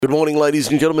Good morning, ladies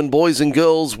and gentlemen, boys and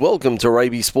girls. Welcome to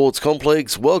Raby Sports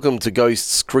Complex. Welcome to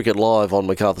Ghosts Cricket Live on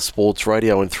Macarthur Sports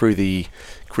Radio and through the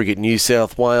Cricket New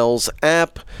South Wales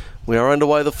app. We are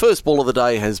underway. The first ball of the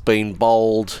day has been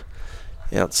bowled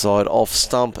outside off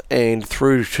stump and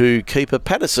through to keeper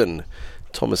Patterson.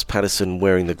 Thomas Patterson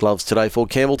wearing the gloves today for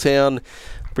Campbelltown.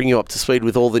 Bring you up to speed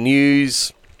with all the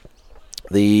news.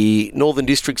 The Northern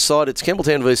District side, it's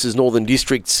Campbelltown versus Northern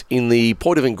Districts in the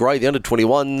Point of Grey, the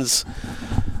under-21s.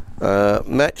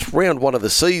 Match round one of the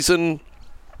season,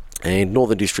 and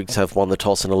Northern Districts have won the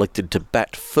toss and elected to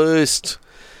bat first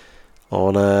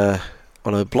on a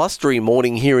blustery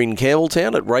morning here in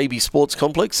Campbelltown at Raby Sports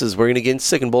Complex as we're in against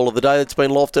second ball of the day. That's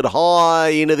been lofted high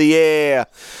into the air,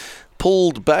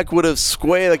 pulled backward of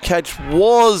square. The catch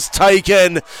was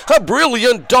taken. A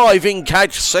brilliant diving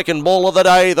catch. Second ball of the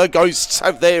day. The Ghosts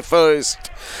have their first.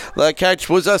 The catch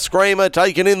was a screamer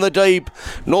taken in the deep.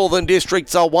 Northern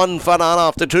Districts are 1 for none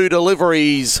after 2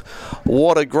 deliveries.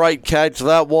 What a great catch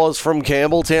that was from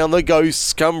Campbelltown. The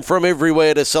Ghosts come from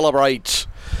everywhere to celebrate.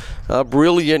 A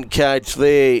brilliant catch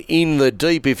there in the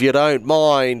deep, if you don't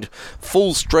mind.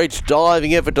 Full stretch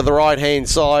diving effort to the right-hand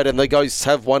side, and the Ghosts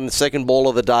have won second ball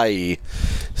of the day.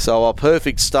 So a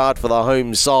perfect start for the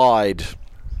home side.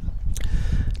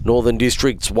 Northern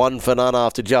Districts 1 for none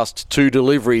after just 2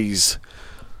 deliveries.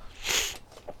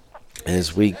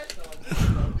 As we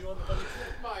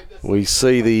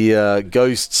see the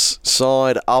Ghosts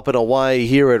side up and away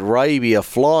here at Raby. A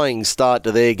flying start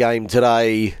to their game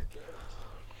today.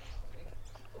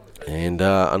 And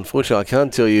unfortunately, I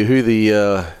can't tell you who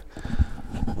the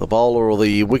bowler or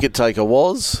the wicket taker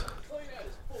was,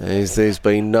 as there's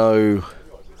been no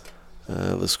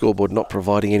the scoreboard not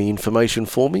providing any information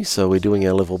for me. So we're doing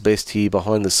our level best here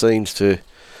behind the scenes to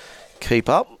keep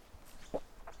up.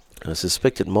 I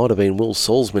suspect it might have been Will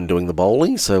Salzman doing the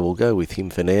bowling, so we'll go with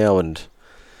him for now, and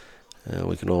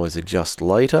we can always adjust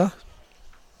later.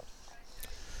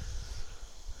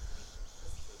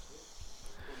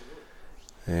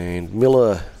 And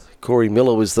Corey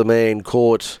Miller was the man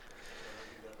caught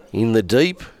in the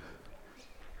deep.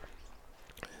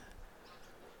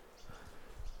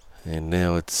 And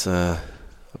now it's, I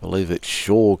believe it's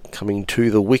Shaw coming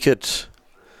to the wicket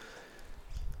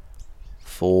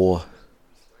for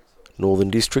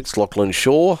Northern Districts, Lachlan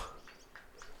Shaw.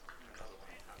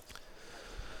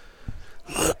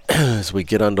 As we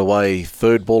get underway,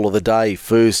 third ball of the day,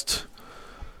 first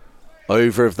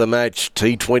over of the match,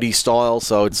 T20 style,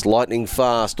 so it's lightning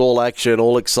fast, all action,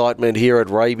 all excitement here at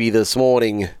Raby this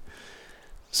morning.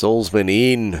 Salzman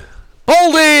in.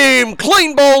 Bowled him!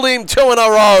 Clean bowled him, 2 in a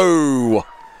row!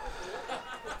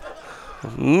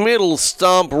 Middle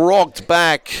stump rocked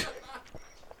back.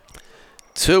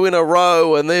 2 in a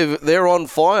row, and they're on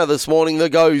fire this morning, the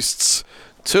Ghosts.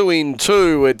 2 in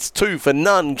 2, it's 2 for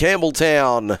none,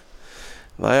 Campbelltown.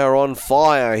 They are on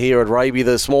fire here at Raby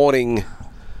this morning.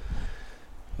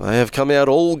 They have come out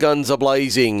all guns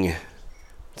a-blazing.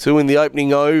 2 in the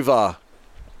opening over.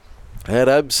 Had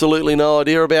absolutely no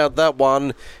idea about that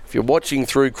one. If you're watching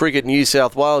through Cricket New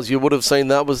South Wales, you would have seen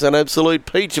that was an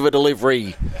absolute peach of a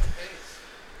delivery.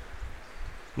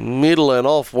 Middle and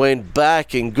off went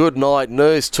back, and good night,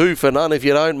 Nurse. 2 for none, if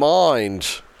you don't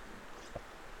mind.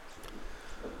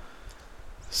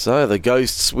 So the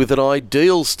Ghosts with an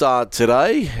ideal start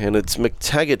today, and it's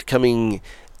McTaggart coming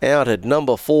out at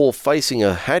number 4, facing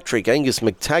a hat-trick. Angus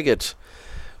McTaggart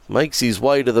makes his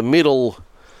way to the middle.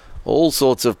 All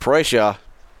sorts of pressure.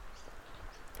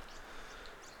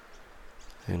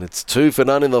 And it's 2 for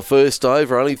none in the first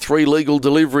over. Only 3 legal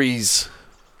deliveries.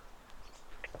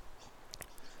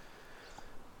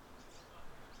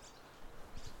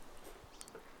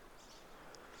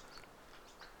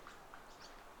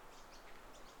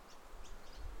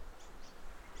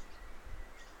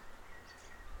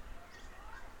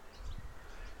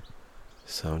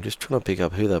 So I'm just trying to pick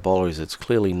up who that bowler is. It's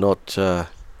clearly not...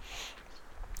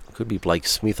 could be Blake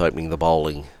Smith opening the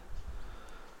bowling.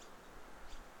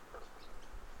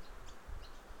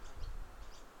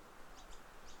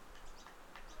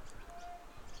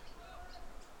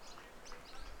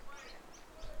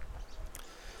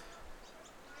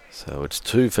 So it's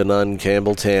 2 for none,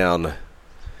 Campbelltown.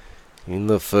 In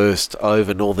the first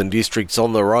over, Northern Districts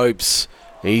on the ropes.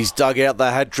 He's dug out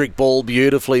the hat-trick ball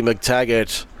beautifully,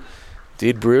 McTaggart.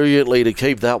 Did brilliantly to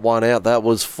keep that one out. That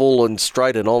was full and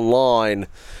straight and on line.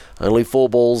 Only 4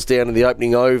 balls down in the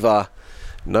opening over.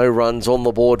 No runs on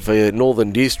the board for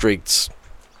Northern Districts.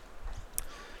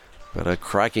 But a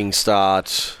cracking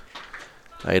start.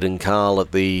 Aidan Carl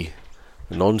at the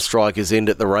non-strikers end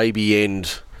at the Raby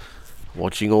end.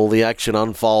 Watching all the action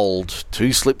unfold.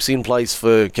 2 slips in place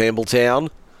for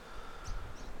Campbelltown.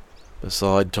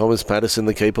 beside Thomas Patterson,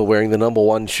 the keeper, wearing the number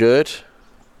 1 shirt.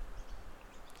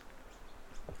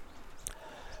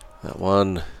 That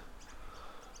one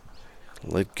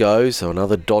let go, so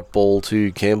another dot ball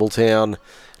to Campbelltown.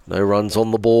 No runs on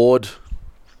the board.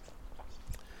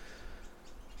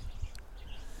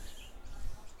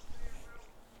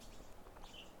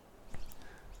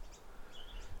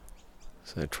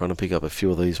 So trying to pick up a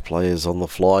few of these players on the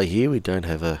fly here. We don't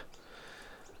have an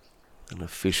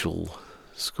official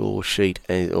score sheet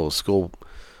or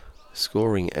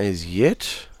scoring as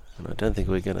yet. And I don't think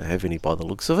we're going to have any by the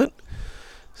looks of it.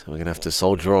 So we're going to have to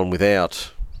soldier on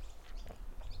without.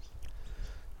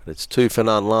 But it's 2 for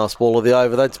none. Last ball of the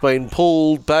over. That's been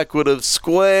pulled backward of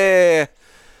square.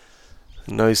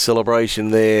 No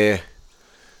celebration there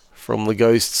from the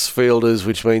Ghosts fielders,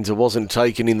 which means it wasn't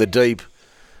taken in the deep.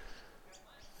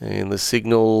 And the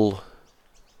signal,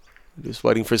 just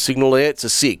waiting for a signal there, it's a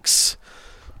 6.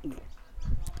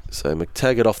 So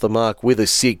McTaggart off the mark with a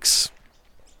 6.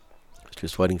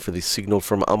 Just waiting for the signal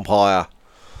from umpire.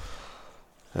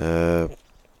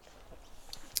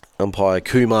 Umpire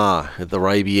Kumar at the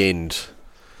Raby end.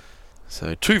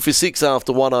 So 2 for 6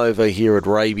 after 1 over here at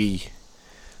Raby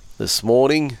this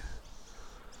morning.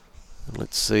 And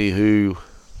let's see who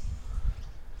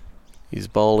is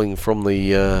bowling from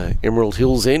the Emerald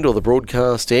Hills end or the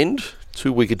broadcast end.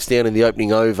 2 wickets down in the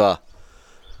opening over.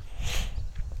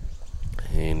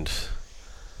 And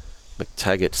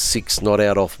McTaggart 6 not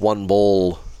out off 1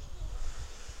 ball.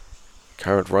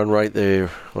 Current run rate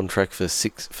there on track for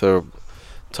a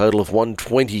total of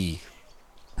 120.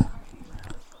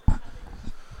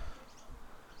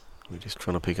 We're just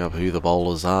trying to pick up who the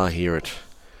bowlers are here at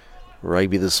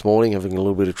Raby this morning. Having a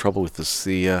little bit of trouble with this,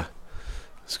 the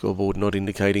scoreboard not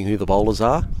indicating who the bowlers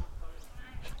are.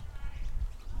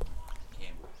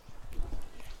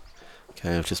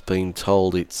 Okay, I've just been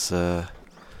told it's, I'll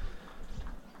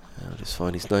just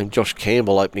find his name, Josh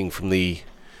Campbell opening from the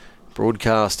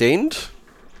broadcast end.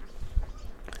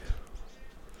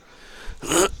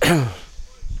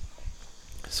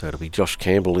 So it'll be Josh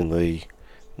Campbell in the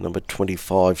number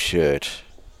 25 shirt.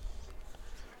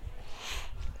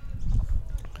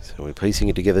 So we're piecing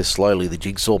it together slowly, the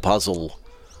jigsaw puzzle.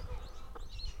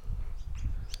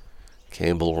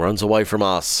 Campbell runs away from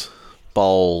us,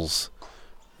 bowls,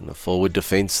 and the forward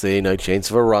defence there, no chance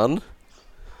of a run.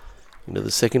 Into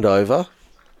the second over.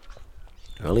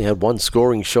 Only had 1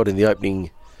 scoring shot in the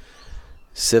opening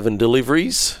 7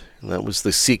 deliveries, and that was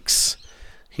the 6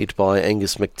 hit by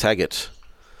Angus McTaggart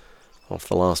off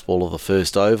the last ball of the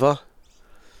first over.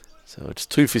 So it's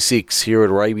 2 for 6 here at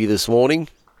Raby this morning.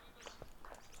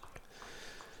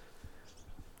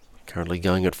 Currently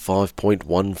going at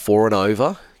 5.14 and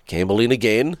over. Campbell in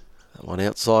again. That one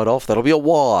outside off. That'll be a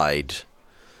wide.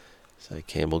 So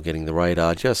Campbell getting the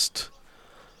radar just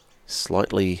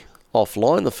slightly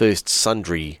offline. The first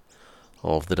sundry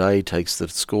of the day takes the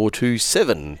score to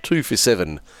 7. 2 for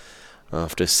 7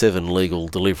 after 7 legal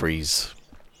deliveries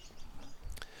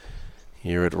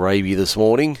here at Raby this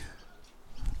morning.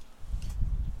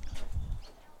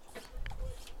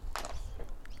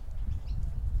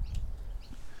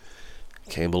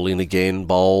 Campbell in again,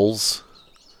 bowls.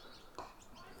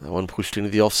 That one pushed into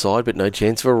the offside, but no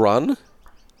chance of a run.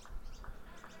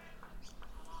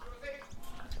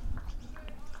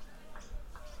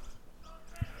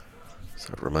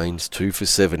 So it remains 2 for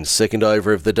 7. Second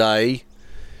over of the day.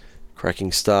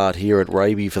 Cracking start here at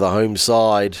Raby for the home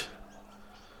side.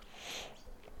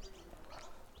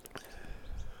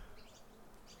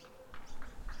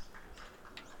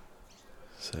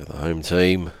 So the home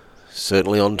team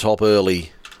certainly on top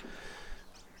early.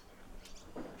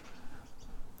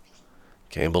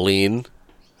 Campbell in.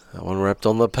 That one wrapped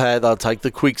on the pad. They'll take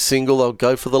the quick single. They'll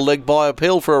go for the leg by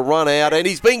appeal for a run out. And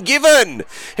he's been given.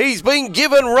 He's been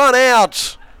given run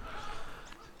out.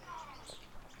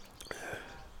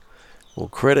 We'll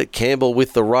credit Campbell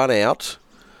with the run out.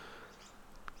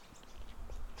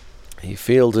 He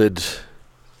fielded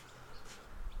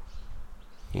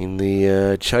in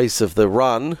the chase of the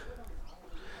run.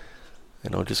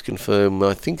 And I'll just confirm,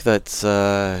 I think that's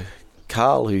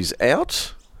Carl who's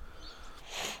out.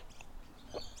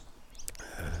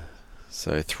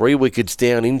 So 3 wickets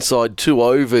down inside 2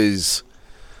 overs.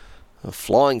 A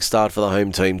flying start for the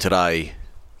home team today.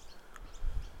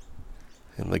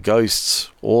 And the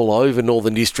Ghosts all over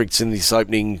Northern Districts in this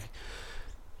opening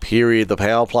period. The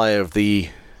power play of the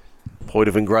Point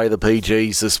of Grey, the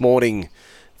PGs this morning.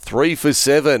 3 for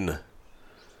 7.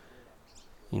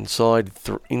 Inside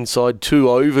 2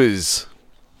 overs.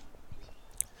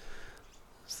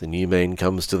 As the new man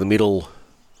comes to the middle.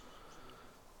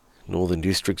 Northern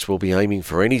Districts will be aiming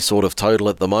for any sort of total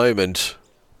at the moment.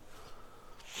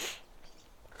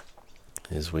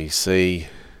 As we see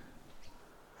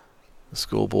the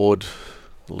scoreboard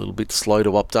a little bit slow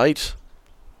to update,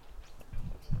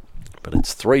 but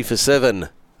it's 3 for 7.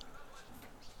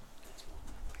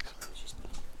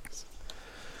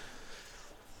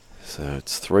 So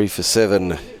it's 3 for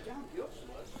 7.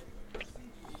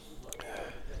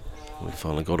 We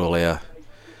finally got all our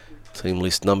team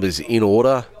list numbers in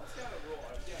order.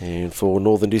 And for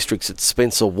Northern Districts, it's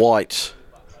Spencer White.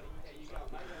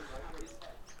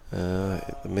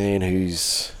 The man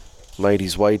who's made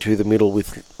his way to the middle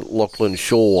with Lachlan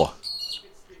Shaw.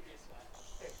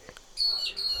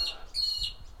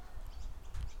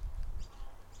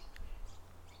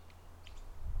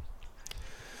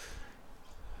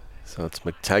 So it's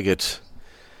McTaggart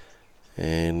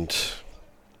and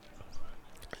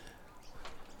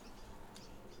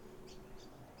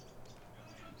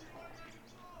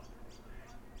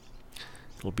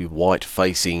it'll be White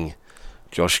facing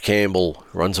Josh Campbell.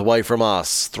 Runs away from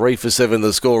us. 3 for 7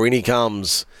 the score. In he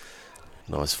comes.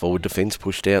 Nice forward defence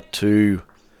pushed out to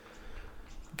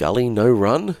Gully. No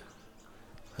run.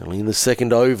 Only in the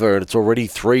second over, and it's already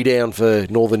 3 down for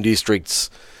Northern Districts.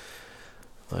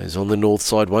 Those on the north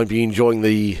side won't be enjoying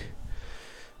the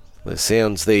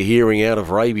sounds they're hearing out of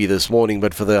Raby this morning,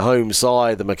 but for the home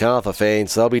side, the MacArthur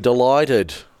fans, they'll be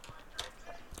delighted.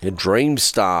 A dream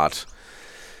start.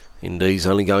 Indeed's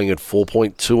only going at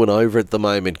 4.2 and over at the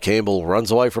moment. Campbell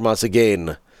runs away from us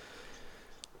again.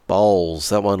 Bowles,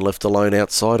 that one left alone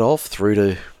outside off. Through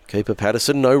to keeper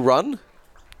Patterson, no run.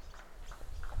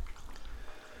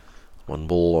 1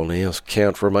 ball on our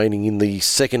count remaining in the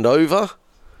second over.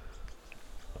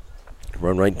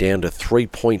 Run rate down to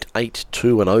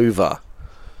 3.82 and over.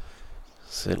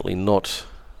 Certainly not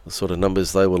the sort of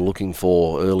numbers they were looking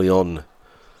for early on.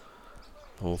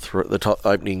 All through the top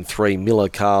opening 3, Miller,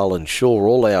 Carl and Shaw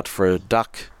all out for a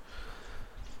duck.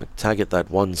 McTaggart,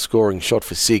 that one scoring shot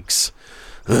for 6.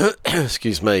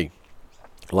 Excuse me.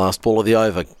 Last ball of the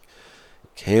over.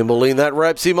 Campbell in, that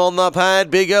wraps him on the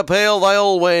pad. Big appeal, they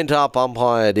all went up.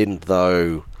 Umpire didn't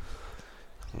though.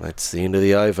 That's the end of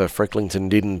the over. Frecklington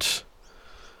didn't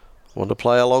want to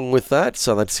play along with that,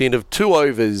 so that's the end of 2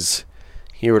 overs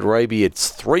here at Raby. It's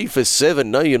 3 for 7.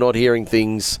 No, you're not hearing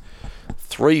things.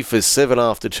 3 for 7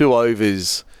 after 2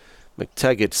 overs.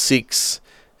 McTaggart 6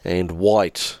 and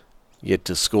White yet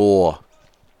to score.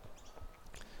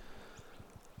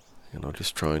 And I'll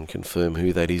just try and confirm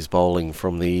who that is bowling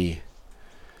from the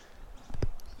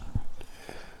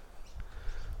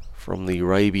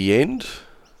Raby end.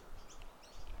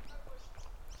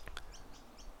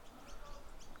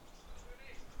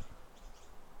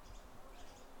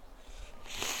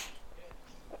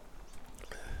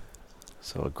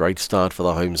 So a great start for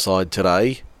the home side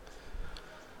today.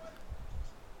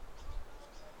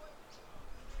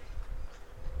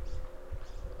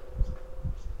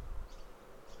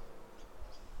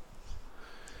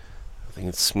 I think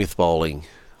it's Smith bowling.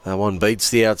 That one beats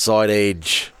the outside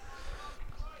edge.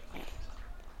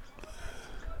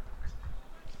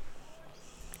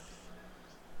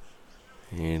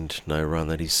 And no run,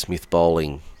 that is Smith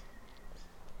bowling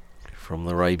from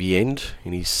the Raby end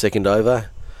in his second over.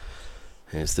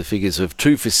 There's the figures of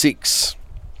 2 for 6.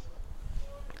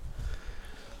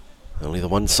 Only the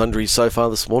one sundry so far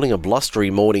this morning. A blustery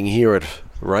morning here at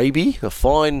Raby. A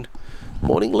fine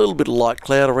morning. A little bit of light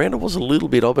cloud around. It was a little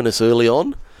bit ominous early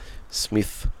on.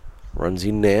 Smith runs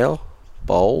in now.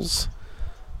 Bowls.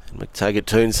 And McTaggart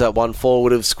turns that one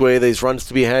forward of square. There's runs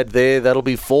to be had there. That'll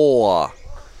be 4.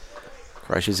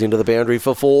 Crashes into the boundary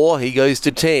for 4. He goes to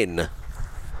 10.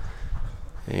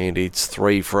 And it's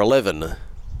 3 for 11.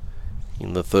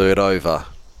 In the third over.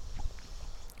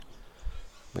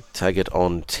 McTaggart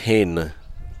on 10.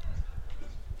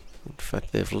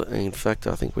 In fact,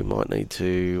 I think we might need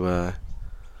to I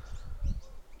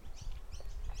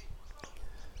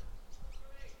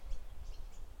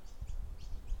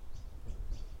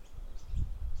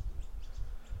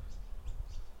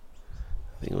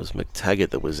think it was McTaggart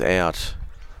that was out.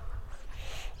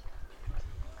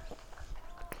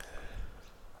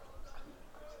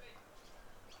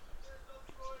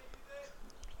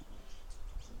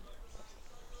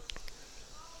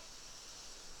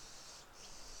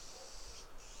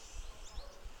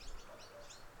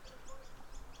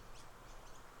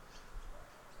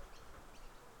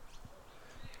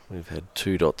 We've had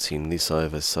 2 dots in this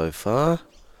over so far.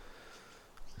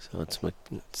 So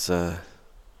it's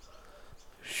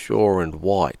Shaw and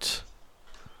White.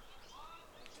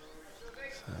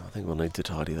 So I think we'll need to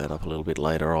tidy that up a little bit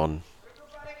later on.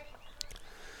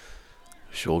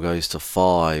 Shaw goes to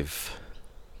 5.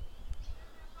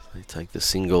 They take the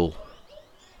single.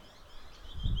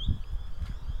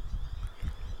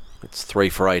 It's 3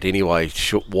 for 8 anyway.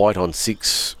 White on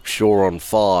 6, Shaw on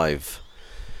 5.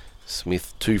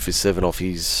 Smith 2 for 7 off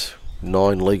his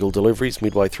 9 legal deliveries,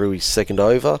 midway through his second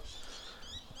over.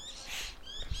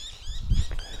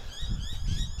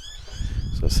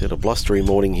 So I said, a blustery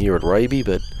morning here at Raby,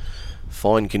 but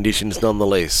fine conditions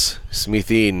nonetheless. Smith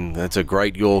in. That's a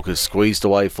great Yorker. Squeezed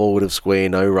away forward of square.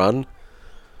 No run.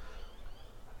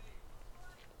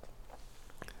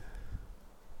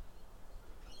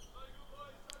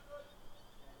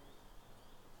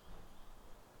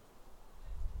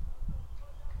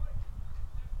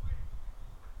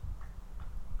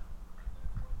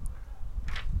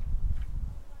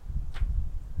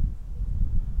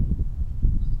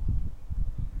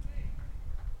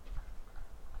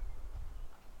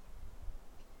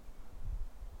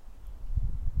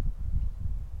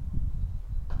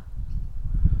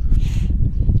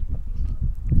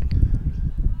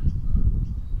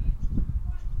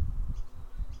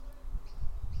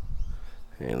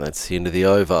 And that's the end of the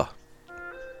over.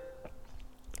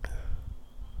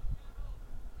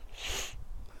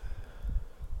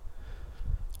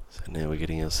 So now we're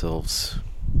getting ourselves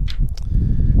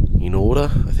in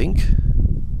order, I think.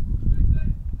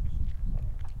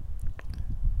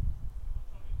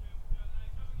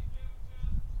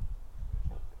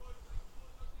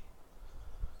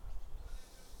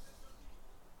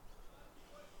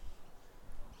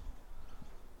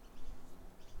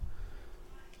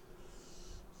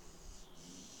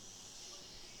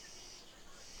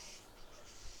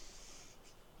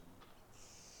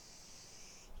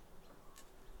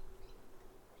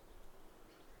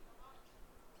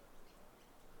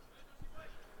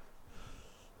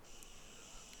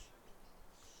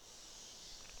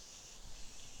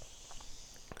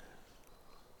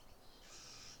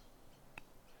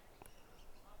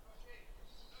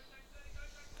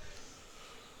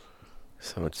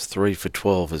 So it's 3 for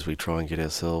 12 as we try and get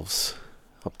ourselves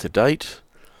up to date.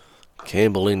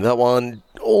 Campbell in. That one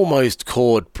almost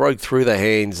caught, broke through the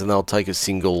hands, and they'll take a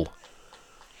single.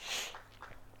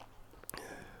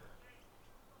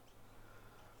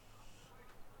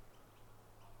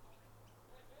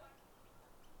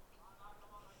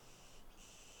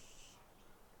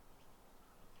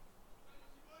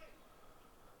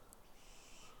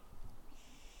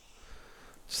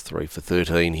 It's 3 for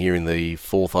 13 here in the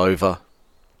fourth over.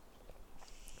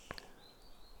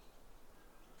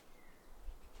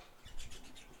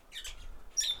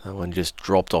 That one just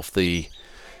dropped off the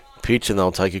pitch and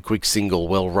they'll take a quick single.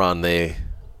 Well run there.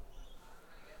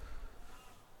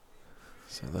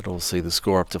 So that'll see the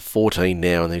score up to 14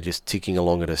 now, and they're just ticking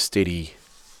along at a steady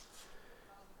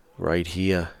rate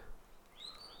here.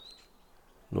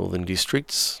 Northern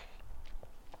Districts.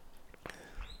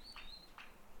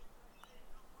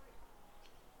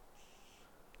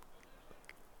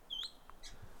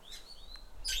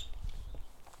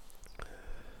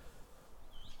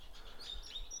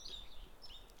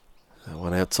 That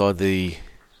one outside the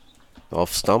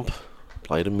off stump.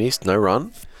 Played and missed, no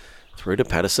run. Through to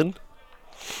Patterson.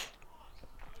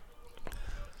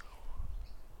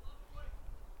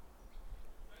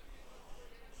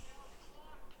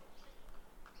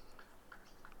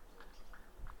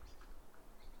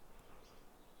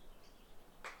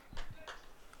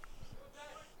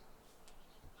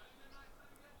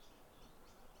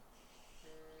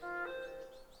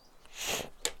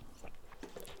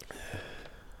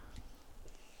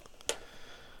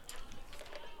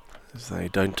 As they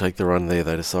don't take the run there,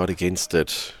 they decide against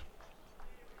it.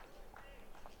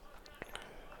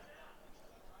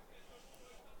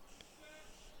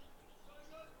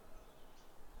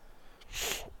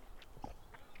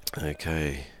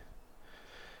 Okay.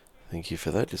 Thank you for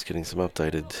that. Just getting some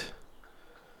updated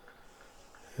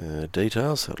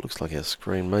details. So it looks like our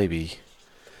screen may be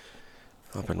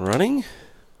up and running.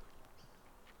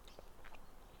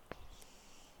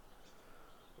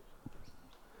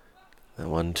 That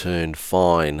one turned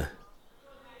fine.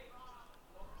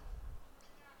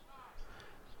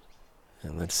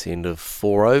 And that's the end of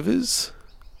 4 overs.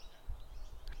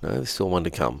 No, there's still one to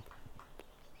come.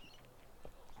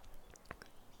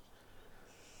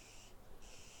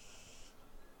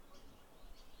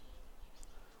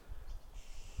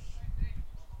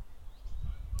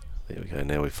 There we go,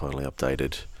 now we've finally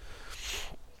updated.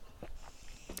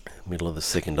 Middle of the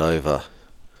second over.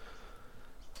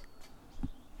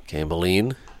 Campbell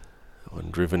in.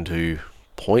 One driven to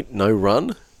point, no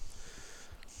run.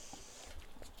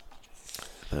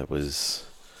 That was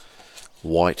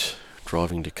White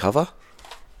driving to cover.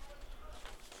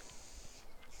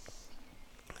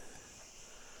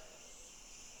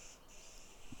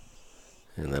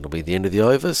 And that'll be the end of the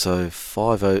over. So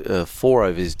 4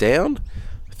 overs down.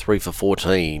 3 for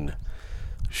 14.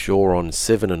 Shaw on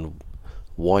 7 and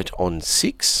White on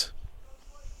 6.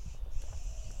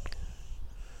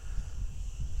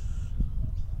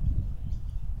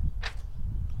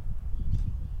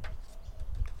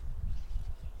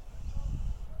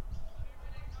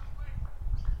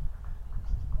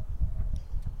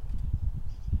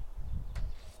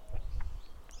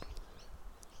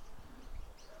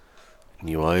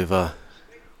 New over.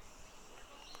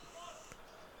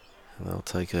 And they'll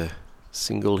take a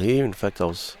single here. In fact, I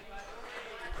was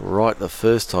right the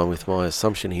first time with my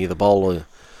assumption here. The bowler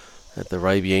at the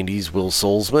Raby end is Will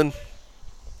Salzman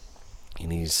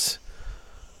in his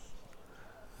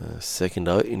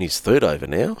third over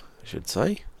now, I should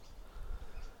say.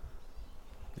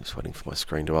 Just waiting for my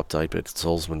screen to update, but it's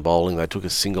Salzman bowling. They took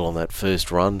a single on that first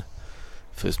run,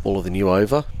 first ball of the new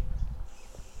over.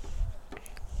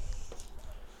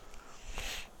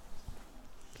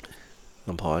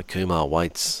 Umpire Kumar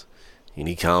waits. In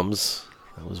he comes.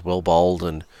 That was well bowled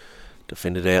and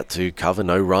defended out to cover.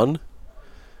 No run.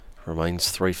 Remains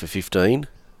 3 for 15.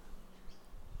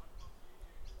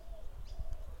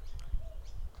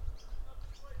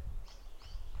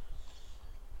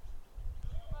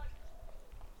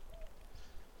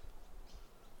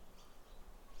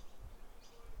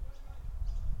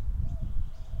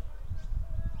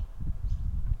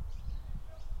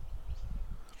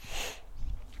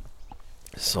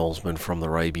 Salzman from the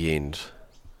Raby end.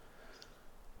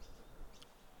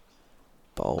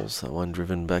 Bowls that one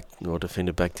driven back or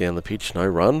defended back down the pitch. No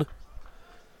run.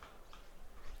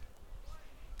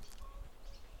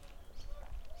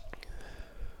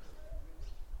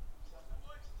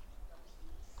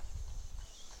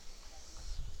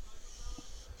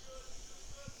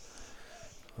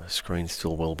 My screen's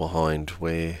still well behind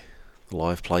where the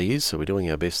live play is, so we're doing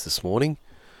our best this morning.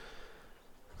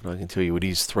 I can tell you it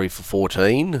is 3 for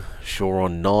 14. Shaw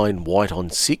on 9, White on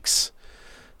 6.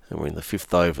 And we're in the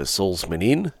 5th over. Salzman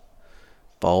in.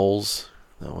 Bowls.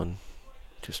 That one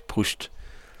just pushed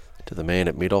to the man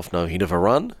at mid-off. No hint of a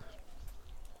run.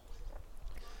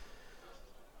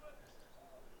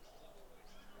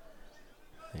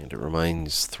 And it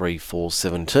remains 3 for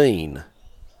 17.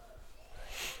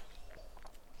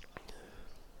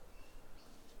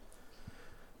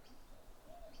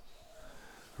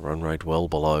 Run rate well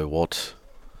below what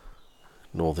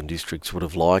Northern Districts would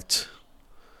have liked.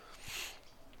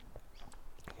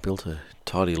 Built a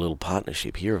tidy little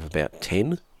partnership here of about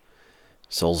 10.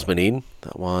 Salzman in.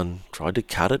 That one tried to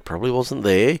cut it. Probably wasn't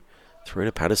there. Through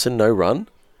to Patterson. No run.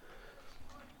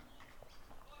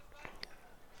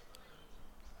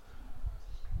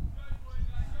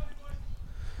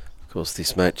 Of course,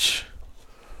 this match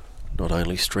not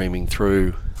only streaming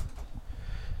through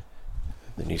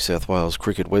the New South Wales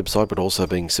Cricket website, but also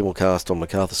being simulcast on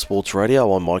Macarthur Sports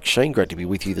Radio. I'm Mike Sheen. Great to be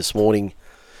with you this morning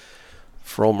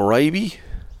from Raby.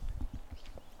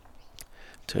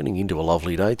 Turning into a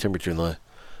lovely day. Temperature in the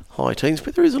high teens,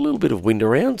 but there is a little bit of wind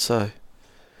around, so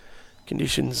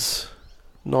conditions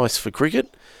nice for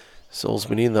cricket.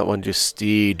 Salzman in. That one just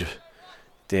steered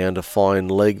down to fine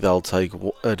leg. They'll take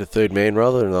to third man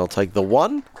rather, and they'll take the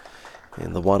one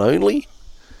and the one only.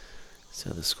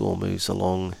 So the score moves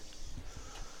along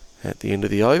at the end of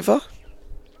the over.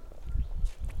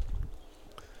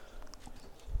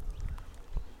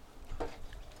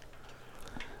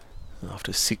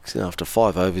 After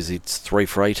 5 overs, it's 3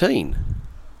 for 18.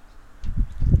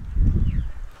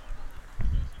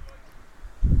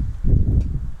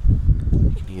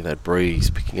 You can hear that breeze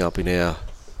picking up in our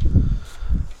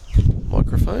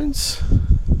microphones.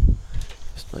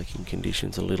 Just making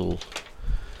conditions a little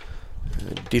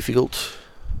difficult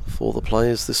for the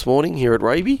players this morning here at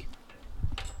Raby.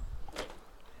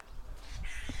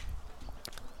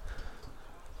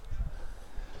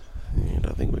 And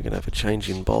I think we're going to have a change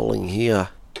in bowling here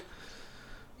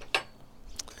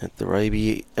at the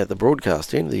Raby, at the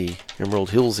broadcast end, the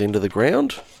Emerald Hills end of the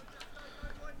ground.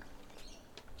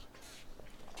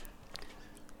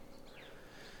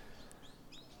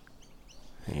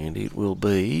 And it will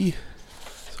be,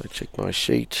 so check my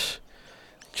sheet,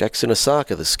 Jackson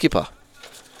Osaka, the skipper,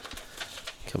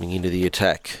 coming into the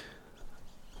attack.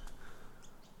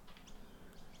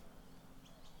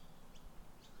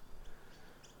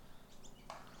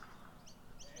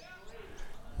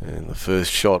 And the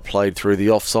first shot played through the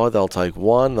offside. They'll take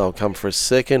one, they'll come for a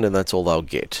second, and that's all they'll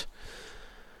get.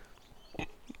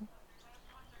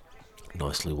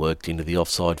 Nicely worked into the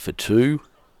offside for 2.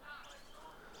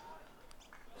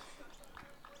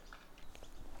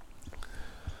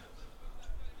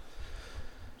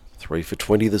 Three for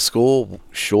 20 the score.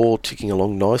 Shaw ticking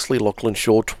along nicely. Lachlan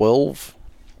Shaw 12.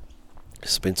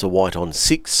 Spencer White on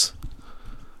 6.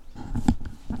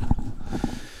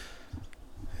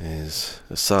 There's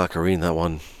Osaka in that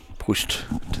one. Pushed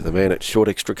to the man at short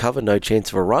extra cover. No chance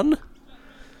of a run.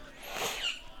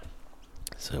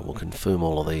 So we'll confirm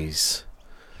all of these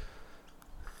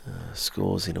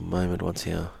scores in a moment once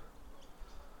our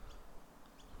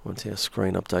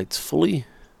screen updates fully.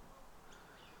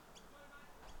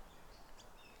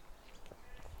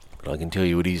 But I can tell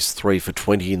you it is 3 for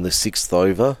 20 in the 6th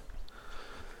over.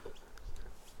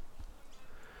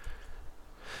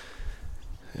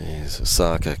 As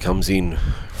Osaka comes in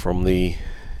from the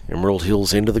Emerald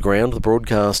Hills end of the ground, the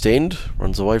broadcast end,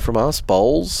 runs away from us,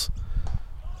 bowls.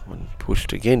 And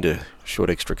pushed again to short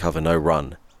extra cover, no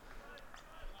run.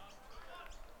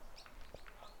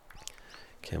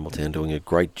 Campbelltown doing a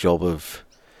great job of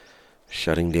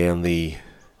shutting down the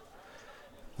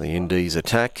ND's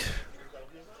attack.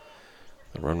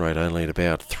 The run rate only at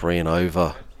about 3 and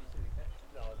over.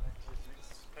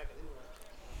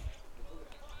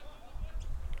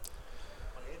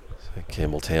 So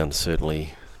Campbelltown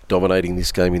certainly dominating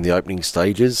this game in the opening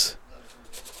stages.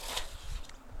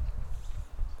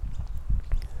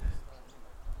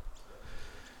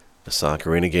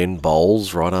 Osaka in again,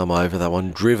 bowls, right arm over that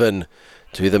one, driven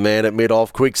to the man at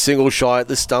mid-off, quick single shy at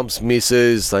the stumps,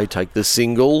 misses, they take the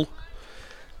single,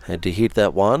 had to hit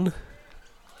that one,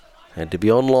 had to be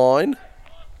online.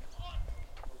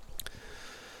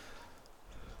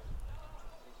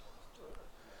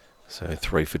 So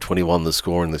 3 for 21 the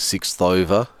score in the 6th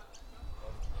over.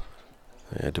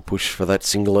 They had to push for that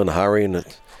single and hurry, and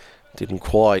it didn't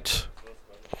quite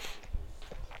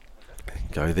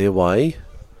go their way.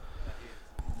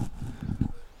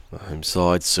 The home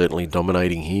side certainly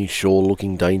dominating here. Shaw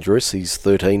looking dangerous. He's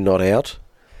 13 not out.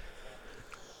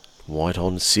 White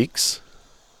on 6.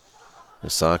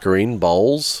 Osaka in,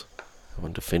 bowls.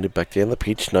 One defended back down the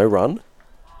pitch, no run.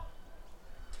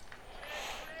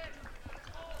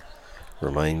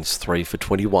 Remains 3 for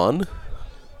 21.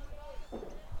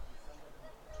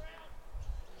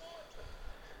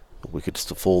 The wickets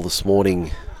to fall this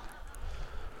morning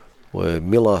were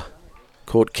Miller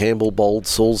caught Campbell, bowled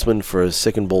Salzman for a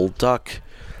second ball duck,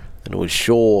 and it was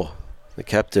Shaw, the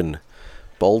captain,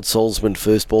 bowled Salzman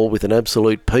first ball with an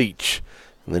absolute peach,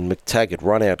 and then McTaggart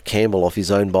run out Campbell off his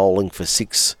own bowling for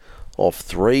 6 off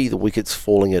 3. The wickets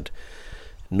falling at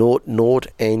 0, 0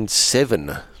 and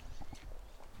 7.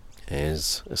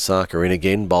 As Osaka in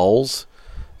again, bowls.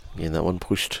 Again, that one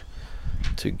pushed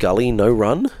to gully, no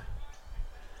run.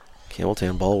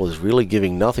 Campbelltown bowlers really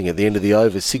giving nothing at the end of the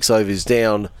over. 6 overs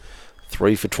down.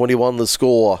 3 for 21 the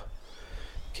score.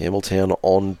 Campbelltown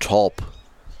on top.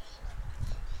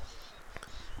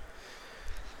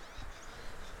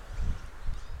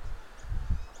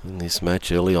 In this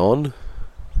match early on.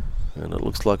 And it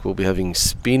looks like we'll be having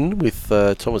spin with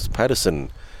Thomas Patterson,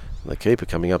 the keeper,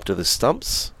 coming up to the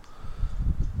stumps.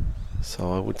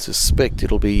 So I would suspect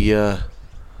it'll be just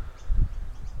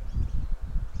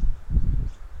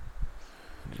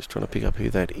trying to pick up who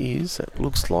that is. That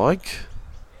looks like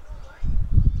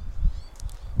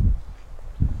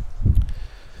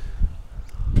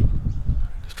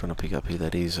trying to pick up who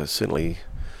that is. Certainly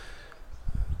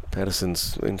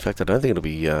Patterson's, in fact I don't think it'll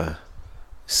be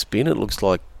spin. It looks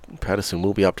like Patterson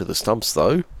will be up to the stumps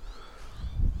though.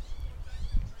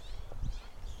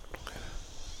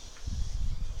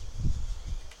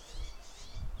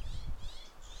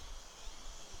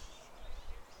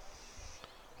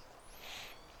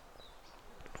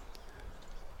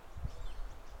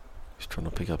 Just trying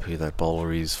to pick up who that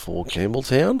bowler is for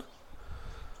Campbelltown.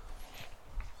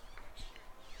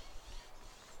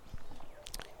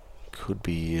 Could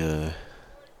be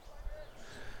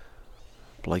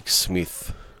Blake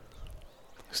Smith.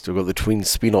 Still got the twin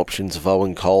spin options of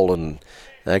Owen Cole and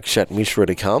Akshat Mishra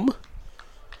to come.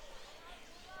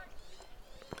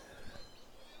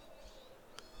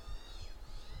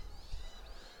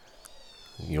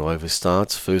 New over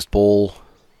starts. First ball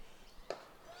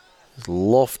is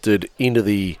lofted into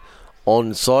the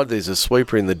onside. There's a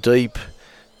sweeper in the deep,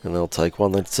 and they'll take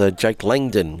one. That's Jake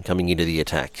Langdon coming into the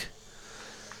attack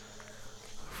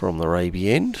from the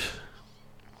Raby end.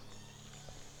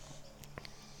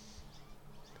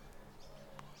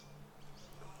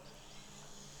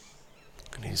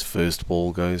 And his first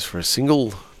ball goes for a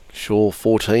single. Shaw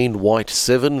 14, White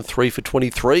 7, 3 for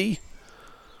 23.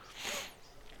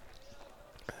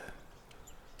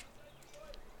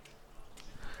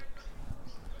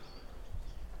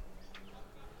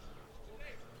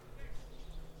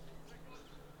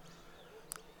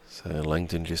 So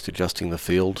Langdon just adjusting the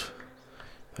field.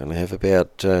 Only have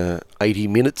about 80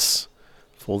 minutes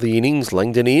for the innings.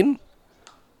 Langdon in.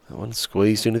 That one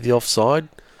squeezed into the offside.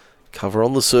 Cover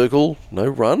on the circle. No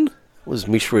run. Was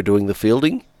Mishra doing the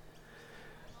fielding.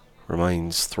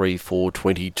 Remains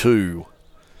 3-4-22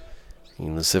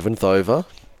 in the 7th over.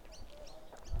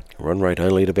 Run rate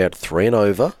only at about 3 and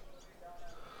over.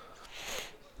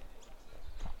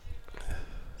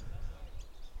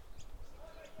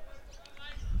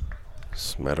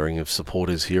 Smattering of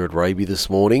supporters here at Raby this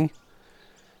morning.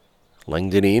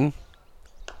 Langdon in.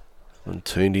 And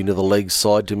turned into the leg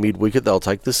side to mid-wicket. They'll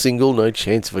take the single. No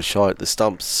chance of a shy at the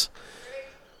stumps.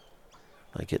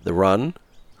 They get the run.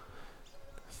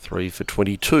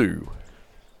 3-for-22.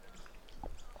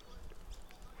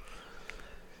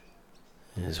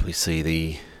 As we see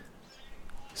the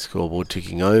scoreboard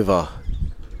ticking over.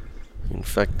 In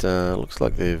fact, looks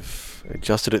like they've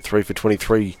adjusted it.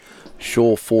 3-for-23.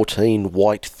 Shaw 14,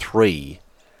 White 3.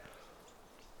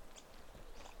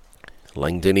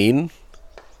 Langdon in.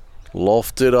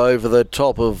 Lofted over the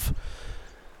top of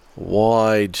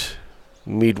wide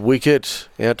mid-wicket.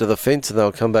 Out to the fence and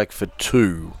they'll come back for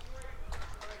 2.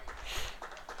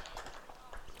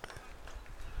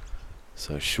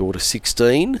 So short of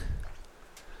 16.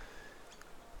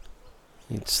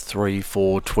 It's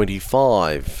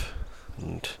 3-4-25.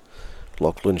 And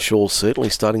Lachlan Shaw certainly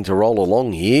starting to roll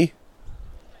along here.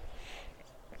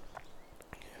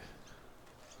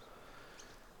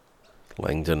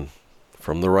 Langdon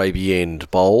from the Raby end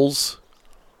bowls.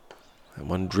 And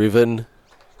one driven.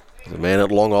 There's a man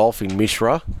at long off in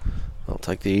Mishra. They'll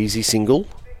take the easy single.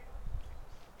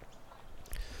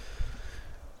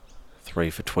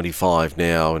 3-for-25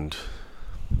 now, and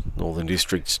Northern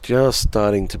District's just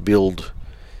starting to build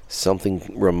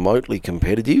something remotely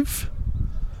competitive.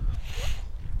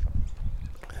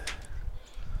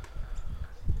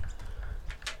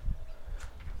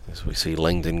 As we see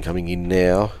Langdon coming in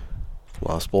now.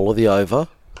 Last ball of the over.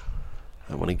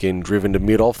 That one again driven to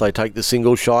mid-off. They take the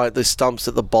single shy at the stumps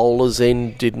at the bowler's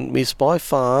end. Didn't miss by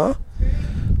far.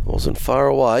 Wasn't far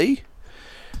away.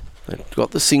 They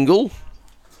got the single.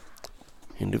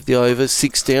 End of the over.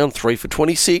 6 down.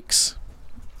 3-for-26.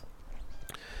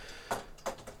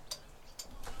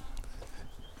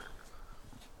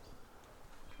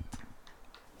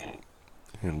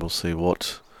 And we'll see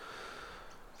what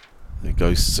the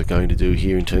Ghosts are going to do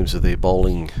here in terms of their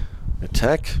bowling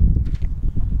attack.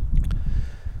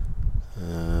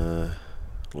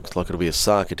 Looks like it'll be a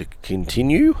Saka to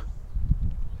continue.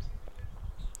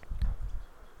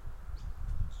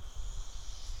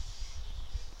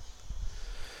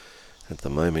 At the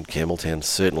moment, Campbelltown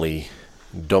certainly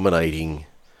dominating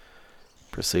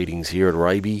proceedings here at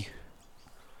Raby.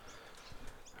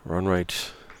 Run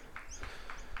rate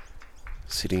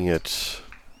sitting at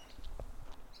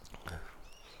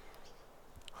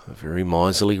a very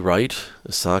miserly rate.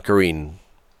 Osaka in.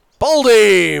 Bowled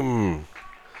him!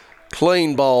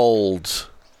 Clean bowled.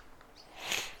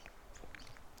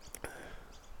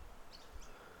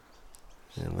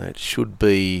 And that should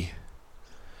be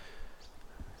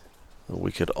the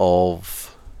wicket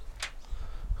of...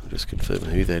 I'll just confirm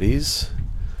who that is.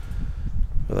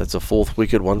 Well, that's a 4th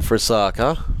wicket, one for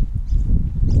Osaka.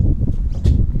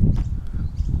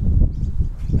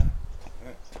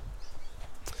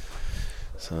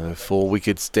 So 4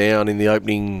 wickets down in the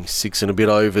opening 6 and a bit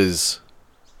overs.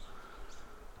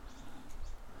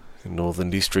 In Northern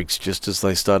Districts, just as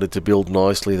they started to build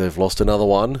nicely, they've lost another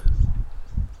one.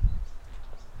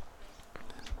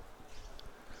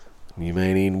 New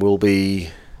man in will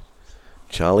be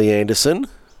Charlie Anderson.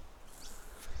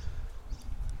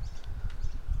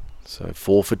 So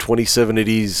 4-for-27 it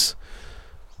is.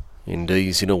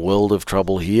 Indee's in a world of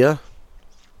trouble here.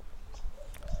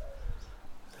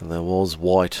 And there was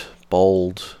White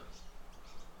bowled.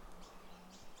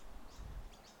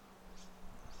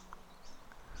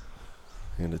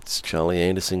 And it's Charlie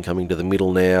Anderson coming to the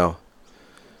middle now.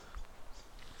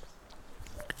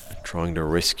 Trying to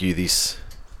rescue this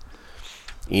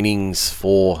innings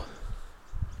for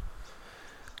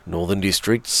Northern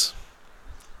Districts.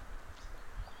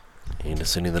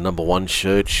 Anderson in the number 1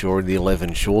 shirt, Shaw in the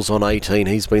 11. Shaw's on 18.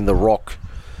 He's been the rock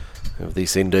of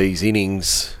this ND's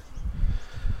innings.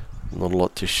 Not a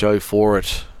lot to show for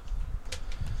it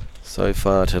so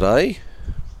far today,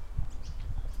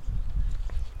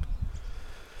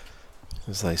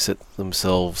 as they set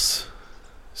themselves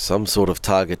some sort of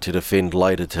target to defend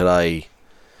later today.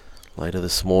 Later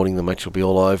this morning, the match will be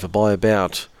all over by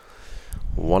about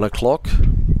 1 o'clock.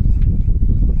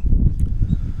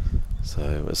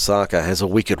 So Osaka has a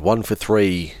wicket, 1 for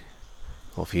 3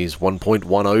 off his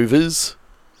 1.1 overs.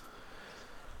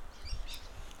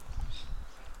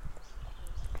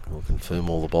 We'll confirm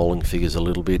all the bowling figures a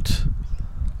little bit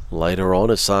later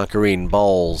on. Osaka in,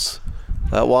 bowls.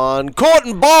 That one caught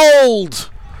and bowled!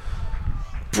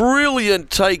 Brilliant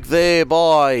take there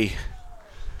by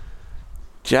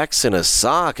Jackson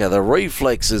Osaka, the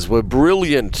reflexes were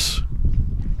brilliant.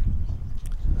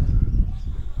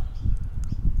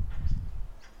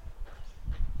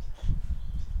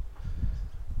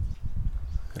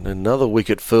 And another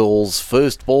wicket falls,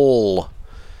 first ball.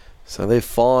 So they're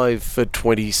 5 for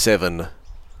 27.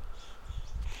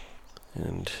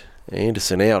 And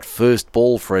Anderson out, first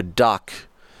ball for a duck.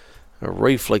 A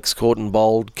reflex caught and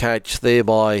bowled catch there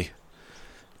by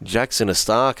Jackson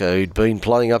Osaka, who'd been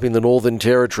playing up in the Northern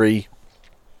Territory.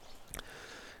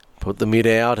 Put the mid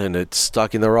out and it's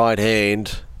stuck in the right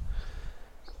hand.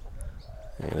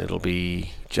 And it'll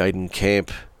be Jayden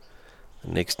Camp,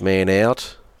 the next man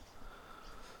out.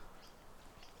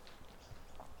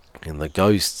 And the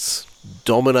Ghosts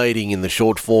dominating in the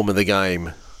short form of the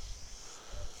game.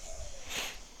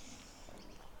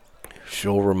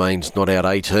 Shaw remains not out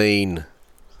 18.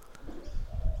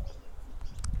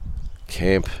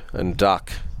 Camp and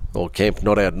Duck. Or Camp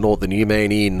not out North, the new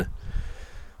man in.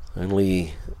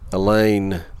 Only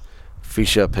Elaine,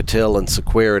 Fisher, Patel and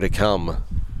Sequeira to come.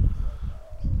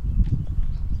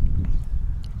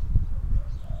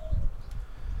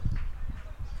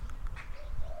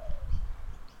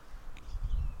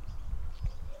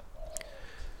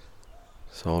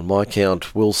 So on my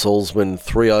count, Will Salzman,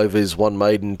 3 overs, 1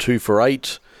 maiden, 2 for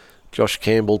 8. Josh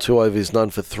Campbell, 2 overs,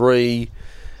 none for 3.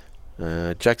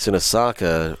 Jackson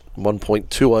Osaka,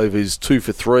 1.2 overs, 2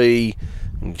 for 3.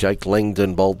 And Jake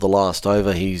Langdon bowled the last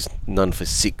over. He's none for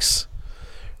 6.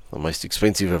 The most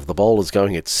expensive of the bowlers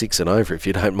going at 6 and over, if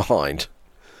you don't mind.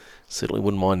 Certainly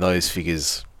wouldn't mind those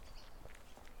figures.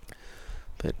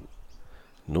 But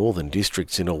Northern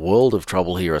District's in a world of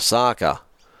trouble here. Osaka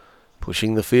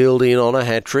pushing the field in on a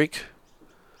hat-trick.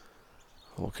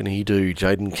 What can he do?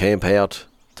 Jayden Camp out,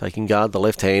 taking guard, the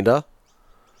left-hander.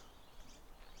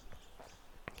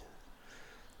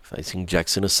 Facing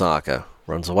Jackson Osaka.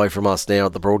 Runs away from us now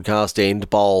at the broadcast end.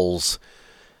 Bowls.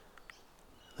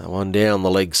 That one down the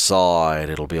leg side.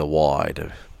 It'll be a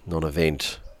wide.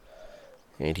 Non-event.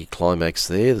 Anti-climax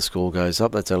there. The score goes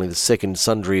up. That's only the second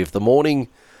sundry of the morning.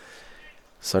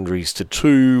 Sundries to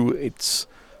 2. It's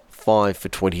 5 for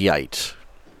 28.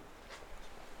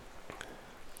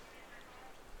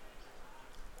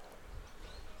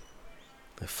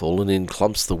 They've fallen in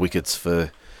clumps, the wickets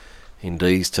for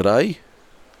Indies today.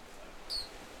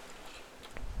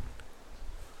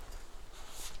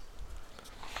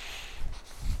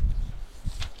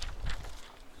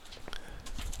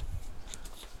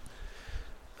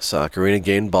 Osaka in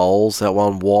again, bowls. That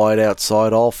one wide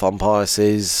outside off. Umpire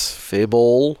says fair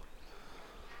ball.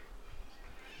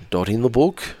 Dot in the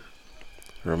book.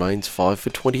 Remains 5 for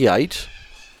 28.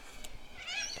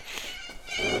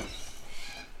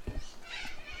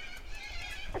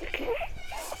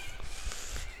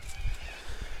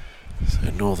 So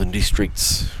Northern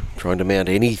Districts trying to mount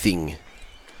anything.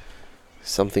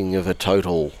 Something of a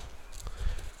total.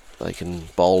 They can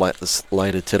bowl at this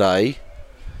later today.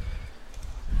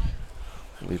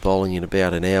 They'll be bowling in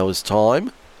about an hour's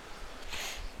time.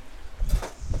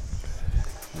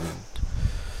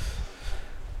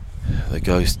 The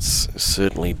Ghosts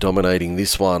certainly dominating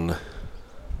this one.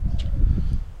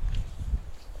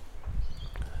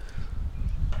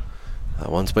 That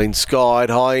one's been skied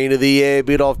high into the air,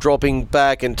 bit off dropping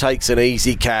back and takes an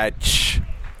easy catch.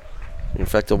 In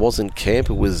fact, it wasn't Camp,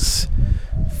 it was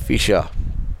Fisher.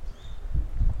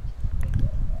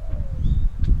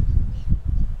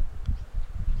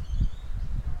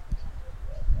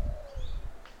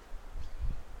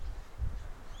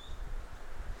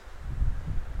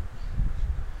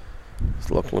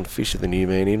 Lachlan Fisher, the new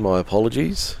man in, my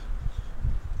apologies.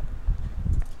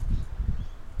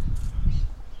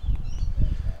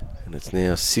 And it's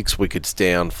now 6 wickets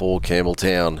down for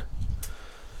Campbelltown.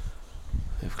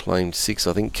 They've claimed 6.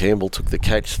 I think Campbell took the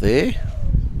catch there.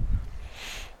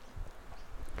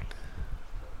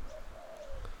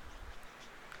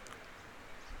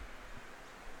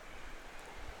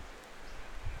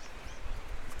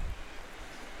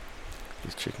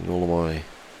 Just checking all of my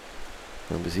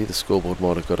numbers here. The scoreboard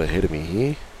might have got ahead of me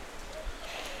here.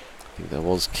 I think that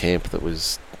was Camp that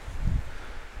was...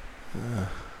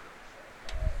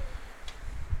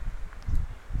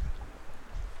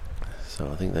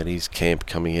 so I think that is Camp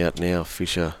coming out now.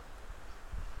 Fisher.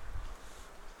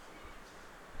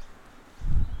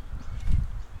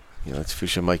 Yeah, that's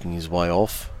Fisher making his way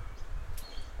off.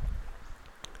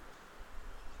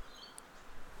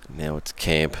 Now it's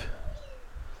Camp.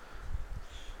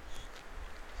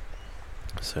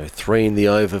 So 3 in the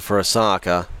over for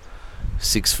Osaka.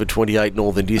 6 for 28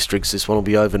 Northern Districts. This one will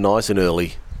be over nice and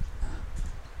early.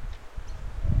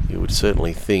 You would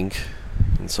certainly think.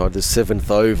 Inside the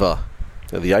 7th over.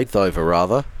 The 8th over,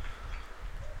 rather.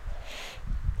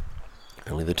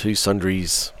 Only the 2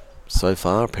 sundries so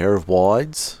far, a pair of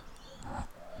wides.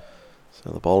 So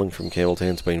the bowling from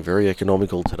Campbelltown's been very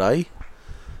economical today.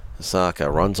 Osaka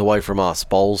runs away from us,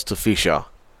 bowls to Fisher.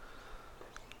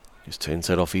 Just turns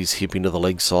that off his hip into the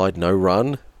leg side, no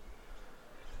run.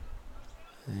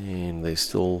 And there's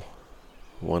still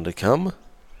one to come.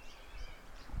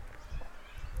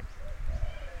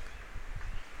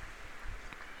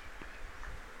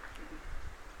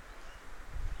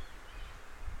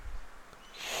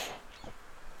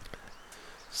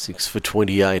 Six for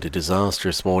 28, a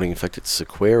disastrous morning. In fact, it's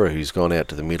Sequeira who's gone out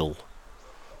to the middle.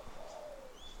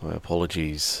 My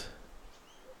apologies.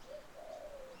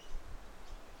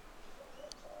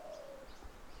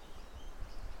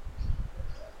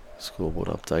 Scoreboard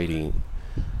updating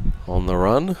on the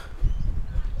run.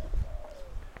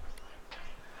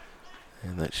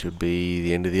 And that should be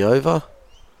the end of the over.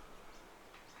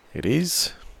 It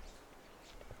is.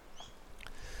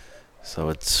 So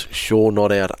it's Shaw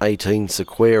not out 18,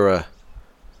 Sequeira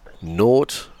 0.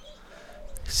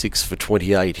 6 for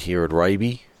 28 here at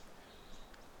Raby.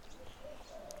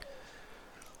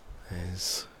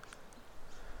 As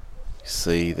you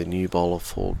see, the new bowler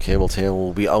for Campbelltown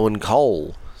will be Owen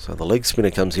Cole. So the leg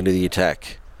spinner comes into the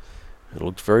attack. It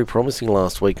looked very promising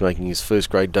last week, making his first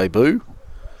grade debut.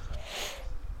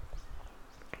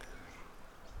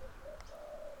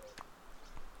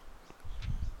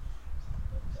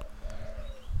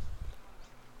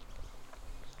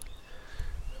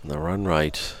 And the run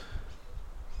rate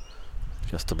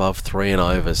just above 3 and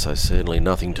over, so certainly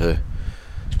nothing to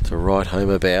write home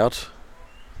about.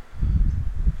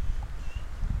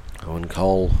 Owen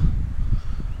Cole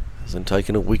hasn't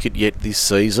taken a wicket yet this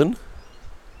season.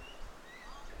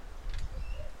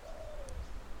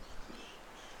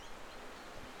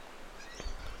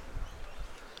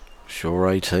 Shaw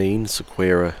 18,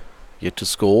 Sequeira yet to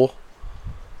score.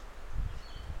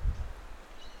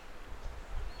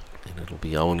 And it'll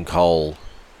be Owen Cole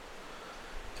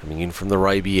coming in from the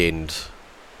Raby end.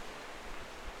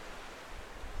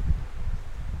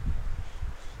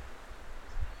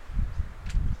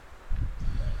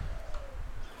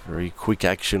 Very quick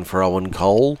action for Owen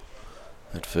Cole.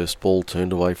 That first ball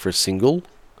turned away for a single.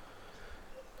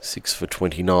 6 for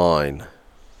 29.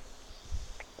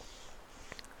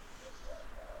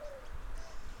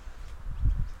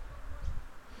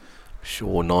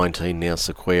 Shaw 19 now,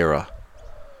 Sequeira.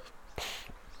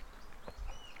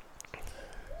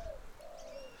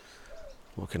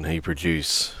 What can he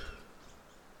produce?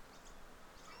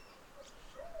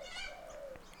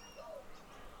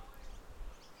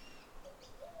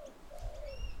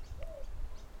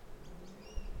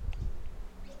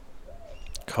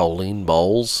 Colleen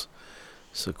bowls.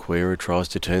 Sequeira tries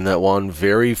to turn that one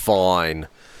very fine.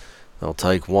 They'll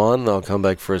take one. They'll come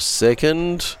back for a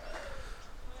second.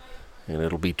 And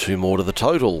it'll be 2 more to the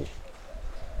total.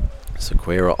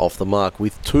 Sequeira off the mark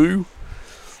with 2.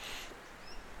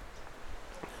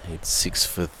 It's 6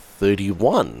 for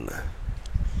 31.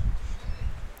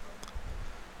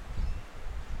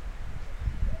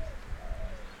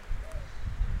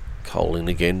 Colleen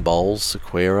again bowls.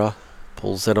 Sequeira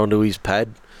pulls that onto his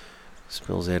pad.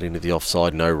 Spills out into the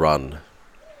offside, no run.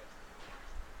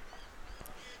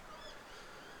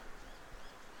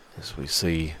 As we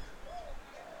see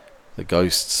the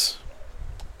ghosts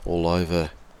all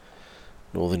over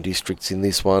Northern Districts in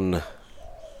this one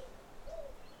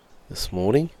this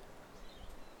morning.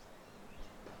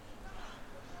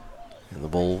 And the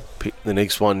ball, the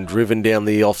next one driven down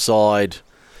the offside.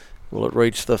 Will it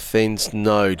reach the fence?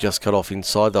 No, just cut off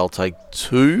inside. They'll take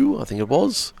 2, I think it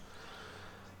was.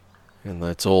 And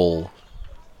that's all.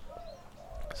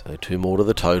 So 2 more to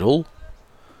the total.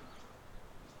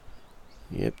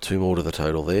 Yep, 2 more to the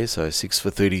total there. So 6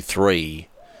 for 33.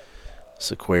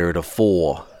 Sequeira to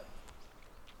 4.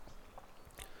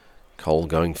 Cole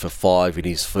going for 5 in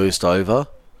his first over.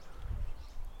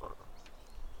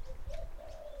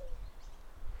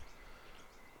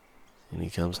 And he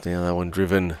comes down, that one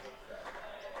driven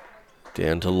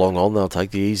down to long on. They'll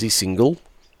take the easy single.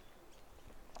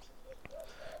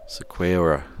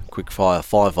 Sequeira, quick fire,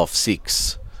 5 off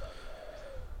 6.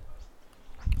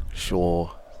 Shaw,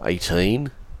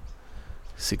 18.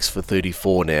 6 for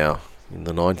 34 now in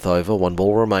the 9th over. 1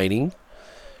 ball remaining.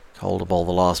 Cole to bowl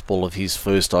the last ball of his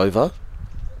first over.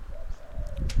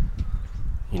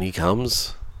 In he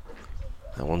comes.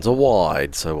 That one's a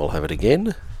wide, so we'll have it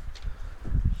again.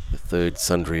 The 3rd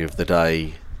sundry of the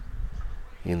day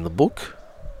in the book.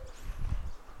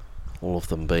 All of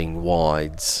them being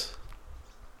wides.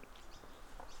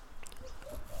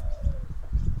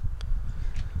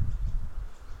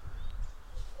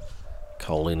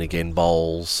 Cole in again,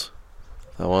 bowls.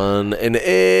 That one, an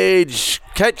edge.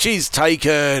 Catch is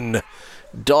taken.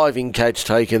 Diving catch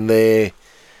taken there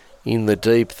in the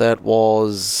deep. That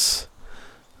was...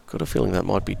 Got a feeling that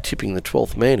might be tipping the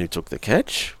 12th man who took the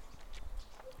catch.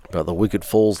 But the wicket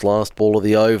falls, last ball of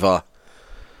the over.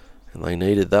 And they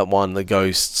needed that one, the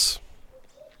Ghosts.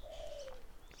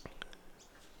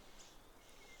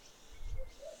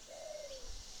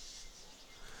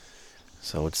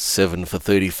 So it's 7 for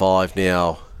 35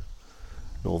 now.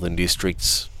 Northern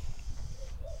Districts.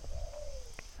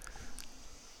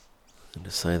 And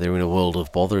to say they're in a world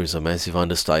of bother is a massive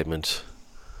understatement,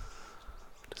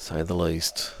 to say the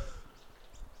least.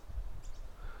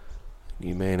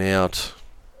 New man out.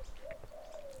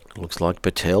 Looks like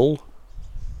Patel.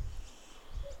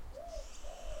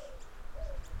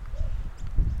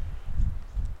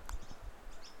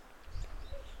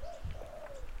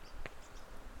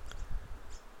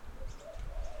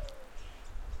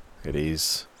 It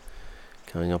is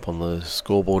going up on the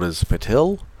scoreboard as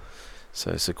Patel.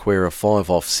 So Sequeira 5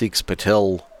 off 6.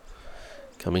 Patel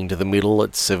coming to the middle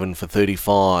at 7 for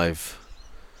 35.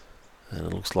 And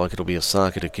it looks like it'll be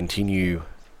Osaka to continue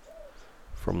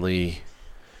from the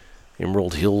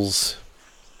Emerald Hills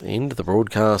end, the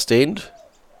broadcast end.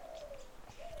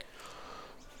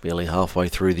 Barely halfway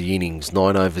through the innings.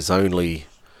 9 overs only.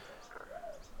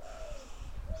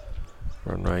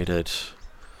 Run rate at...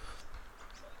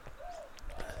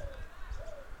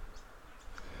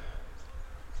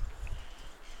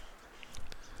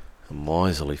 a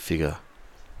miserly figure.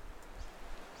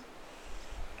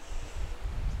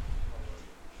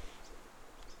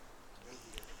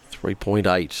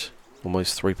 3.8,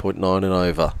 almost 3.9 and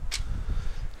over.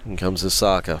 In comes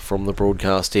Osaka from the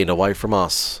broadcast end, away from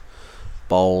us.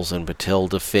 Bowls and Patel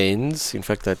defends. In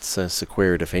fact, that's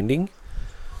Sequeira defending.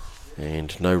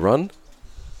 And no run.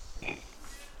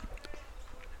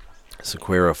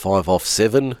 Sequeira 5 off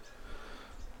 7.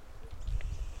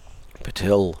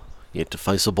 Patel yet to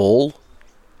face a ball.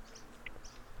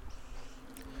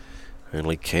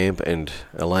 Only Camp and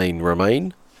Elaine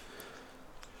remain.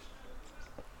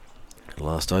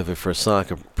 Last over for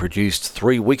Osaka produced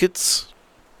 3 wickets.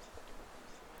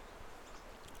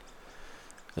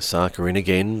 Osaka in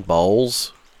again,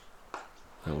 bowls.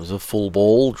 That was a full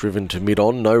ball, driven to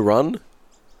mid-on, no run.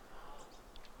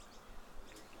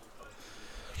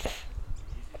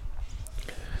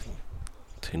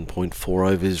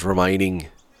 .4 overs remaining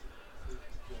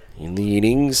in the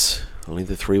innings. Only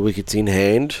the 3 wickets in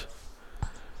hand.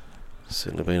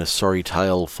 Certainly been a sorry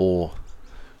tale for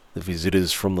the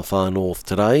visitors from the far north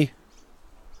today.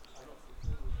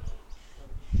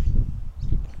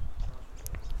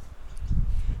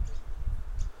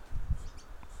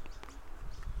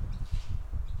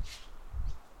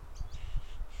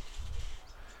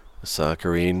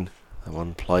 Osaka in. That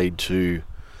one played to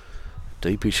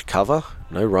deepish cover.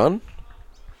 No run.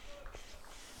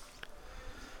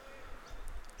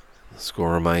 The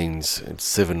score remains at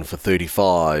 7 for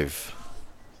 35.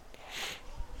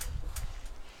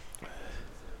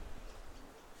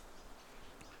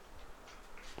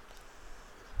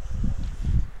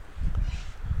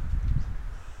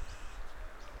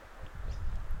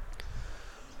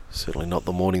 Certainly not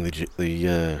the morning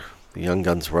the young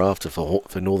guns were after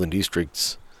for Northern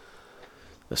Districts.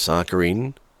 Osaka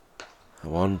in.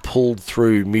 One pulled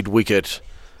through mid-wicket.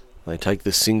 They take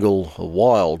the single, a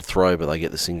wild throw, but they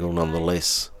get the single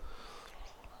nonetheless.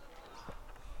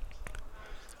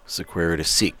 Sequeira to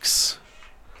 6.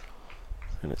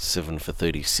 And it's 7 for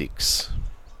 36.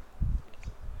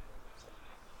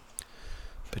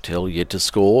 Patel yet to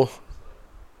score.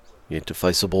 Yet to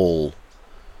face a ball.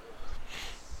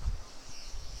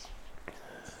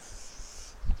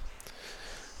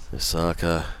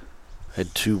 Osaka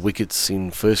had 2 wickets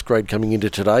in first grade coming into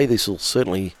today. This will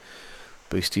certainly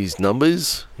boost his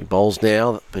numbers. He bowls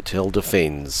now. Patel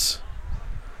defends.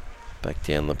 Back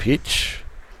down the pitch.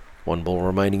 1 ball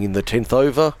remaining in the 10th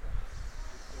over.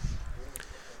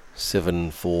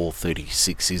 7 for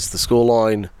 36 is the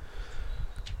scoreline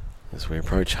as we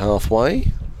approach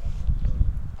halfway.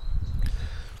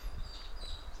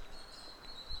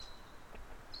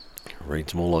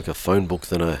 Reads more like a phone book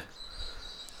than a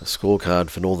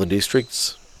scorecard for Northern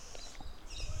Districts.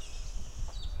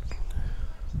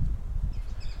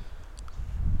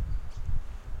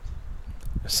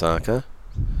 Osaka,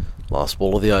 last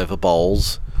ball of the over,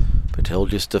 bowls. Patel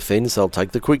just defends. They'll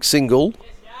take the quick single.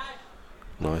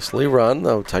 Nicely run.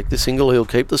 They'll take the single. He'll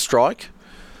keep the strike.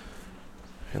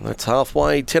 And that's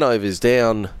halfway. 10 overs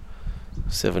down.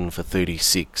 7 for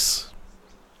 36.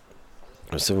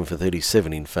 Or 7 for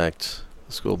 37, in fact.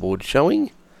 The scoreboard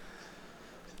showing.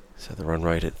 So the run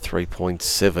rate at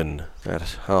 3.7 at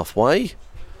halfway.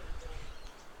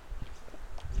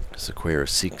 Sequeira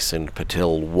 6 and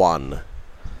Patel 1.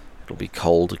 It'll be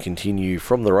Cole to continue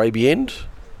from the Raby end.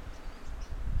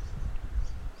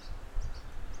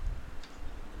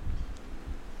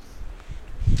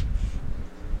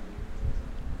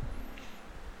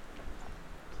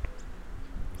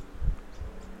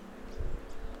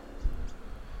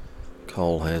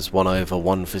 Cole has 1 over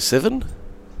 1 for 7.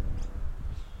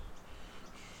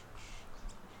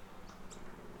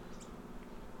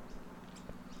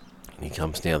 And here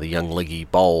comes now the young leggy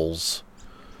Bowles.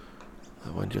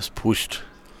 That one just pushed.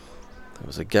 There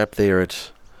was a gap there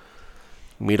at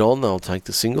mid-on. They'll take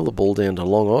the single, the ball down to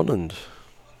long on, and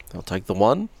they'll take the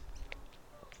 1.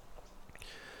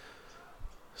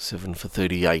 7 for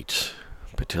 38.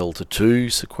 Patel to 2,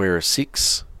 Sequeira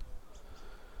 6.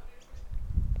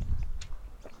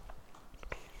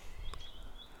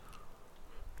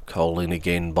 Cole in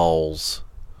again, Bowles.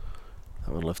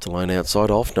 That one left alone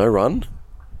outside off, no run.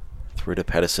 Through to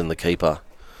Patterson, the keeper.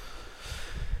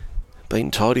 Been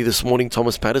tidy this morning,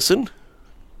 Thomas Patterson.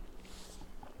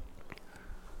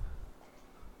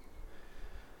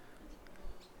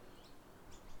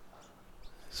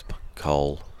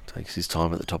 Cole takes his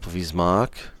time at the top of his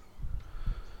mark.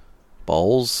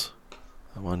 Bowles.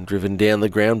 That one driven down the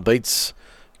ground, beats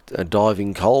a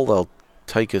diving Cole. They'll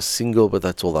take a single, but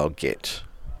that's all they'll get.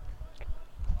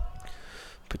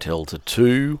 Patel to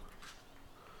 2.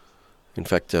 In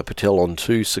fact, Patel on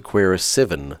 2, Sequeira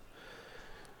 7.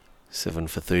 7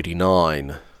 for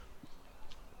 39.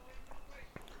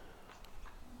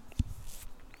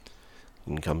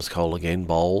 In comes Cole again,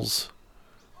 Bowles.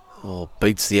 Oh,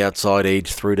 beats the outside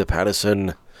edge through to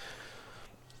Patterson.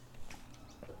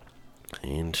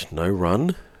 And no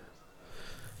run.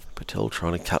 Patel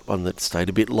trying to cut one that stayed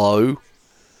a bit low.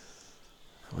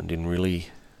 That one didn't really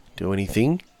do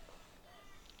anything.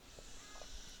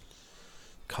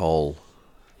 Cole,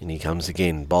 and he comes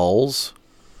again, Bowles.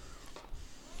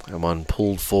 And one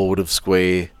pulled forward of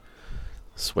square.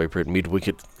 Sweeper at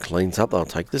mid-wicket cleans up. They'll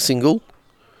take the single.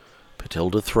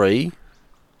 Patel to 3.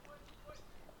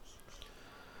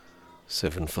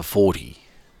 7 for 40.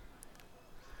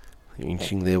 They're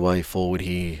inching their way forward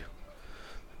here,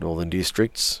 Northern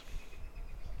Districts.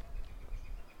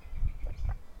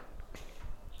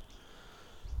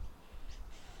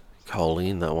 Cole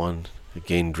in, that one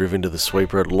again driven to the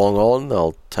sweeper at long on.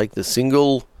 They'll take the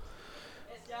single.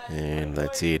 And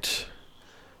that's it.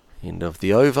 End of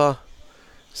the over.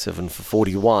 7 for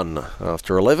 41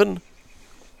 after 11.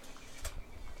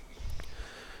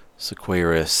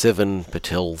 Sequeira 7,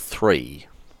 Patel 3.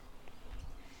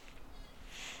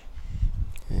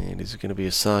 And is it going to be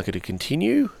Osaka to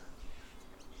continue?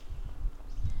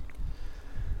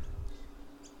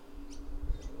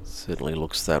 Certainly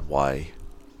looks that way.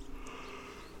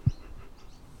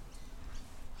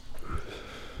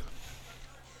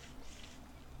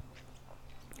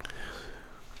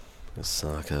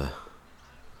 Osaka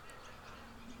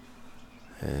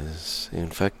has, in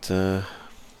fact, it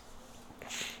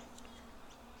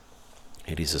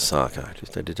is Osaka.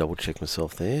 Just had to double check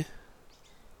myself there.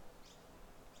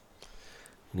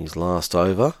 In his last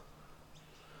over,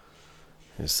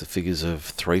 there's the figures of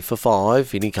 3 for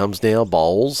 5. In he comes now,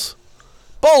 Bowles.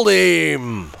 Bowled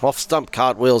him! Off stump,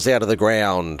 cartwheels out of the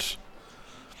ground.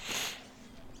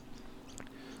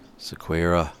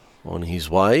 Sequeira on his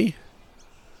way.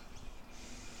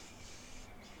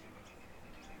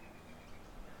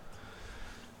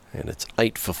 And it's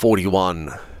 8 for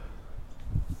 41.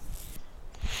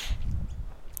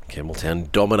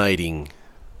 Campbelltown dominating.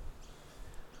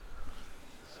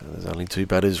 So there's only 2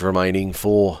 batters remaining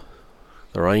for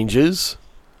the Rangers.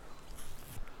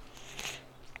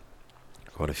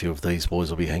 Quite a few of these boys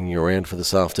will be hanging around for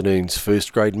this afternoon's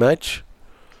first grade match.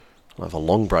 We'll have a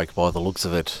long break by the looks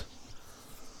of it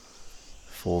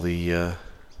for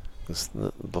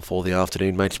before the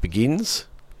afternoon match begins.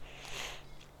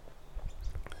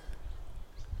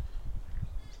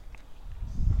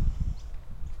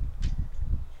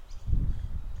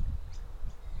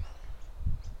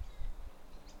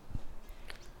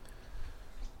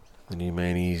 The new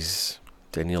man is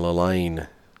Daniel Allain.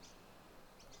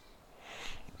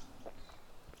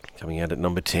 Coming out at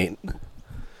number 10.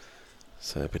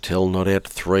 So Patel not out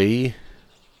 3.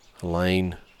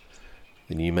 Allain,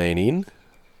 the new man in.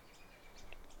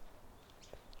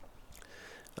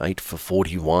 8 for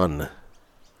 41.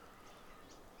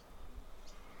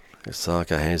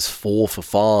 Osaka has 4 for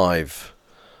 5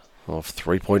 off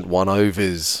 3.1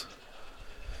 overs.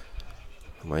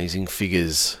 Amazing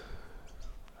figures.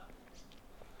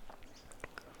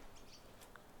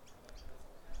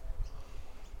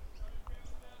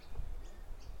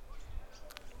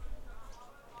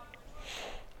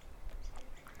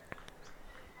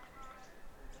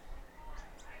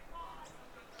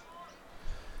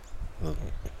 The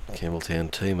Campbelltown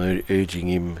team urging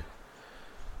him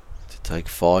to take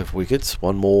 5 wickets.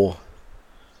 One more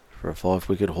for a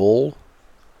 5-wicket haul.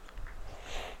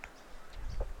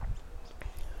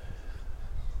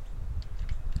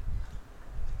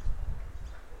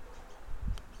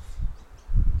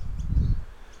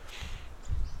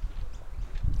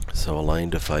 So a lane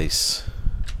to face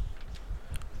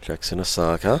Jackson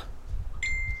Osaka.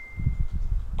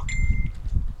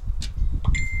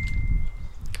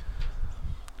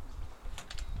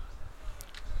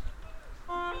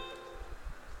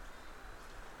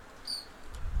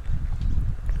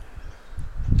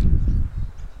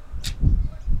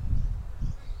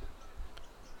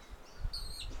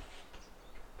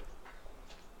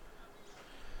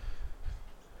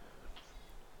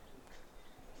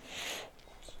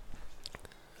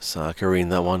 Osaka in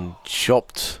that one,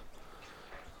 chopped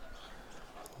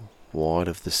wide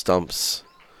of the stumps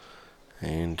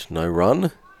and no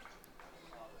run.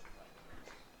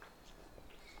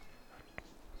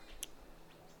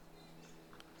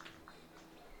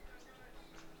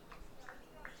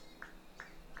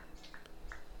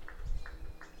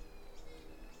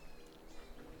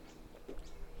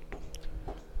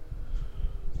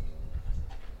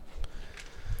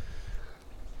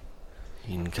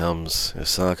 In comes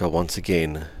Osaka once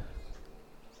again.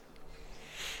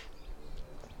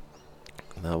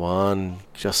 That one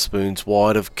just spoons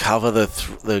wide of cover.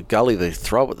 The gully, the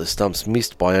throw at the stumps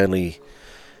missed by only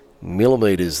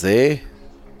millimetres there.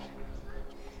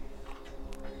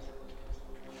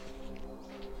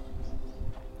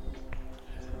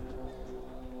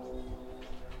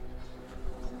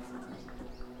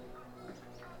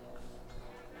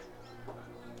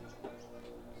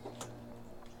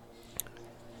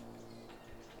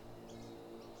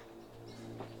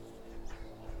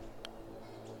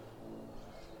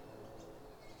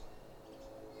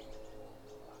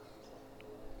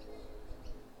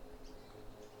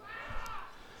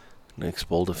 Next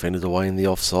ball defended away in the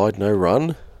offside, no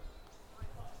run.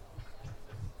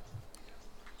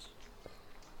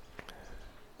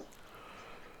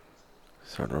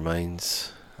 So it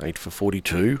remains 8 for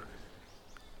 42.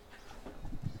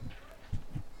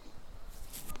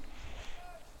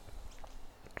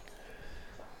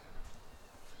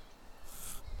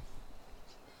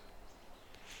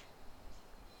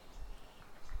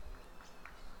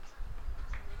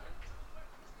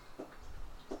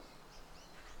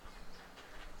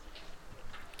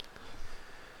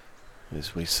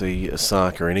 As we see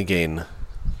Osaka in again,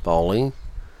 bowling.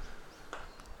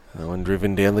 That one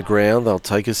driven down the ground, they'll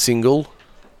take a single.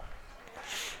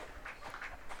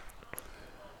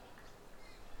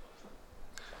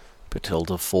 Patel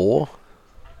to 4.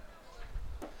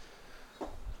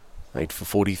 8 for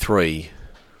 43.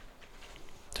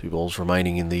 2 balls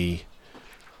remaining in the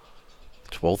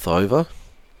 12th over.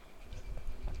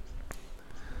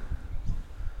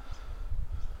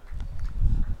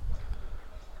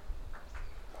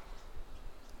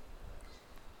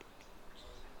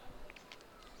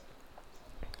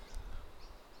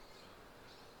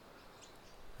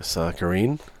 Osaka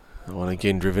in. That one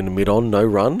again driven to mid-on, no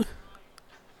run.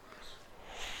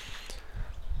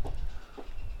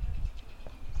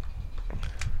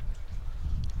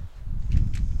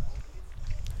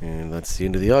 And that's the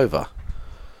end of the over.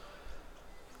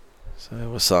 So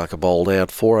Osaka bowled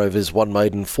out 4 overs, 1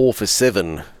 maiden, 4 for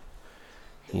 7.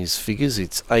 His figures,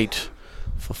 it's 8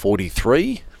 for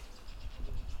 43.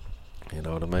 And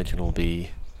I would imagine it'll be...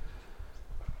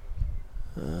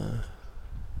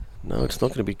 no, it's not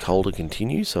going to be Cole to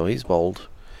continue, so he's bowled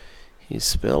his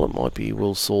spell. It might be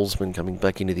Will Salzman coming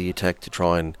back into the attack to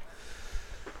try and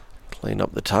clean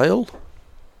up the tail.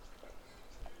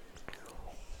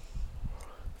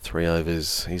 3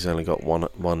 overs, he's only got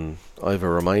one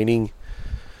over remaining.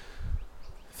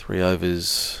 3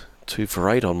 overs, 2 for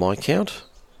 8 on my count.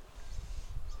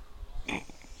 And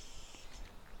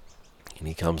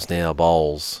he comes now,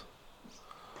 bowls.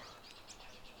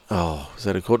 Oh, is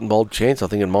that a caught and bowled chance? I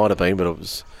think it might have been, but it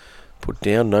was put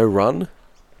down, no run.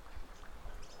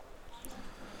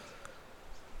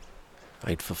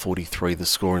 8 for 43, the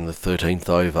score in the 13th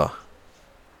over.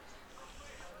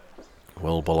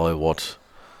 Well below what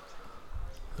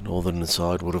the northern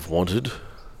side would have wanted.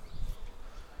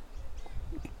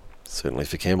 Certainly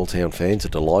for Campbelltown fans, a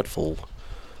delightful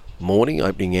morning,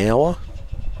 opening hour.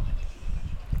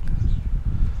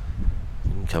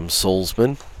 In comes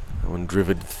Salzman. When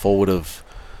driven forward of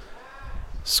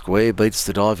square, beats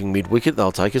the diving mid-wicket.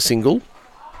 They'll take a single.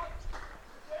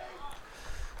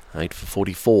 8 for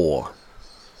 44.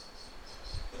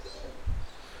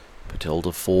 Patel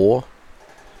to 4.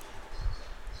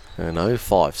 No,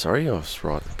 5, sorry. I was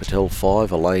right. Patel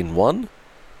 5, Elaine 1.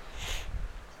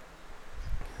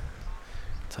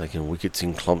 Taking wickets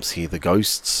in clumps here, the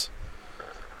Ghosts.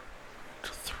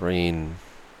 3 in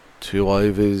 2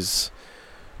 overs.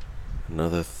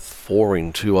 Another 4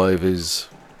 in 2 overs.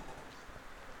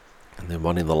 And then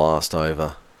 1 in the last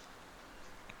over.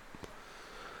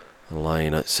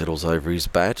 Elaine settles over his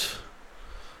bat.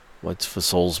 Waits for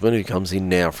Salzman, who comes in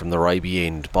now from the Raby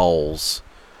end. Bowls.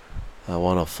 They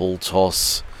want a full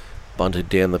toss. Bunted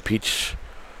down the pitch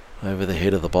over the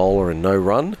head of the bowler and no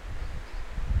run.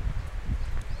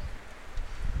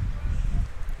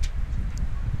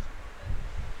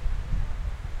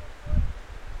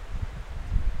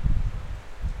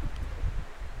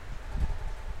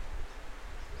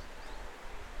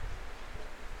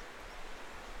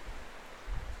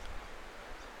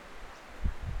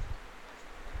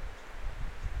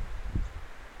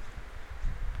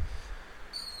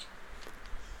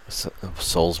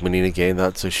 Salzman in again.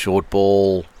 That's a short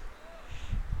ball.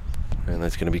 And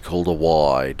that's going to be called a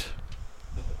wide.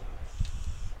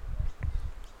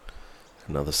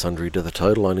 Another sundry to the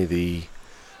total. Only the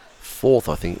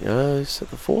 4th, I think. Is it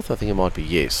the 4th? I think it might be.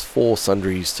 Yes. 4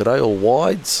 sundries today, all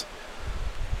wides.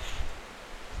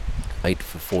 8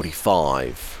 for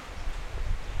 45.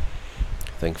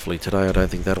 Thankfully today I don't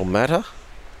think that'll matter.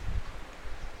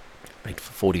 8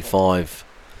 for 45.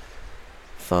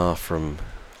 Far from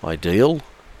ideal.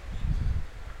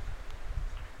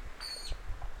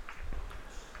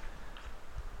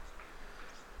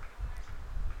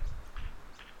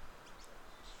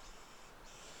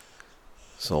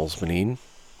 Salzman in.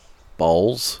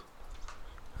 Bowls.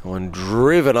 One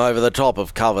driven over the top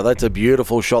of cover. That's a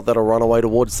beautiful shot that'll run away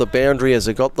towards the boundary. Has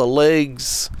it got the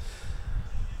legs?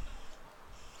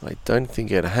 I don't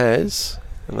think it has.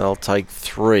 And they'll take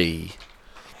 3.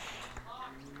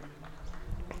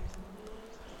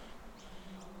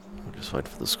 Just wait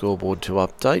for the scoreboard to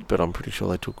update, but I'm pretty sure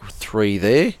they took 3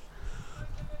 there.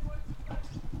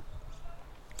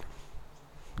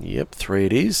 Yep, 3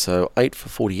 it is, so 8 for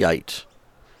 48.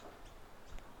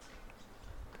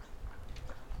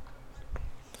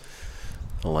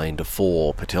 Elaine to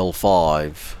 4, Patel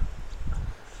 5.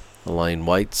 Elaine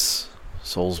waits,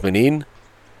 Salzman in.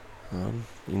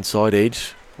 Inside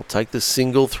edge, will take the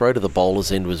single, throw to the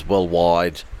bowler's end was well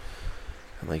wide,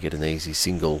 and they get an easy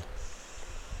single.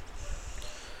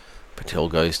 Patel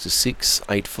goes to 6,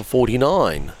 8 for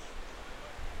 49.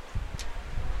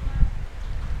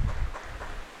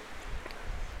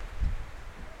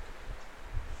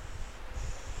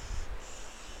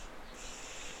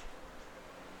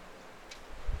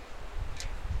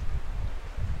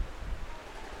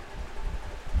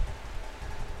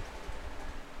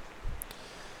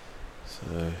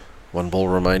 So 1 ball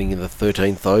remaining in the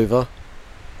 13th over.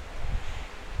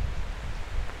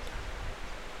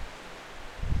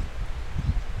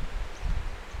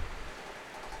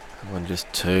 One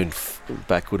just turned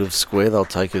backward of square. They'll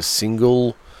take a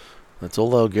single. That's all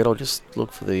they'll get. I'll just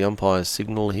look for the umpire's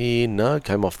signal here. No,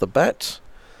 came off the bat.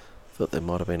 Thought there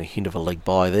might have been a hint of a leg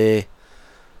by there.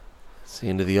 It's the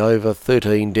end of the over.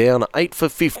 13 down. 8 for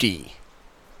 50.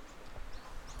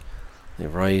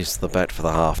 They've raised the bat for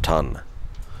the half ton.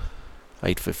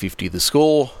 8 for 50 the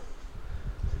score.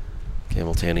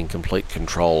 Campbelltown in complete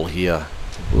control here.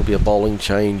 There will be a bowling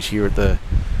change here at the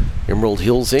Emerald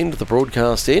Hills end, the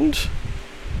broadcast end.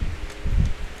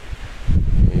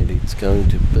 And it's going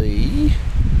to be...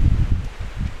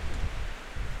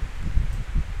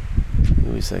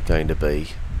 Who is that going to be?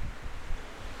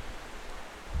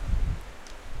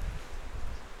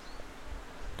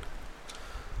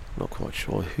 Not quite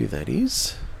sure who that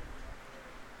is.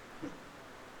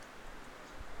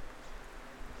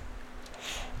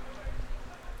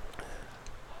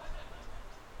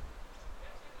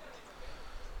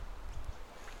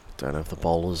 Don't have the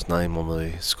bowler's name on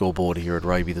the scoreboard here at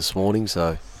Raby this morning,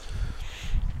 so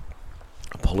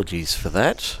apologies for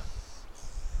that.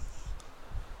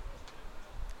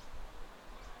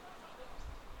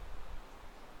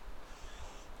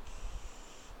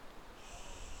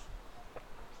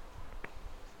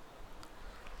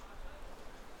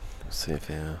 Let's see if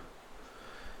our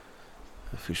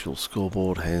official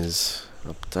scoreboard has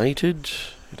updated.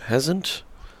 It hasn't.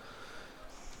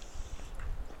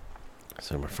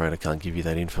 So I'm afraid I can't give you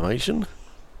that information.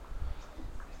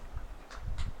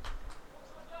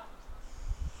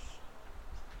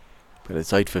 But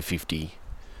it's 8 for 50.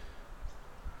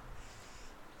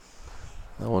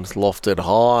 That one's lofted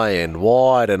high and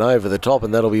wide and over the top,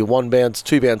 and that'll be 1 bounce,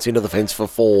 2 bounce into the fence for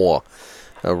 4.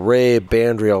 A rare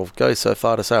boundary. I'll go so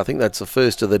far to say I think that's the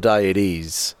first of the day. It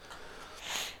is.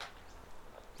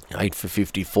 8 for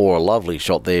 54. A lovely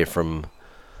shot there from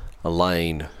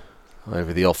Elaine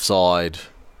over the offside.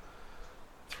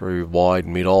 Through wide,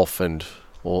 mid-off, and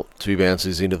 2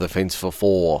 bounces into the fence for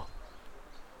 4.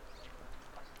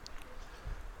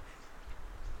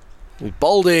 We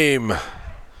bowled him.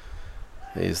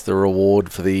 There's the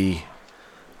reward for the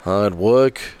hard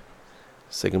work.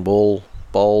 Second ball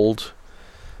bowled.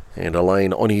 And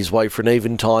Elaine on his way for an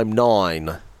even time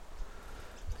 9.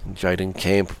 And Jaden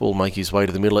Camp will make his way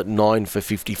to the middle at 9 for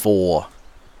 54.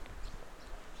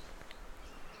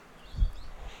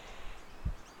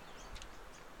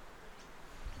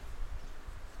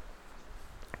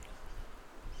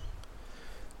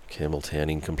 Campbelltown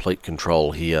in complete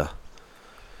control here.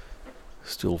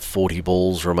 Still 40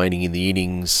 balls remaining in the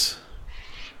innings.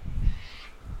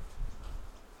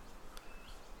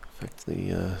 In fact,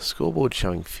 the scoreboard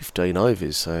showing 15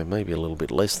 overs, so maybe a little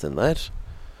bit less than that.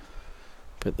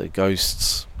 But the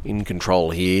Ghosts in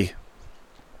control here.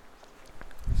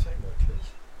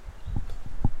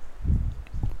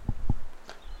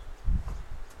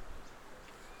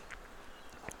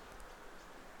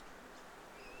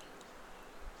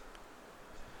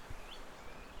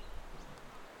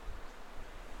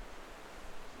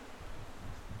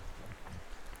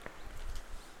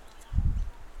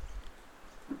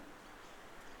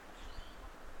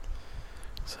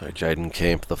 So Jaden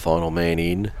Camp, the final man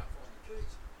in.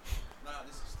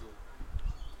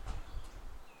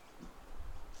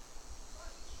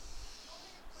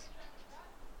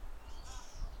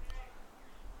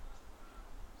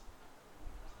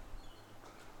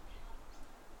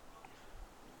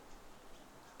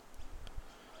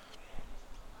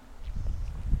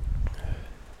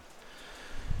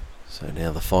 So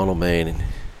now the final man in.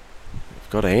 We've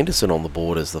got Anderson on the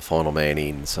board as the final man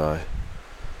in, so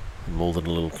I'm more than a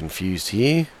little confused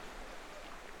here.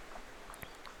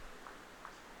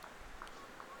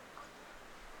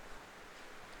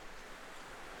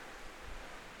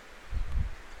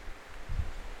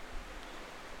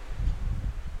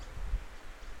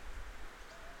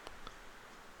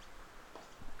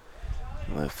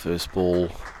 The first ball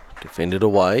defended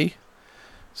away.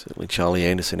 Certainly Charlie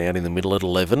Anderson out in the middle at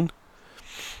 11.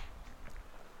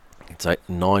 It's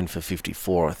 9 for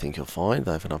 54, I think you'll find.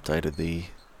 They haven't updated the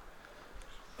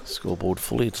scoreboard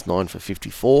fully. It's 9 for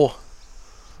 54.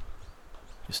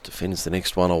 Just defends the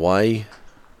next one away.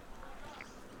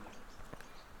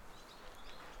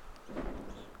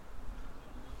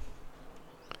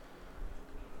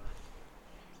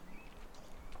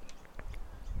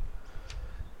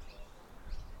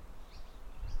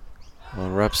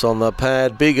 Wraps on the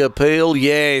pad. Big appeal.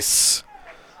 Yes.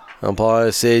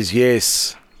 Umpire says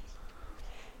yes.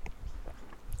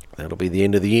 That'll be the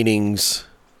end of the innings.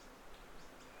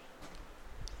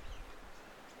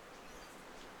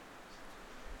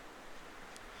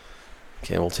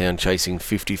 Campbelltown chasing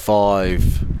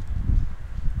 55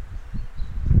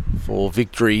 for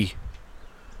victory.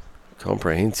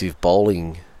 Comprehensive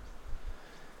bowling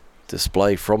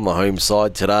display from the home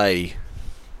side today.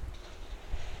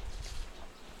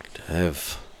 To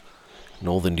have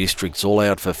Northern Districts all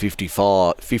out for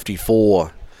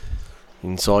 54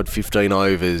 inside 15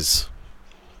 overs.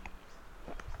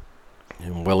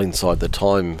 And well inside the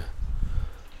time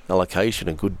allocation,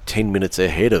 a good 10 minutes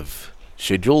ahead of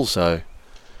schedule, so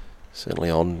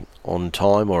certainly on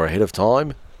time or ahead of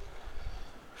time.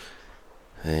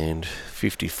 And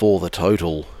 54 the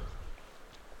total.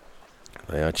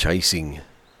 They are chasing.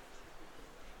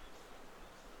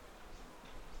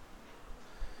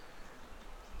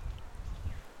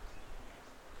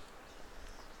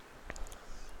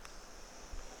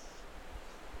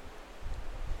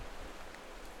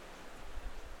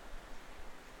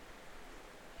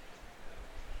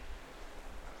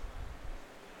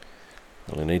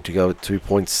 They need to go at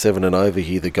 2.7 and over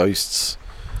here, the Ghosts.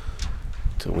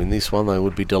 To win this one, they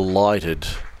would be delighted.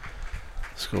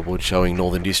 Scoreboard showing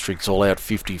Northern Districts all out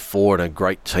 54 and a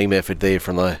great team effort there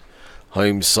from the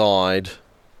home side.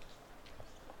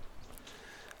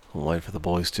 We'll wait for the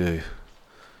boys to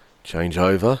change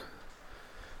over.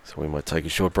 So we might take a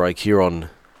short break here on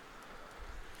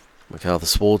Macarthur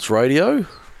Sports Radio.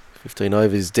 15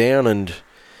 overs down and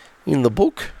in the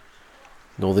book.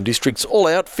 Northern Districts all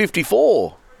out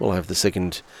 54. We'll have the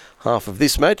second half of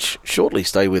this match shortly.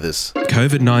 Stay with us.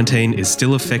 COVID-19 is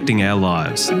still affecting our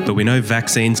lives, but we know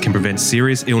vaccines can prevent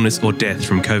serious illness or death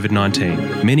from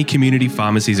COVID-19. Many community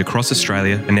pharmacies across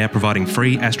Australia are now providing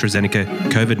free AstraZeneca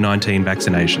COVID-19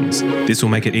 vaccinations. This will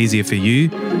make it easier for you,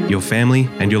 your family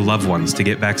and your loved ones to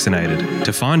get vaccinated.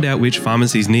 To find out which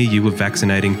pharmacies near you are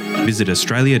vaccinating, visit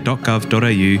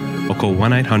australia.gov.au or call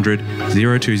 1800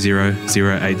 020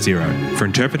 080. For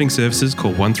interpreting services,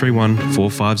 call 131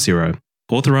 450.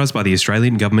 Authorised by the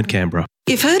Australian Government, Canberra.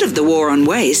 You've heard of the war on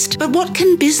waste, but what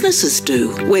can businesses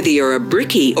do? Whether you're a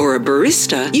brickie or a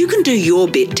barista, you can do your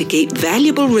bit to keep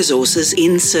valuable resources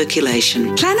in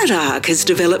circulation. Planet Ark has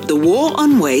developed the War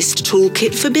on Waste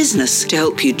Toolkit for Business to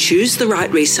help you choose the right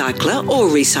recycler or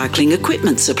recycling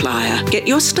equipment supplier. Get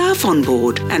your staff on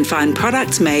board and find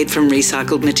products made from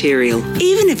recycled material.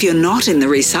 Even if you're not in the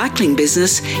recycling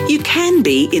business, you can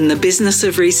be in the business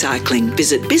of recycling.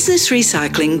 Visit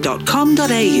businessrecycling.com.au.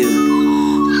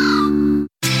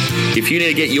 If you need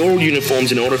to get your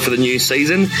uniforms in order for the new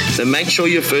season, then make sure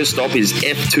your first stop is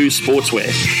F2 Sportswear.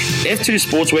 F2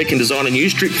 Sportswear can design a new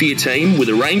strip for your team with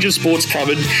a range of sports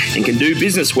covered and can do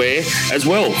business wear as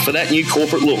well for that new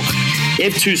corporate look.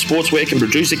 F2 Sportswear can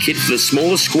produce a kit for the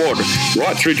smallest squad,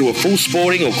 right through to a full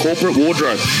sporting or corporate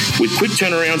wardrobe, with quick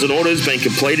turnarounds and orders being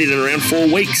completed in around 4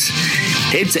 weeks.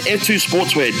 Head to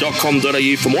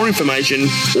f2sportswear.com.au for more information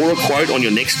or a quote on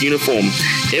your next uniform.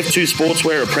 F2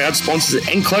 Sportswear are proud sponsors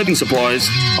and clothing suppliers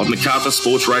of Macarthur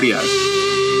Sports Radio.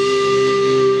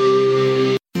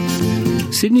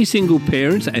 Sydney single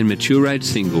parents and mature age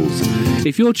singles.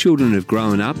 If your children have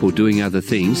grown up or doing other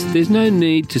things, there's no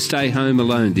need to stay home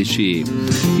alone this year.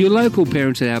 Your local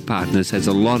Parents at Our Partners has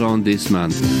a lot on this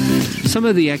month. Some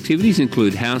of the activities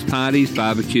include house parties,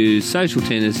 barbecues, social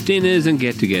tennis, dinners and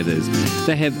get-togethers.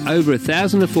 They have over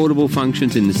 1,000 affordable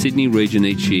functions in the Sydney region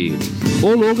each year,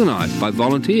 all organised by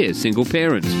volunteer single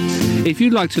parents. If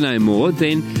you'd like to know more,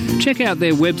 then check out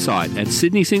their website at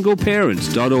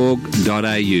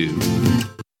sydneysingleparents.org.au.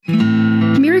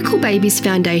 Miracle Babies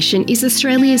Foundation is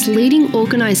Australia's leading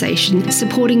organisation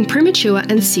supporting premature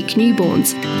and sick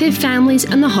newborns, their families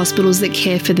and the hospitals that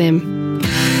care for them.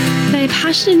 They are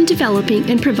passionate in developing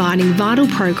and providing vital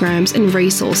programs and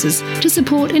resources to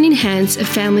support and enhance a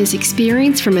family's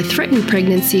experience from a threatened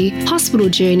pregnancy, hospital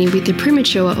journey with a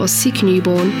premature or sick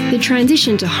newborn, the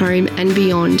transition to home and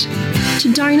beyond.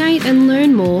 To donate and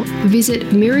learn more, visit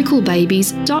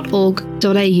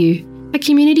miraclebabies.org.au. A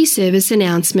community service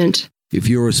announcement. If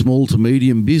you're a small to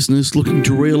medium business looking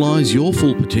to realise your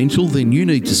full potential, then you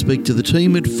need to speak to the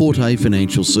team at Forte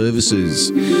Financial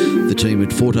Services. The team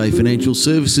at Forte Financial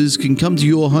Services can come to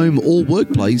your home or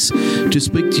workplace to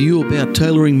speak to you about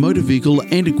tailoring motor vehicle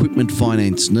and equipment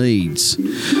finance needs.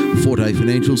 Forte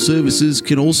Financial Services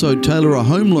can also tailor a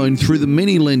home loan through the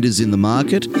many lenders in the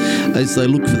market as they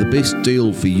look for the best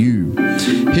deal for you.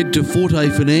 Head to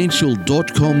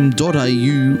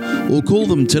fortefinancial.com.au or call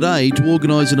them today to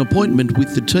organise an appointment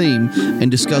with the team and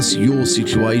discuss your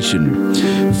situation.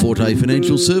 Forte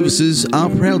Financial Services are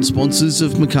proud sponsors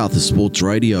of Macarthur Sports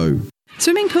Radio.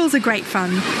 Swimming pools are great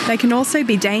fun. They can also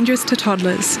be dangerous to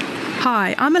toddlers.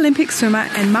 Hi, I'm Olympic swimmer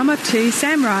and mum of two,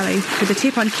 Sam Riley, with a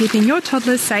tip on keeping your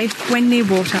toddlers safe when near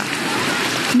water.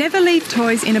 Never leave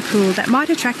toys in a pool that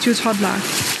might attract your toddler.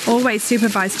 Always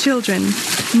supervise children.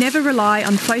 Never rely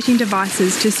on floating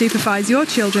devices to supervise your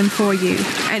children for you.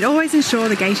 And always ensure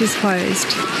the gate is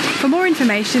closed. For more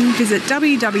information, visit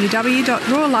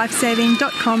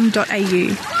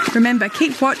www.rawlifesaving.com.au. Remember,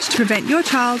 keep watch to prevent your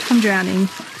child from drowning.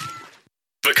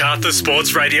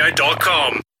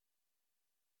 MacArthurSportsRadio.com.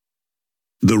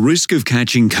 The risk of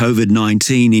catching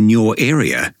COVID-19 in your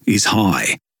area is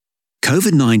high.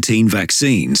 COVID-19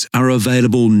 vaccines are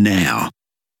available now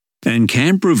and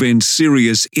can prevent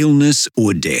serious illness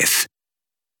or death.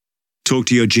 Talk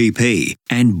to your GP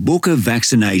and book a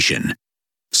vaccination.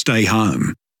 Stay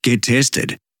home. Get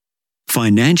tested.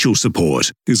 Financial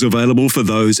support is available for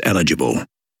those eligible.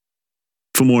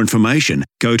 For more information,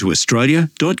 go to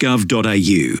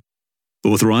australia.gov.au.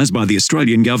 Authorised by the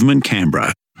Australian Government,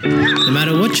 Canberra. No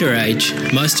matter what your age,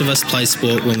 most of us played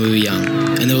sport when we were young,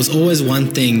 and there was always one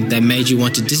thing that made you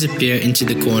want to disappear into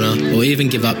the corner or even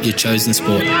give up your chosen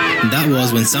sport. And that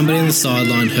was when somebody on the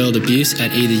sideline hurled abuse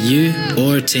at either you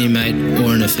or a teammate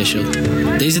or an official.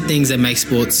 These are things that make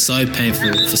sports so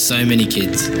painful for so many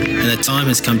kids, and the time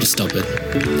has come to stop it.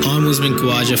 I'm Usman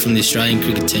Khawaja from the Australian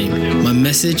cricket team. My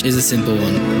message is a simple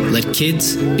one. Let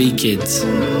kids be kids.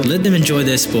 Let them enjoy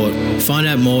their sport. Find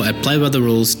out more at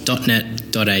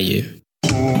playbytherules.net.au.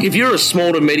 If you're a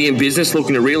small to medium business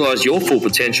looking to realise your full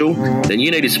potential, then you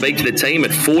need to speak to the team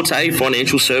at Forte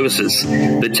Financial Services.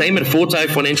 The team at Forte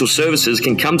Financial Services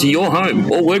can come to your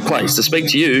home or workplace to speak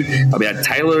to you about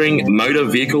tailoring motor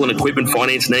vehicle and equipment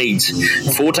finance needs.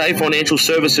 Forte Financial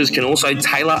Services can also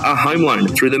tailor a home loan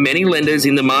through the many lenders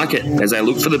in the market as they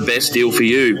look for the best deal for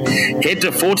you. Head to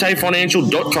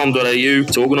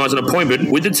fortefinancial.com.au to organise an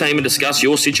appointment with the team and discuss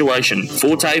your situation.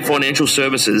 Forte Financial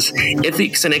Services,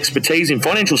 ethics and expertise in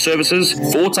financial services.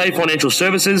 Forte Financial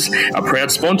Services are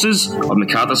proud sponsors of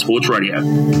Macarthur Sports Radio.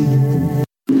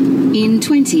 In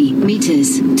 20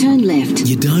 metres, turn left.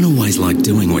 You don't always like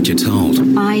doing what you're told.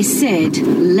 I said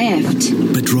left.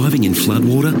 But driving in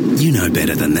floodwater, you know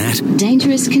better than that.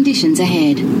 Dangerous conditions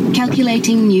ahead.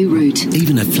 Calculating new route.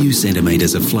 Even a few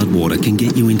centimetres of floodwater can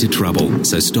get you into trouble.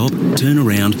 So stop, turn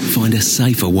around, find a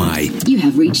safer way. You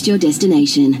have reached your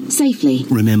destination safely.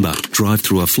 Remember, drive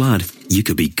through a flood, you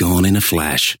could be gone in a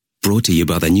flash. Brought to you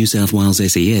by the New South Wales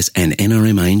SES and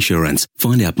NRMA Insurance.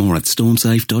 Find out more at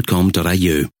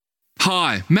stormsafe.com.au.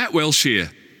 Hi, Matt Welsh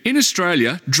here. In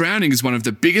Australia, drowning is one of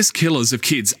the biggest killers of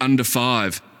kids under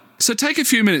 5. So take a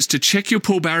few minutes to check your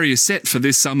pool barrier set for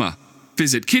this summer.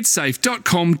 Visit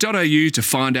kidsafe.com.au to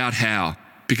find out how.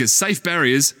 Because safe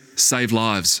barriers save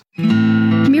lives.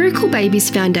 Miracle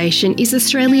Babies Foundation is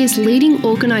Australia's leading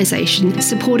organisation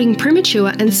supporting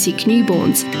premature and sick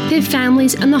newborns, their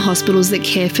families and the hospitals that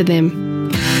care for them.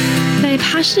 They are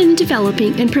passionate in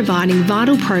developing and providing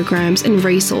vital programs and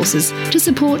resources to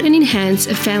support and enhance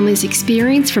a family's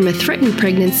experience from a threatened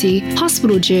pregnancy,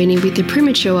 hospital journey with a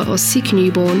premature or sick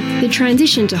newborn, the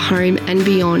transition to home and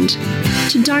beyond.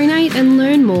 To donate and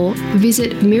learn more,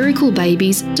 visit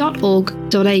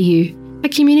miraclebabies.org.au. A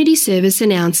community service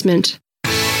announcement.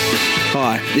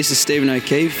 Hi, this is Stephen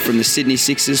O'Keefe from the Sydney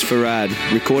Sixers for RAD,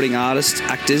 recording artists,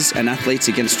 actors and athletes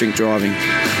against drink driving.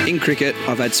 In cricket,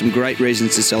 I've had some great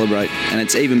reasons to celebrate, and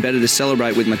it's even better to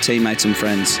celebrate with my teammates and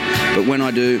friends. But when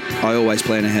I do, I always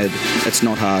plan ahead. It's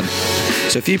not hard.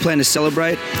 So if you plan to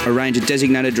celebrate, arrange a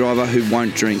designated driver who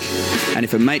won't drink. And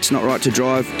if a mate's not right to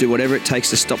drive, do whatever it takes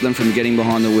to stop them from getting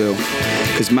behind the wheel.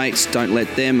 Because mates don't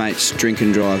let their mates drink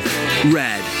and drive.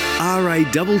 RAD,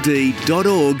 radd.org.au.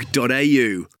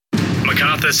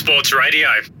 Macarthur Sports Radio.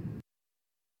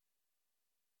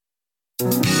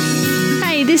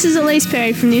 Hey, this is Elise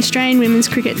Perry from the Australian women's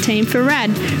cricket team for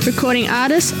RAD, recording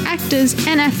artists, actors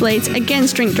and athletes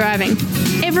against drink driving.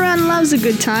 Everyone loves a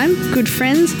good time, good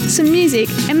friends, some music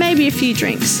and maybe a few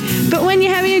drinks. But when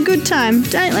you're having a good time,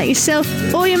 don't let yourself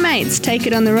or your mates take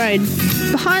it on the road.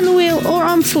 Behind the wheel or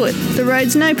on foot, the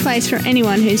road's no place for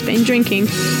anyone who's been drinking.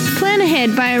 Plan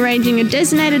ahead by arranging a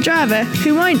designated driver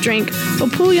who won't drink or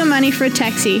pool your money for a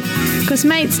taxi, because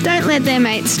mates don't let their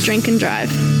mates drink and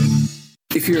drive.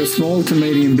 If you're a small to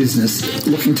medium business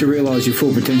looking to realise your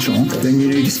full potential, then you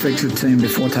need to speak to the team at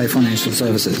Forte Financial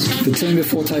Services. The team at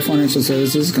Forte Financial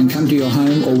Services can come to your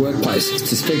home or workplace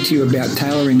to speak to you about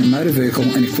tailoring motor vehicle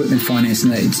and equipment finance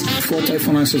needs. Forte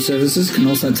Financial Services can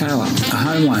also tailor a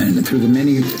home loan through the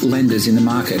many lenders in the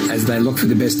market as they look for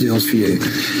the best deals for you.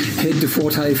 Head to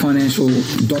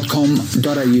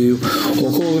fortefinancial.com.au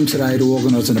or call them today to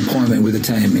organise an appointment with the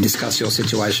team and discuss your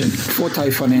situation.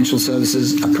 Forte Financial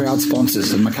Services are proud sponsors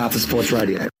of Macarthur Sports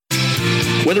Radio.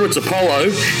 Whether it's a polo,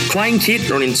 playing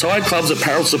kit or an entire club's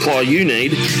apparel supply you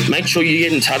need, make sure you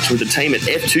get in touch with the team at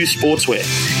F2 Sportswear.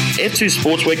 F2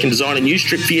 Sportswear can design a new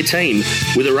strip for your team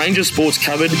with a range of sports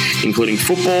covered, including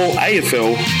football,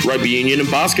 AFL, rugby union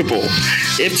and basketball.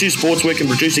 F2 Sportswear can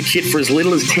produce a kit for as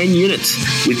little as 10 units,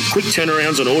 with quick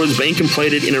turnarounds on orders being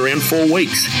completed in around 4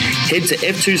 weeks. Head to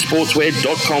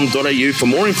f2sportswear.com.au for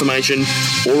more information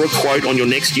or a quote on your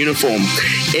next uniform.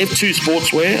 F2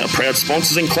 Sportswear are proud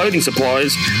sponsors and clothing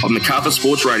suppliers of Macarthur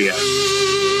Sports Radio.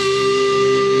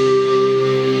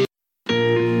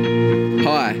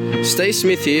 Hi, Steve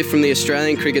Smith here from the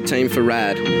Australian cricket team for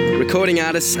RAD, recording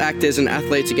artists, actors and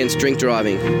athletes against drink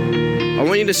driving. I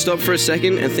want you to stop for a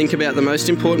second and think about the most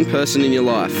important person in your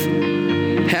life.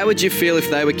 How would you feel if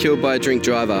they were killed by a drink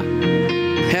driver?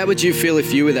 How would you feel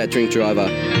if you were that drink driver?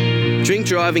 Drink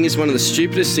driving is one of the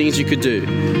stupidest things you could do.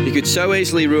 You could so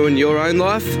easily ruin your own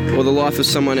life or the life of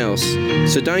someone else.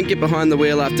 So don't get behind the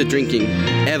wheel after drinking.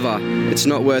 Ever. It's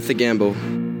not worth the gamble.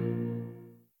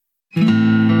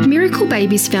 Miracle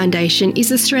Babies Foundation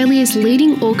is Australia's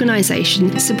leading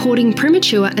organisation supporting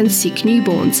premature and sick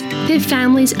newborns, their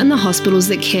families and the hospitals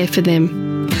that care for them.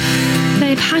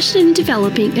 They are passionate in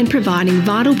developing and providing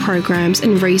vital programs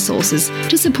and resources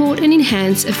to support and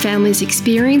enhance a family's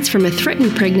experience from a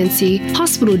threatened pregnancy,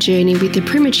 hospital journey with a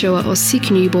premature or sick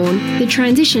newborn, the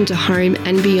transition to home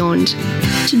and beyond.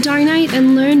 To donate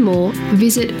and learn more,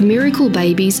 visit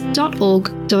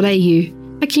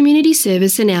miraclebabies.org.au. A community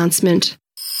service announcement.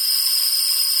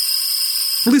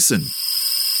 Listen,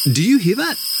 do you hear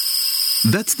that?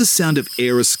 That's the sound of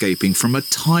air escaping from a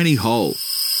tiny hole.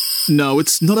 No,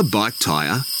 it's not a bike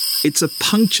tyre. It's a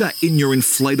puncture in your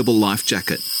inflatable life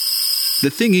jacket. The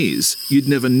thing is, you'd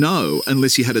never know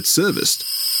unless you had it serviced.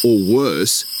 Or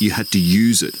worse, you had to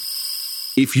use it.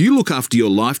 If you look after your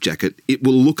life jacket, it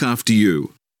will look after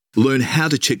you. Learn how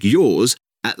to check yours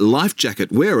at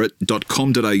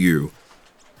lifejacketwearit.com.au.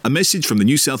 A message from the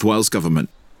New South Wales Government.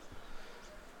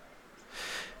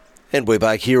 And we're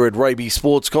back here at Raby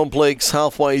Sports Complex,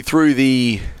 halfway through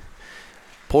the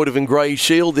Point of Grey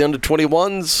Shield, the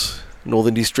under-21s.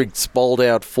 Northern Districts bowled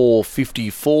out for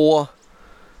 54.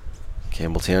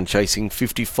 Campbelltown chasing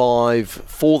 55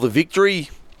 for the victory.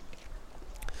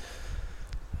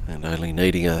 And only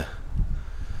needing a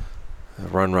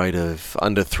run rate of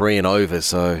under 3 and over,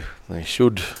 so they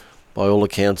should, by all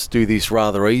accounts, do this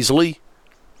rather easily.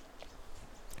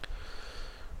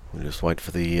 We'll just wait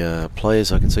for the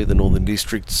players. I can see the Northern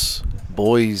Districts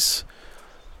boys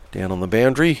down on the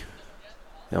boundary.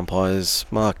 The umpires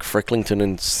Mark Frecklington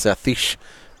and Sathish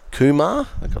Kumar.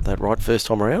 I got that right first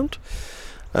time around.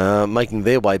 Making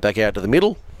their way back out to the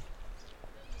middle.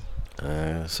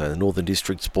 So the Northern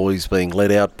Districts boys being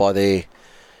led out by their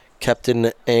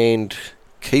captain and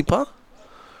keeper.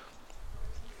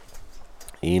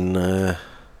 I think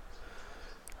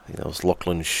that was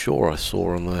Lachlan Shaw I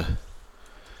saw on the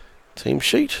team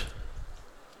sheet.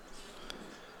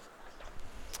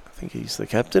 I think he's the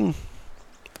captain.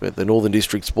 But the Northern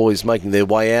Districts boys making their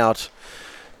way out.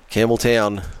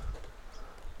 Campbelltown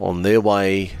on their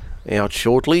way out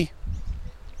shortly.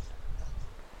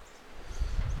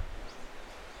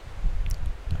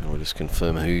 And we'll just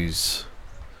confirm who's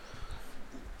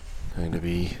going to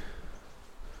be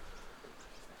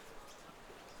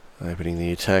opening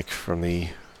the attack from the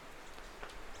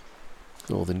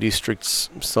Northern Districts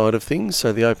side of things.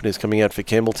 So the opener's coming out for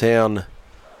Campbelltown.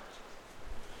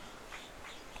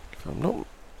 If I'm not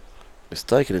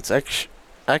mistaken, it's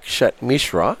Akshat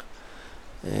Mishra.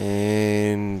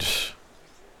 And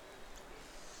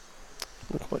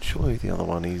I'm not quite sure who the other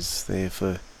one is there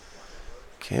for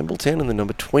Campbelltown in the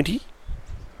number 20.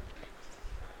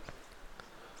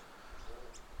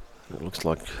 It looks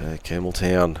like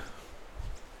Campbelltown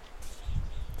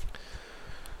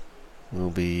will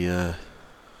be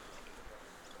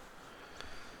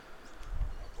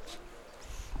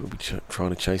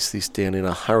trying to chase this down in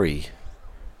a hurry.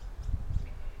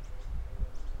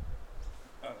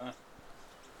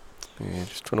 Yeah,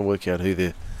 just trying to work out who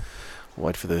they're...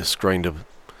 Wait for the screen to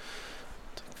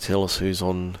tell us who's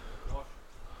on.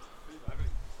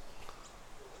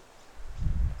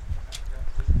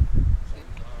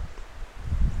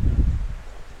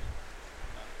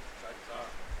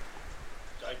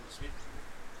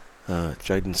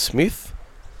 Jaden Smith.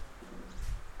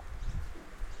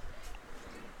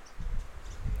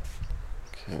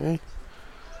 Okay.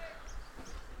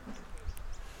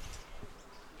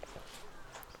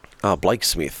 Blake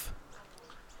Smith.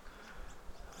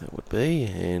 That would be,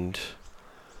 and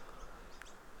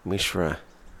Mishra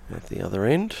at the other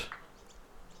end.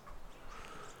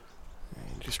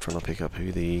 And just trying to pick up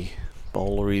who the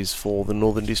bowler is for the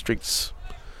Northern Districts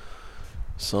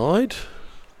side.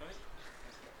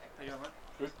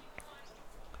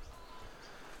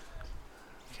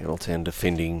 Campbelltown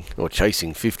defending or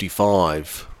chasing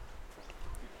 55.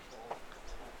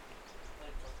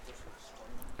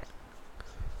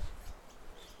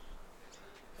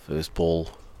 First ball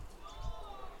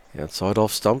outside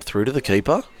off stump through to the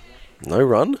keeper. No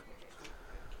run.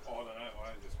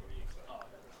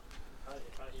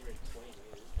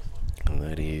 And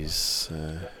that is,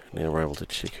 now we're able to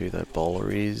check who that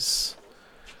bowler is.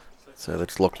 So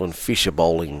that's Lachlan Fisher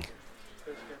bowling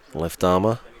left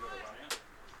armour.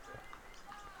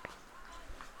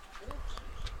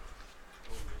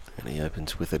 And he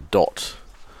opens with a dot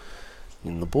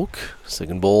in the book.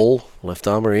 Second ball, left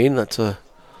armour in. That's a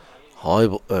high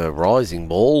rising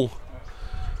ball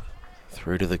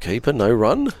through to the keeper. No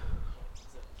run.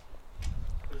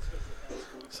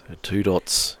 So 2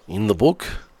 dots in the book.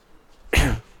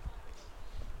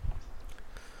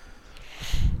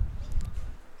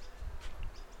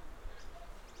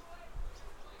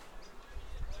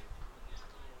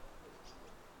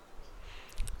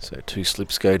 So 2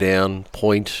 slips go down,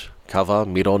 point, cover,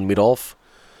 mid on, mid off.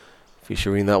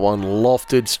 Fisher in that one,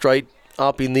 lofted straight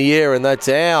up in the air, and that's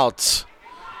out.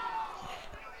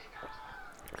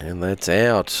 And that's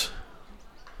out.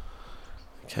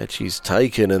 Catch is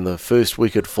taken and the first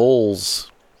wicket falls.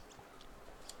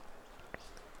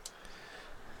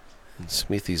 And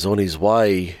Smith is on his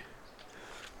way.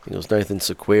 I think it was Nathan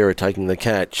Sequeira taking the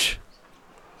catch.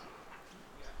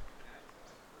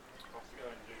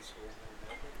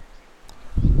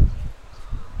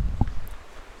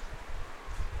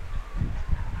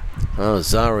 Oh,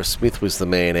 Zara Smith was the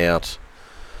man out.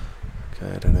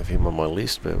 Okay, I don't have him on my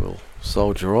list, but we'll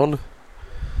soldier on.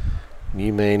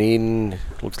 New man in.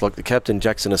 Looks like the captain,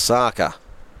 Jackson Osaka.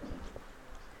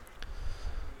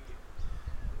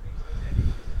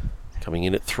 Coming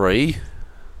in at 3.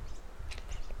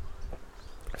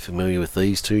 Familiar with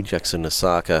these two, Jackson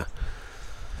Osaka.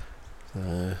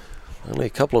 Only a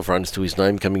couple of runs to his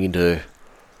name coming into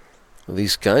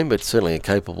this game, but certainly a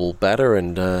capable batter.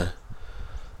 And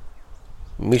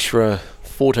Mishra,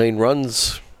 14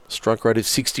 runs, strike rate of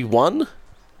 61.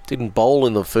 Didn't bowl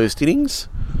in the first innings.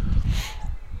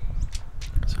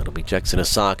 So it'll be Jackson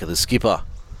Osaka, the skipper.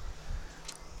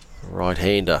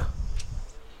 Right-hander.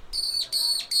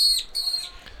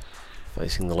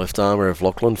 Facing the left armour of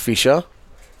Lachlan Fisher.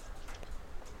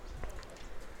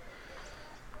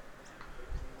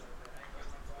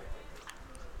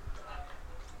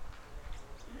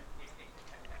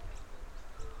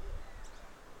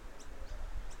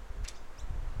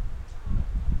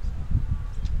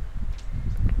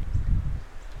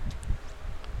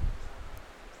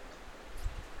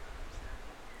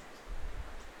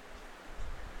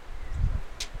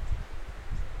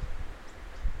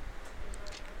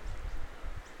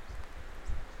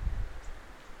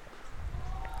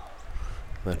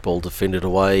 That ball defended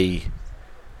away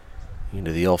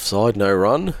into the offside, no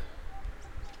run.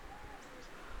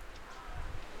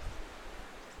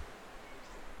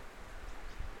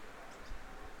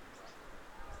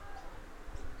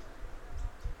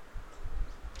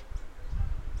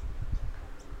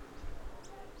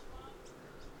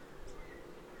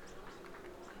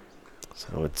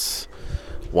 So it's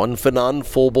 1 for none,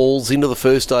 4 balls into the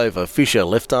first over. Fisher,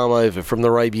 left arm over from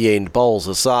the Raby end, bowls,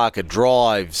 Osaka,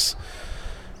 drives.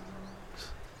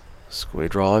 Square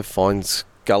drive, finds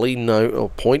Gully, no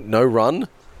run.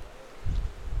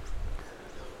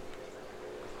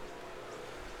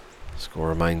 Score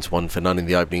remains 1 for none in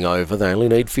the opening over. They only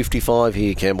need 55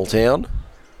 here, Campbelltown.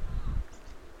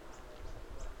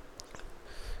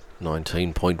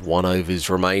 19.1 overs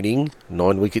remaining.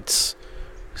 9 wickets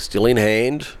still in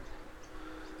hand.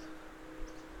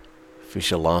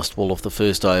 Fisher last ball off the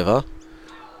first over.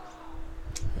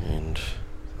 And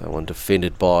that one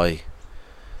defended by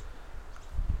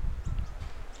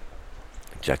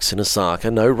Jackson Osaka,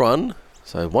 no run.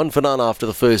 So 1 for none after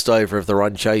the first over of the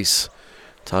run chase.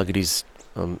 Target is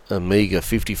a meagre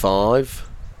 55.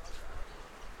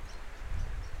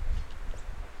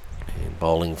 And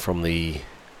bowling from the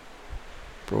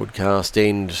broadcast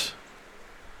end.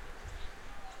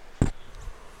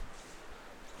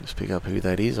 Just pick up who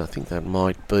that is. I think that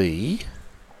might be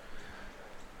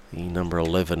the number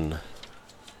 11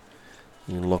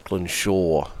 in Lachlan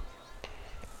Shaw.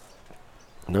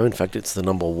 No, in fact, it's the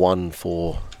number 1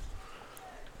 for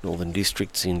Northern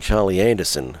Districts in Charlie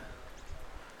Anderson.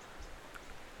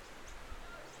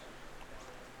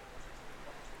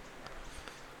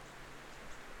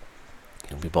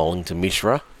 He'll be bowling to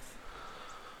Mishra.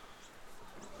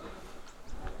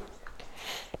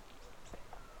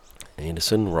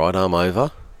 Anderson, right arm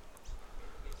over.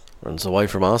 Runs away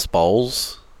from us,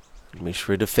 bowls.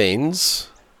 Mishra defends.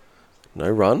 No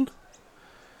run.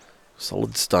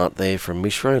 Solid start there from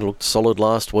Mishra. Looked solid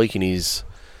last week in his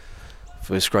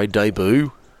first grade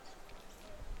debut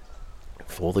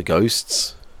for the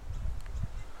Ghosts.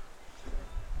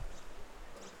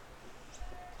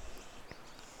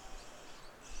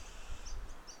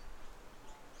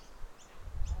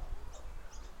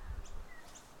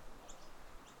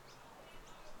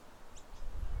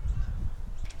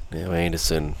 Now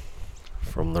Anderson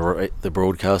from the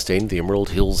broadcast end, the Emerald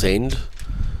Hills end,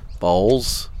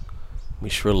 bowls.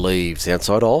 Mishra leaves,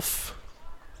 outside off.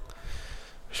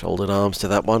 Shouldered arms to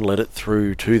that one, let it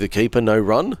through to the keeper, no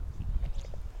run.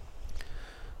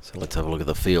 So let's have a look at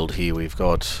the field here. We've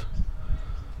got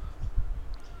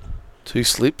 2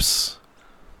 slips.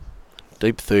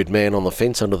 Deep third man on the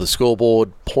fence under the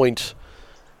scoreboard. Point,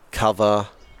 cover,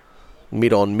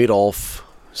 mid on, mid off.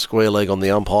 Square leg on the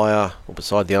umpire, or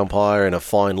beside the umpire, and a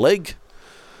fine leg.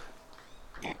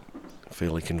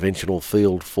 Fairly conventional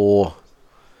field for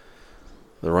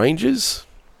the Rangers.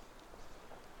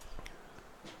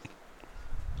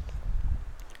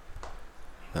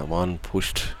 That one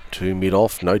pushed to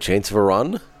mid-off, no chance of a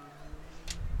run.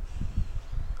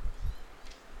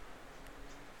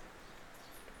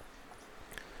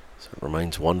 So it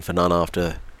remains 1 for none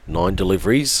after 9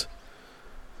 deliveries.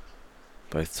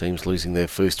 Both teams losing their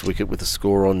first wicket with a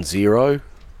score on 0.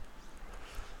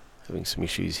 Having some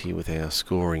issues here with our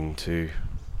scoring to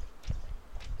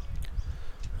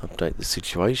update the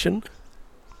situation.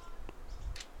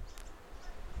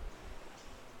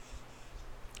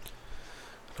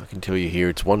 I can tell you here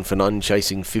it's 1 for none,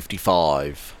 chasing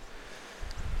 55.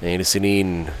 Anderson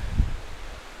in.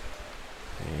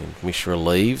 And Mishra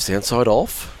leaves, outside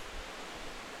off.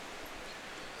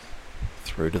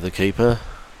 Through to the keeper,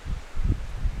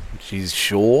 which is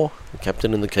Shaw, the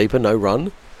captain and the keeper, no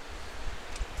run.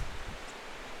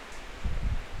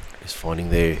 Just finding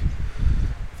their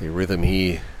rhythm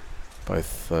here,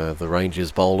 both the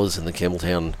Rangers bowlers and the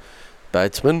Campbelltown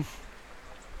batsmen.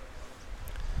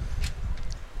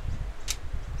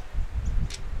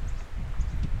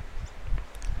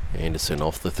 Anderson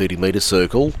off the 30-metre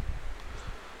circle.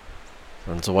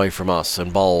 Runs away from us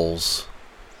and bowls.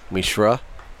 Mishra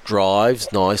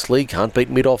drives nicely. Can't beat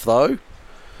mid-off though.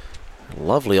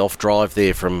 Lovely off drive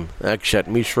there from Akshat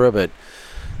Mishra, but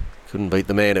couldn't beat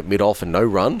the man at mid-off and no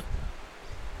run.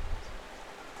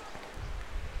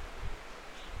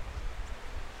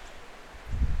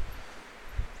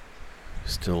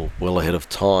 Still well ahead of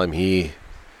time here.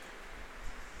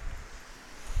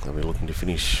 They'll be looking to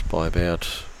finish by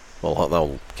about...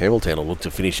 Well, Campbelltown will look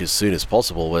to finish as soon as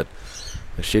possible, but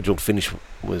the scheduled finish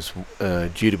was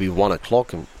due to be 1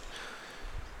 o'clock, and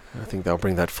I think they'll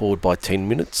bring that forward by 10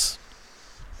 minutes.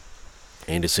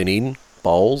 Anderson in,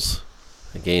 bowls.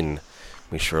 Again,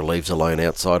 Mishra leaves alone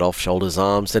outside off, shoulders,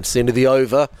 arms. That's the end of the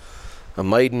over. A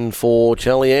maiden for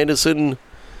Charlie Anderson.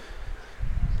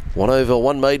 1 over,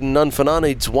 1 maiden, none for none.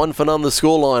 It's 1 for none the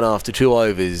scoreline after 2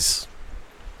 overs.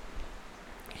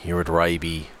 Here at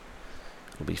Raby.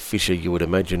 It'll be Fisher, you would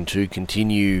imagine, to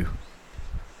continue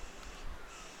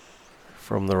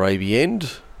from the Raby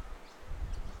end.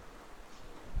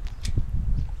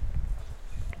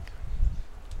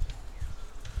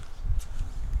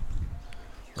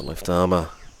 The left armour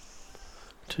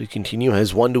to continue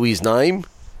has 1 to his name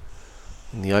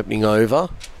in the opening over.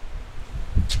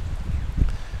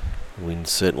 Wind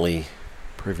certainly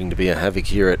proving to be a havoc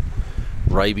here at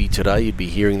Raby today. You'd be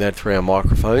hearing that through our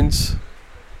microphones.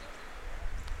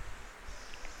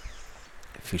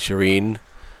 Fisher in.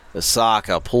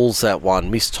 Osaka pulls that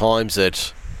one, mistimes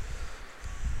it.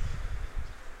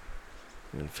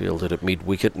 And fielded at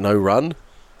mid-wicket, no run.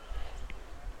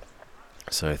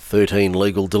 So 13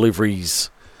 legal deliveries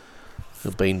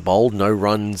have been bowled, no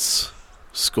runs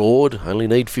scored. Only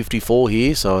need 54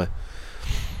 here, so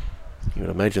you would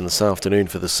imagine this afternoon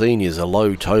for the seniors a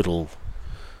low total.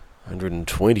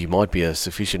 120 might be a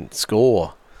sufficient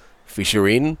score. Fisher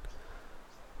in.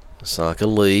 Osaka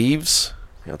leaves.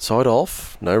 Outside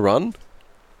off, no run.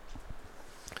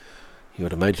 You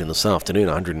would imagine this afternoon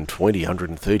 120,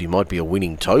 130 might be a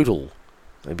winning total.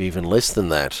 Maybe even less than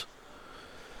that.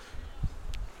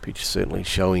 Pitch certainly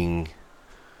showing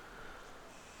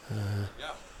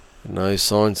no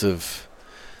signs of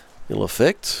ill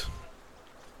effect.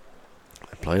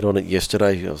 They played on it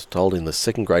yesterday. I was told in the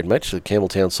second grade match the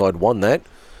Campbelltown side won that.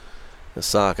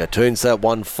 Osaka turns that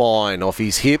one fine off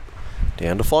his hip.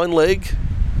 Down to fine leg.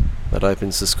 That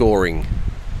opens the scoring.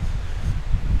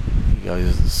 He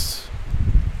goes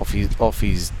off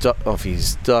his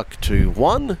duck to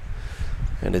 1,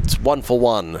 and it's 1 for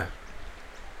 1.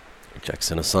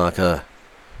 Jackson Osaka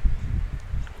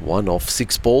 1 off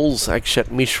 6 balls. Akshat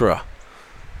Mishra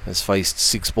has faced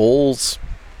 6 balls.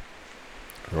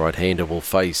 The right-hander will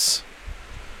face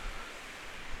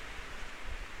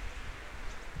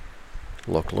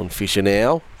Lachlan Fisher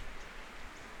now.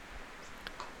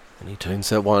 And he turns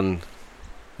that one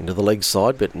into the leg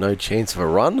side, but no chance of a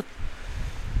run.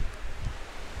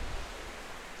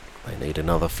 They need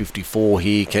another 54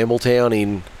 here. Campbelltown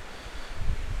in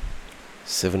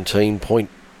 17.2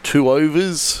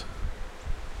 overs.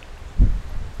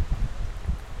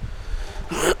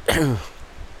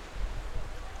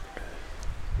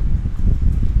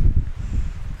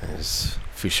 As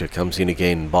Fisher comes in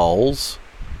again, bowls.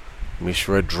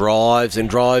 Mishra drives and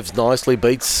drives nicely,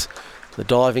 beats the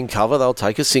diving cover. They'll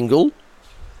take a single.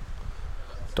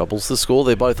 Doubles the score.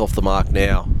 They're both off the mark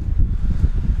now.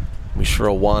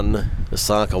 Mishra 1,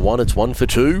 Osaka 1. It's 1 for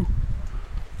 2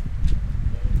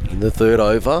 in the third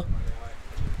over.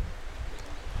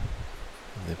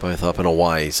 They're both up and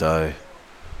away, so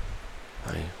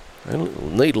they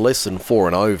need less than 4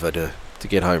 and over to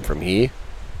get home from here.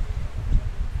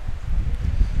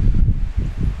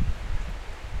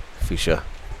 Fisher,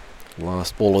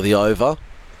 last ball of the over.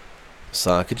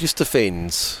 Osaka just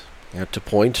defends. Out to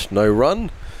point, no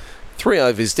run. 3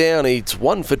 overs down, it's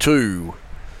 1 for 2.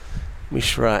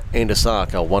 Mishra and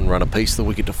Osaka, 1 run apiece. The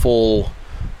wicket to fall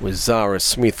was Zara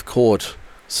Smith caught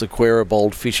Sequera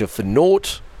bowled Fisher for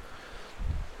naught.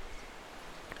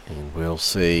 And we'll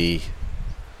see.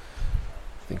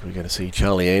 I think we're going to see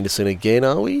Charlie Anderson again,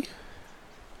 are we?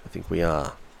 I think we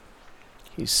are.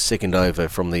 His second over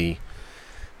from the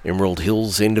Emerald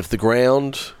Hills end of the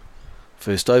ground.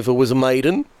 First over was a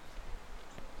maiden.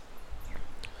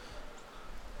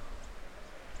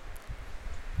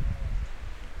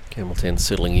 Campbelltown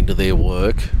settling into their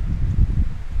work.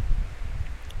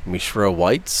 Mishra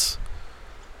waits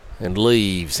and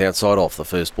leaves outside off the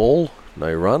first ball.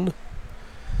 No run.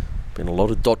 Been a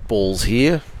lot of dot balls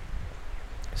here.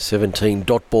 17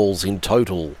 dot balls in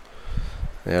total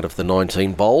out of the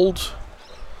 19 bowled.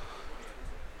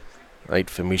 8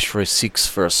 for Mishra, 6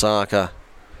 for Osaka,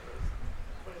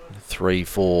 3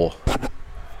 for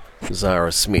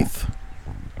Zara Smith.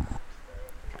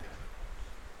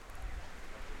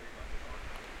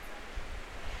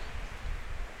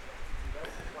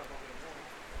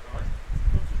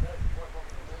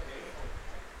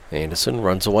 Anderson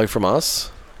runs away from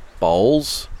us,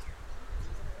 bowls.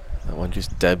 That one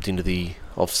just dabbed into the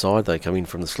offside. They come in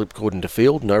from the slip cord into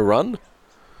field, no run.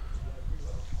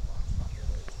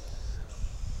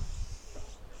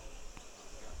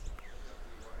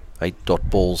 Eight dot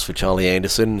balls for Charlie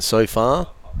Anderson so far.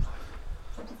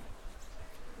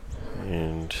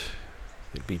 And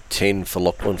it'd be 10 for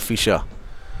Lachlan Fisher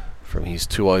from his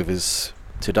 2 overs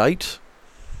to date.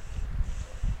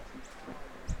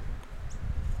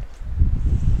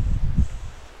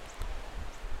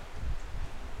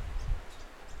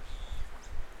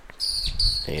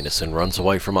 Anderson runs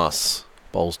away from us.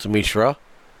 Bowls to Mishra.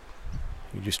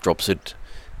 He just drops it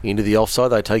into the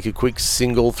offside. They take a quick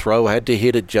single throw. Had to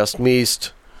hit it, just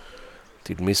missed.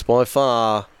 Did miss by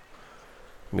far.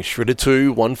 Mishra to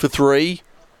 2, 1 for 3.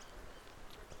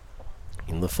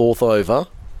 In the 4th over.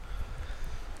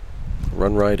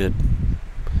 Run rate at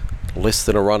less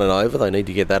than a run and over. They need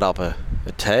to get that up a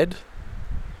tad.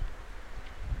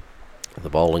 The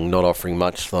bowling not offering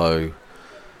much though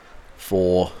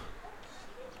for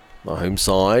the home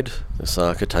side.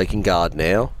 Osaka taking guard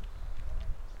now.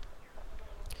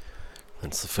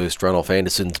 That's the first run off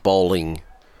Anderson's bowling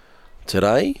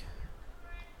today.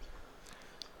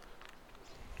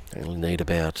 They only need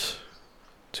about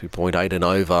 2.8 and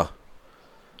over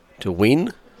to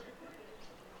win.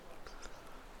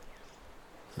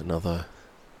 Another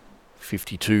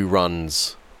 52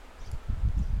 runs.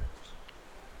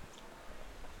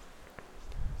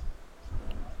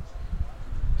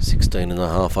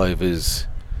 .5 overs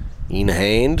in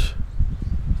hand.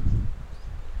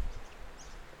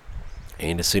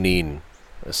 Anderson in.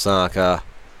 Osaka.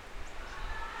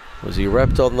 Was he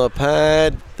wrapped on the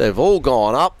pad? They've all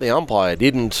gone up. The umpire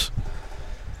didn't.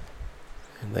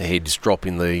 And the heads drop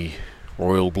in the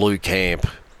Royal Blue camp.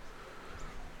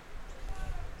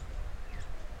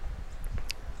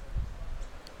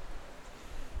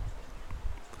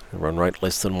 Run rate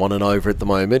less than 1 and over at the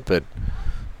moment, but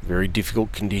very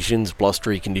difficult conditions,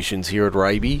 blustery conditions here at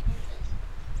Raby.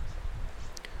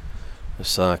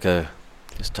 Osaka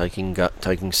just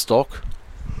taking stock.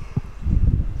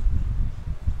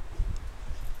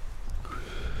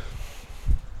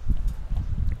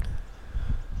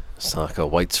 Osaka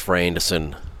waits for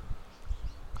Anderson,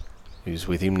 who's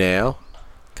with him now.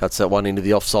 Cuts that one into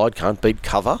the offside, can't beat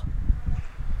cover.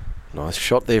 Nice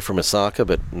shot there from Osaka,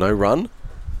 but no run.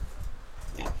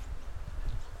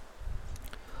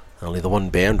 Only the one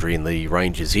boundary in the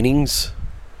Rangers innings.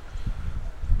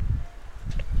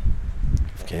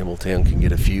 If Campbelltown can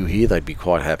get a few here, they'd be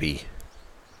quite happy.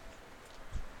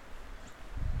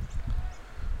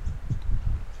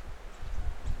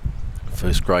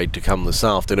 First grade to come this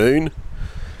afternoon.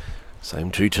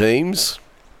 Same 2 teams.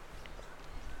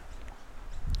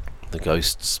 The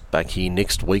Ghosts back here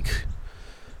next week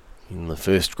in the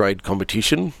first grade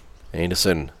competition.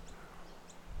 Anderson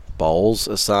bowls.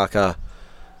 Osaka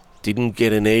didn't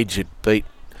get an edge. It beat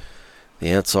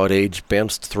the outside edge,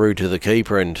 bounced through to the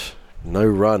keeper, and no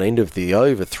run. End of the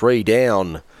over, 3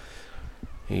 down.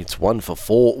 It's 1 for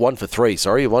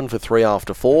 3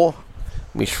 after 4.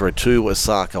 Mishra 2,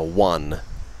 Osaka 1.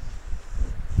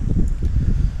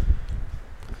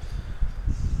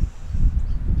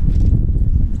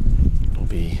 It'll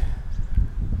be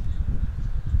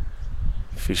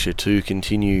Fisher to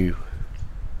continue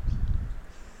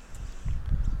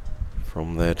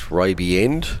from that Raby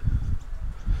end.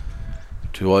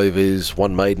 2 overs,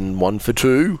 1 maiden, 1 for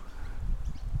 2.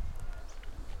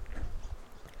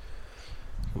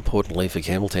 Importantly for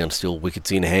Campbelltown, still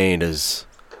wickets in hand as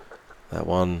that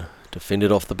one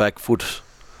defended off the back foot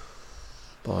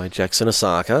by Jackson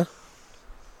Osaka.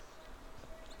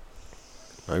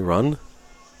 No run.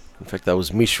 In fact, that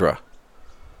was Mishra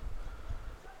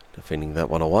defending that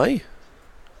one away.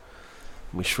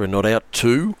 Mishra not out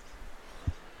 2.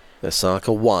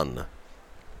 Osaka 1.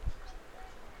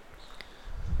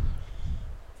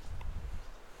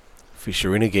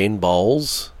 Fisher in again,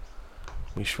 bowls.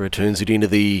 Mishra turns it into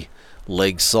the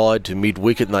leg side to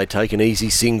mid-wicket and they take an easy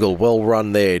single. Well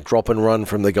run there. Drop and run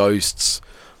from the Ghosts.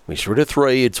 Mishra to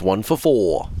 3. It's 1 for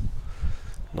 4.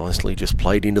 Nicely just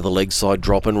played into the leg side.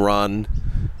 Drop and run.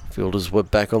 Fielders were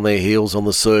back on their heels on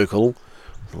the circle.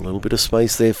 A little bit of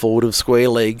space there forward of square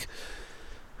leg.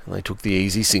 And they took the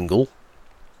easy single.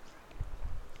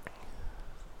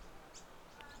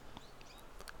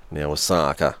 Now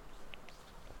Osaka,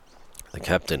 the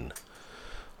captain,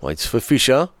 waits for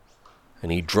Fisher.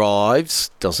 And he drives,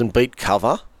 doesn't beat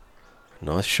cover.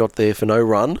 Nice shot there for no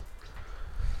run.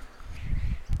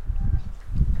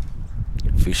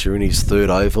 Fisher in his third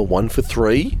over, 1 for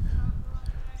 3.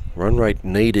 Run rate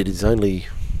needed is only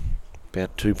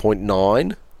about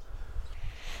 2.9.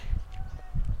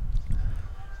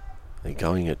 They're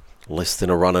going at less than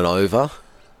a run and over.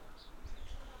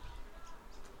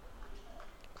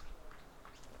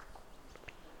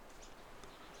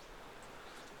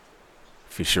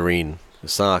 Fisher in.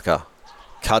 Osaka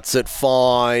cuts it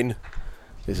fine.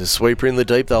 There's a sweeper in the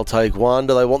deep. They'll take 1.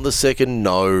 Do they want the second?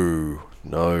 No.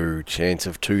 No chance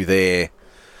of 2 there.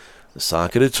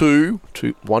 Osaka to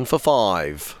 2. 1 for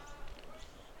 5.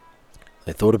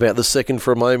 They thought about the second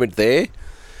for a moment there.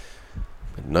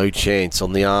 But no chance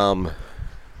on the arm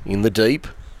in the deep.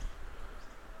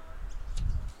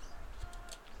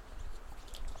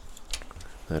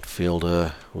 That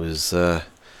fielder was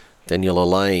Daniel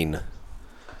Lane.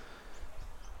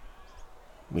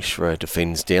 Mishra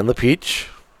defends down the pitch.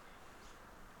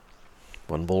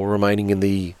 1 ball remaining in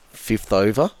the 5th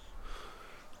over.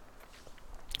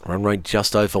 Run rate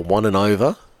just over 1 and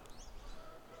over.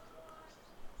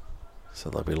 So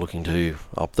they'll be looking to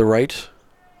up the rate.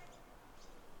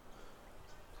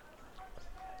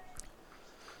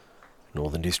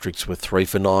 Northern Districts were 3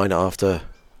 for 9 after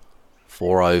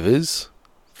 4 overs.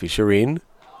 Fisher in.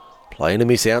 Play and a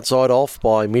miss outside off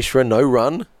by Mishra. No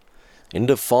run. End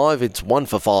of 5, it's 1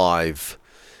 for 5.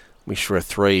 Mishra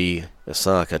 3,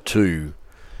 Osaka 2.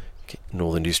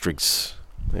 Northern Districts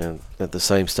at the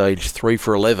same stage, 3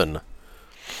 for 11.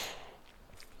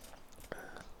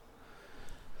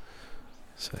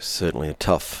 So certainly a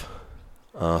tough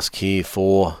ask here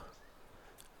for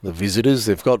the visitors.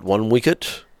 They've got 1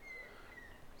 wicket.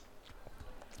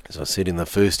 As I said in the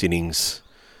first innings,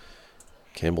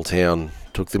 Campbelltown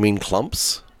took them in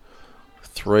clumps.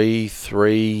 3,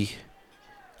 3,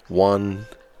 1,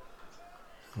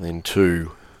 and then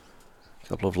 2. A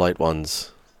couple of late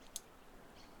ones.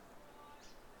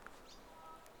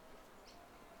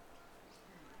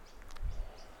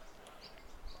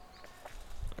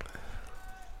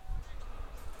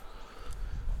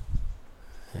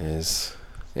 As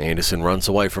Anderson runs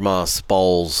away from us,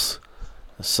 bowls.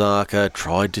 Osaka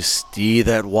tried to steer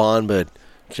that one, but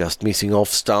just missing off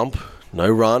stump. No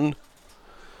run.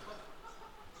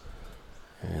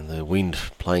 And the wind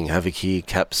playing havoc here.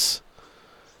 Caps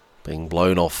being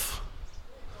blown off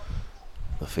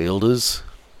the fielders.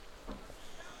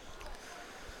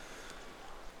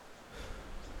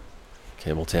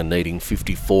 Campbelltown needing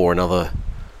 54, another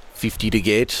 50 to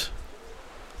get.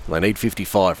 They need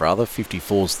 55 rather.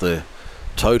 54's the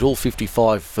total,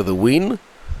 55 for the win.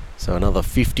 So another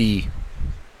 50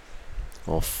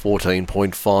 off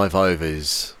 14.5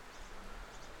 overs.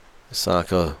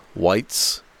 Osaka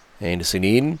waits. Anderson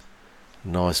in.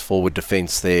 Nice forward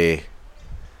defence there.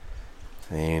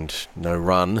 And no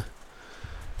run.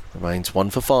 Remains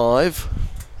 1 for 5.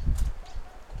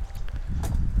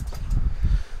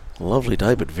 Lovely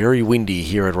day, but very windy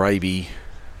here at Raby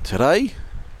today.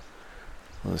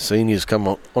 The seniors come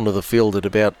onto the field at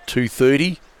about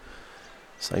 2:30.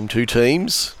 Same 2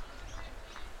 teams.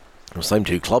 Or same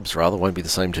 2 clubs rather, won't be the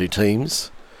same 2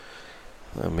 teams.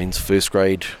 Men's first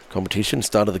grade competition,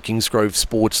 start of the Kingsgrove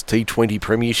Sports T20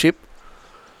 Premiership.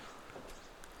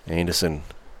 Anderson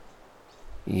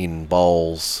in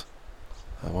bowls.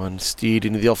 That one steered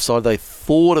into the offside. They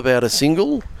thought about a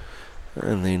single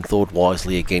and then thought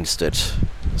wisely against it.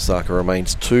 Osaka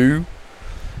remains 2.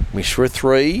 Mishra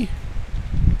 3.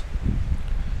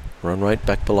 Run rate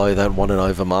back below that 1 and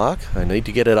over mark. They need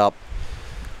to get it up,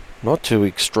 not to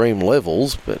extreme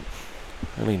levels, but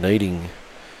only needing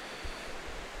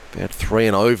about 3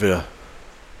 and over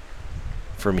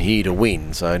from here to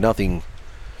win. So nothing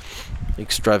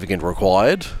extravagant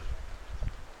required.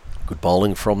 Good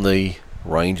bowling from the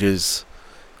Rangers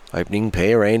opening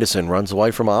pair. Anderson runs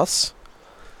away from us.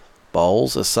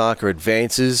 Bowls. Osaka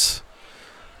advances.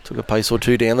 Took a pace or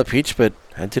two down the pitch, but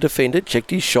had to defend it.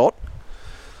 Checked his shot.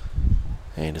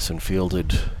 Anderson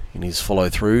fielded in his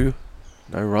follow-through.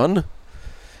 No run.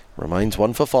 Remains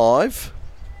 1 for 5.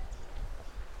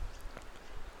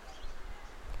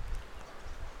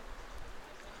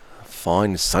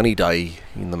 Fine sunny day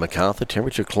in the Macarthur.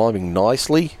 Temperature climbing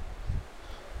nicely.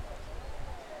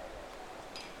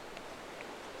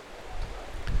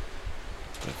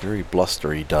 A very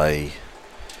blustery day.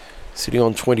 Sitting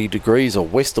on 20 degrees, a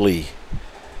westerly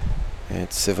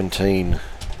at 17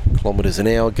 kilometres an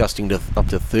hour, gusting to up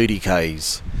to 30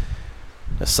 k's.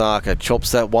 Osaka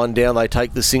chops that one down. They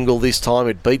take the single this time.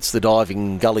 It beats the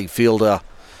diving gully fielder,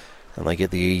 and they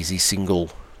get the easy single.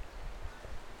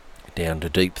 Down to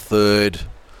deep third.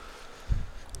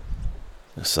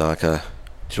 Osaka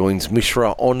joins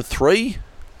Mishra on 3.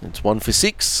 It's 1 for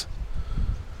 6.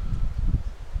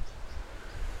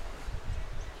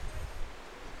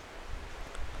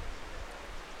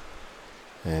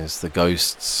 As the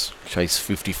Ghosts chase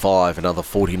 55, another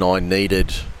 49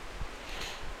 needed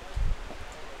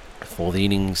for the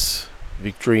innings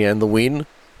victory and the win.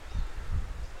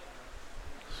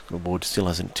 Scoreboard still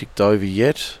hasn't ticked over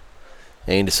yet.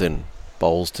 Anderson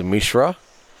bowls to Mishra,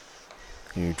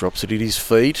 who drops it at his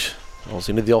feet. Bowls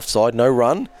into the offside, no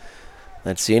run.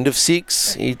 That's the end of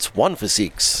 6. It's 1 for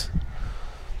 6.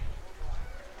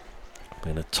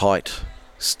 And a tight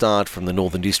start from the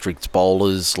Northern District's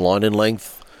bowlers. Line and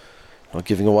length, not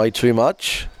giving away too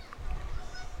much.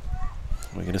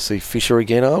 We're going to see Fisher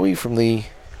again, are we, from the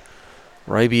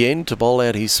Raby end to bowl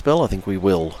out his spell? I think we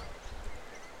will.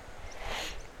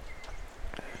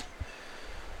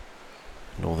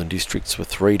 Northern Districts were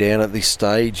 3 down at this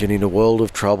stage and in a world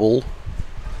of trouble.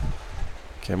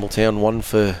 Campbelltown 1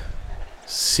 for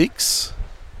 6.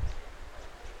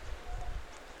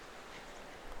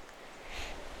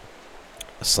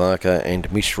 Osaka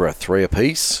and Mishra 3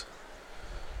 apiece.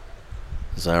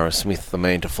 Zara Smith the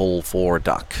man to fall for a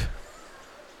duck.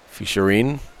 Fisher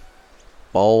in.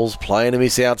 Bowls, playing a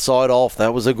miss outside off.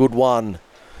 That was a good one.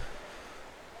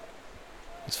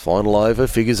 His final over,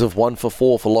 figures of 1 for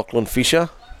 4 for Lachlan Fisher.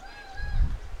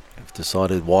 They've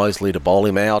decided wisely to bowl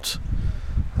him out.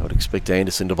 I would expect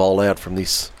Anderson to bowl out from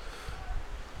this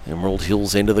Emerald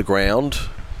Hills end of the ground.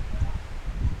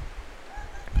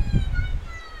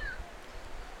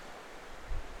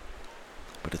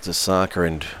 But it's Osaka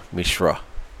and Mishra.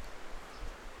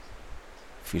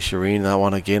 Fisher in, that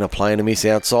one again, a play and a miss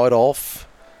outside off.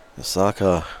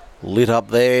 Osaka lit up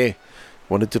there.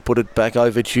 Wanted to put it back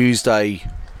over Tuesday.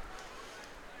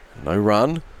 No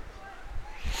run.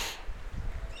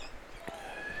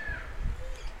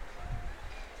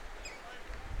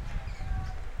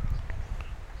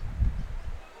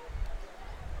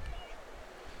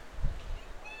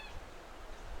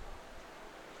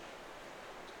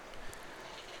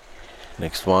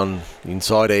 Next one,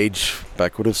 inside edge,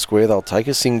 backward of square. They'll take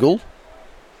a single.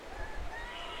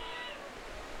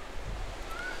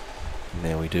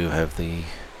 Now we do have the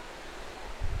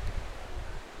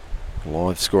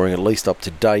live scoring at least up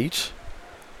to date.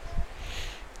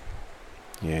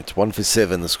 Yeah, it's 1 for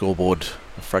 7, the scoreboard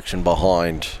a fraction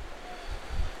behind.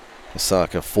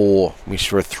 Osaka 4,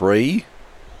 Mishra 3.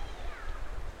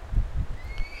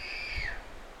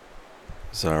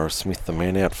 Zara Smith the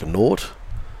man out for naught.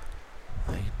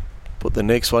 They put the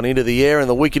next one into the air and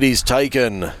the wicket is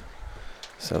taken.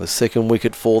 So the second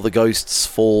wicket for the Ghosts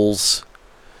falls.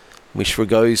 Mishra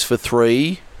goes for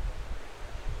 3.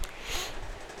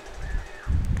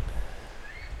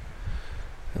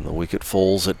 And the wicket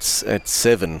falls at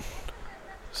 7.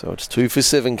 So it's 2 for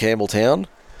 7, Campbelltown.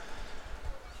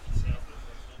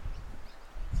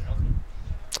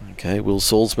 Okay, Will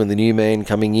Salzman, the new man,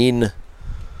 coming in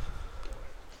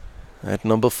at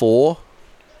number 4.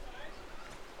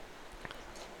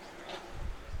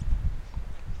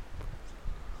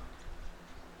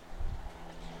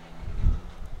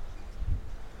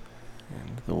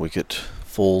 The wicket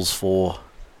falls for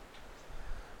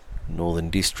Northern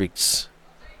Districts.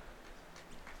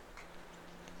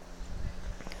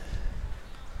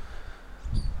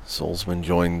 Salzman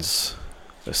joins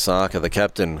Osaka, the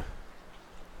captain.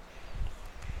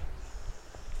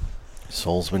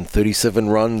 Salzman 37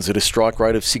 runs at a strike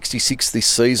rate of 66 this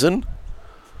season.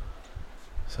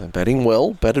 So batted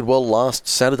well last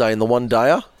Saturday in the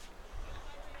one-dayer.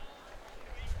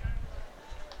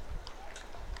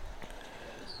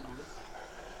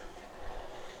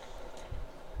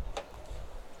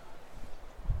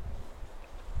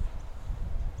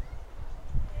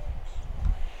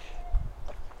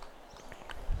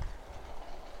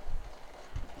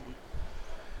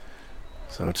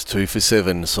 So it's 2 for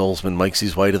 7. Salzman makes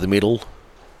his way to the middle.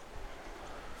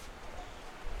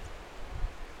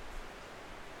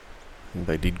 I think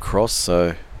they did cross,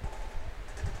 so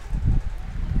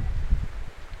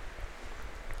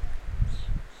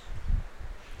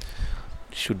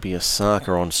should be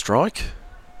Osaka on strike.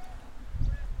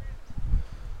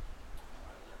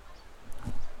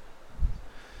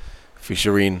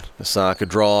 Fisher in. Osaka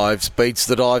drives, beats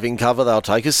the diving cover. They'll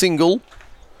take a single.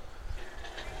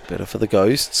 Better for the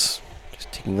Ghosts.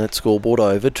 Just ticking that scoreboard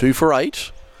over. 2 for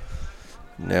 8.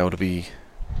 Now to be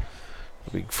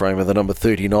the big frame of the number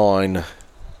 39.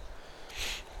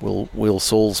 Will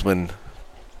Salzman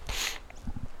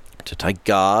to take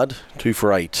guard. 2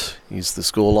 for 8 is the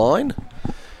scoreline.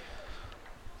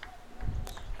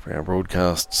 For our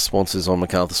broadcast sponsors on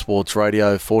Macarthur Sports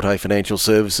Radio, Forte Financial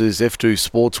Services, F2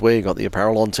 Sportswear, got the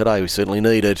apparel on today, we certainly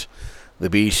need it. The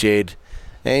Beer Shed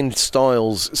and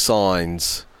Styles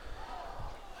Signs.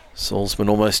 Salzman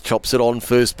almost chops it on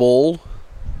first ball.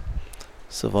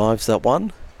 Survives that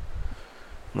one.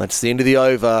 And that's the end of the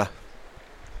over.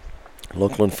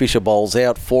 Lachlan Fisher bowls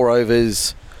out, 4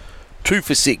 overs, 2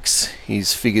 for 6.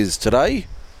 His figures today.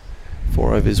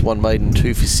 4 overs, 1 maiden,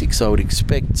 2 for 6 I would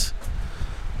expect.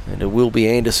 And it will be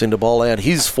Anderson to bowl out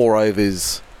his 4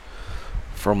 overs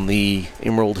from the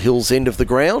Emerald Hills end of the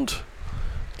ground.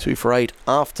 2 for 8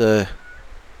 after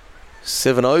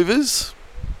 7 overs.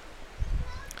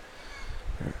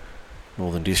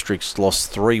 Northern Districts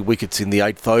lost 3 wickets in the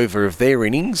 8th over of their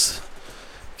innings.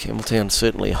 Campbelltown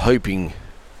certainly hoping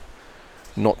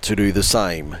not to do the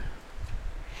same.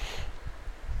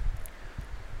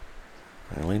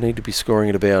 They only need to be scoring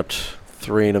at about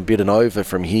 3 and a bit and over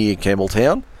from here,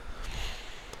 Campbelltown.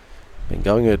 Been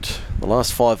going at the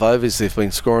last 5 overs, they've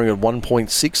been scoring at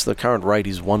 1.6. The current rate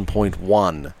is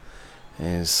 1.1.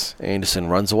 As Anderson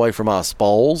runs away from us,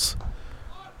 bowls.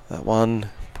 That one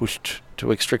pushed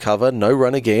to extra cover, no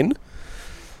run again.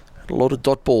 Had a lot of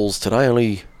dot balls today,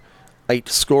 only 8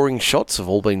 scoring shots have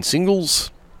all been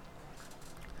singles.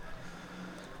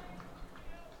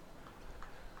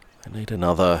 They need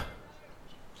another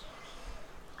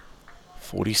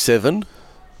 47.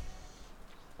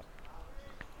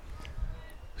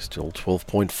 Still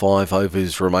 12.5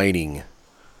 overs remaining.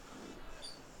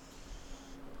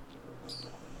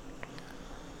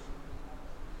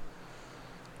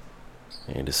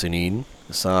 Anderson in.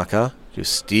 Osaka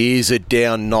just steers it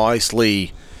down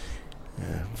nicely.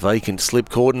 Vacant slip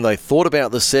cordon. They thought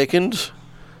about the second.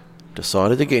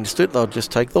 Decided against it. They'll just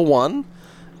take the 1.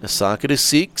 Osaka to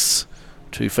 6.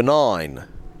 2 for 9.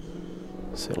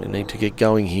 Certainly need to get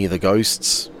going here, the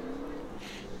Ghosts.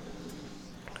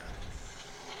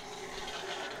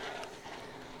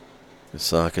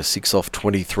 Osaka 6 off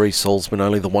 23. Salzman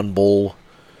only the 1 ball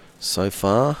so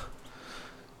far.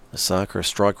 Osaka a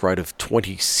strike rate of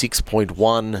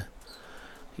 26.1.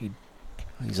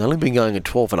 He's only been going at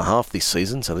 12.5 this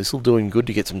season, so this will do him good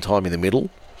to get some time in the middle.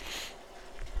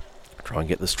 Try and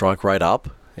get the strike rate up.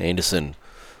 Anderson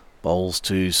bowls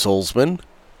to Salzman,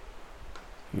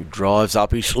 who drives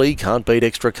uppishly, can't beat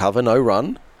extra cover, no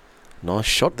run. Nice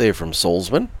shot there from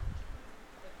Salzman.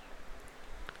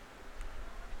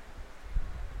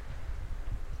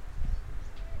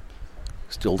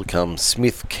 Still to come,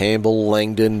 Smith, Campbell,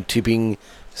 Langdon, Tipping,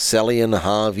 Salian,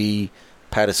 Harvey,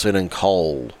 Patterson and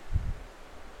Cole.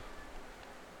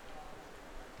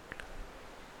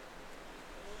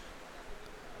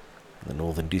 The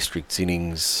Northern District's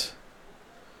innings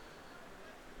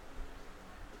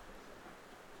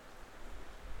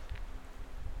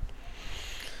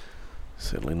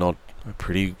certainly not a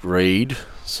pretty read.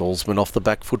 Salzman off the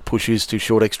back foot, pushes to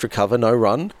short extra cover, no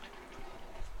run.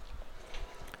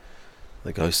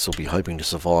 The Ghosts will be hoping to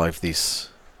survive this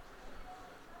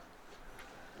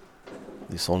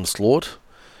onslaught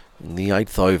in the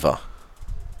 8th over.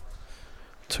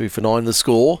 2 for 9 the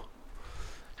score.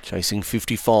 Chasing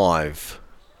 55.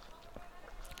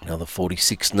 Another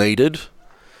 46 needed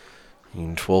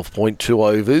in 12.2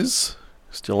 overs.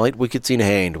 Still 8 wickets in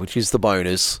hand, which is the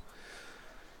bonus.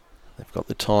 They've got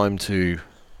the time to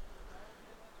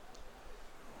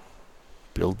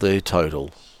build their total.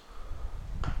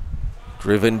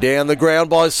 Driven down the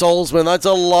ground by Salzman. That's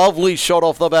a lovely shot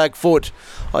off the back foot.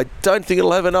 I don't think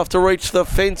it'll have enough to reach the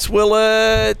fence, will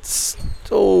it?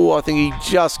 Oh, I think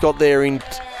he just got there in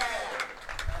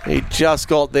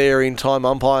time.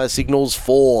 Umpire signals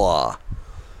 4.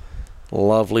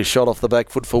 Lovely shot off the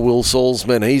back foot for Will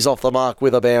Salzman. He's off the mark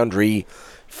with a boundary.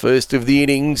 First of the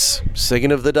innings,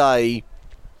 second of the day.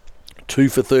 2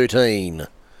 for 13. That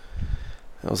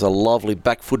was a lovely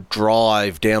back foot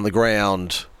drive down the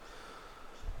ground.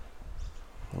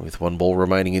 With 1 ball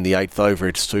remaining in the 8th over,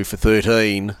 it's 2 for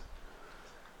 13.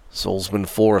 Salzman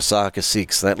 4, Osaka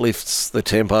 6. That lifts the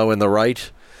tempo and the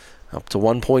rate up to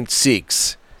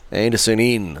 1.6. Anderson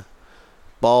in.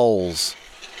 Bowls.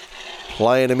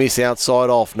 Play and a miss outside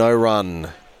off. No run.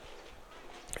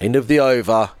 End of the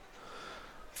over.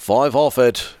 5 off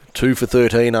it. 2 for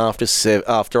 13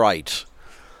 after 8.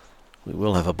 We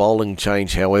will have a bowling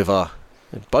change, however,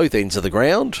 at both ends of the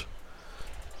ground.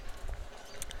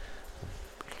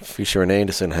 Fisher and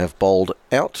Anderson have bowled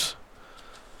out.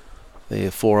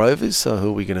 They're 4 overs, so who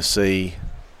are we going to see?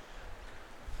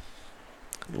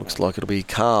 Looks like it'll be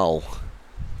Carl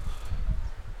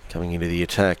coming into the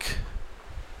attack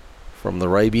from the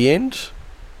Raby end.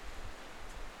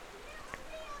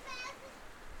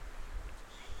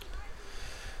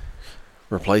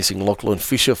 Replacing Lachlan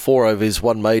Fisher, 4 overs,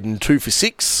 1 maiden, 2 for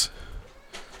 6.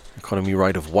 Economy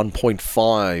rate of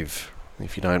 1.5,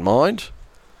 if you don't mind.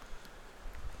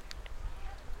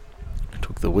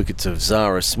 Took the wickets of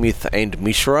Zara Smith and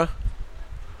Mishra.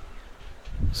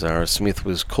 Zara Smith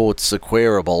was caught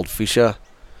Sequeira, bowled Fisher.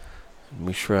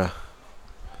 Mishra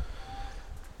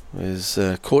was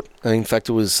caught, in fact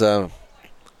it was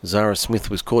Zara Smith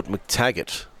was caught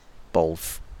McTaggart, bowled.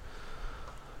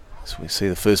 So we see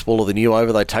the first ball of the new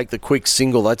over. They take the quick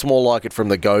single. That's more like it from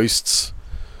the Ghosts.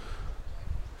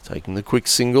 Taking the quick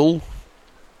single.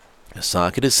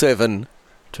 Osaka to 7.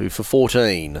 2 for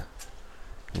 14.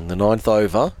 In the 9th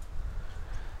over.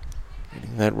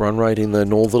 Getting that run rate in the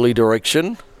northerly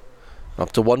direction.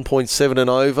 Up to 1.7 and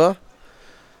over.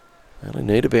 Only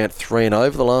need about 3 and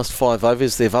over. The last 5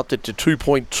 overs, they've upped it to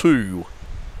 2.2.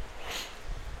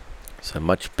 So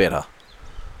much better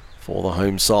for the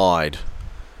home side.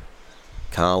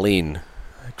 Carlin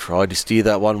tried to steer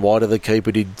that one wide of the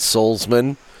keeper, did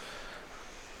Salzman.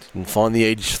 Didn't find the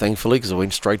edge, thankfully, because it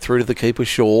went straight through to the keeper,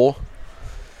 Shaw.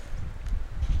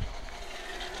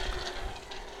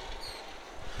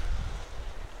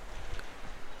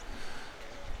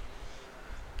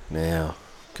 Now,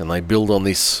 can they build on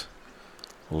this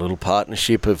little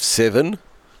partnership of 7?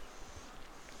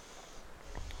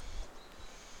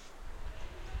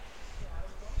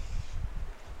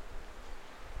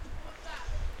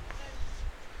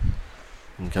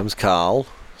 In comes Carl.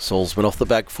 Salzman off the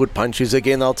back foot, punches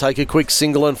again. They'll take a quick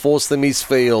single and force the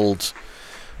misfield.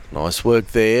 Nice work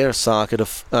there.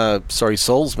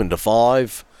 Salzman to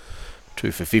 5.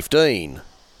 2 for 15.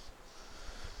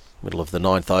 Middle of the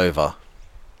 9th over.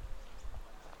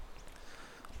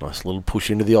 Nice little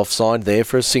push into the offside there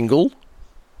for a single.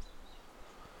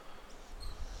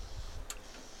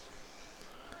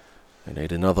 They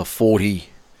need another 40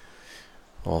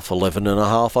 off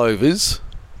 11.5 overs.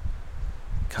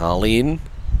 Carl in.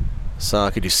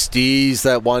 Osaka just steers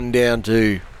that one down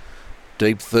to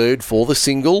deep third for the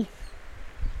single.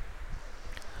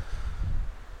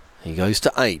 He goes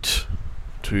to 8.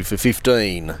 2 for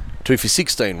 15. 2 for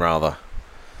 16 rather.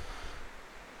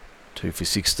 2 for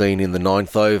 16 in the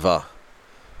 9th over.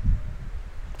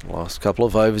 The last couple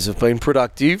of overs have been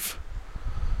productive.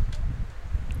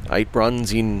 8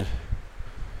 runs in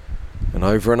an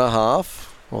over and a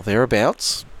half, or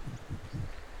thereabouts.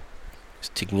 It's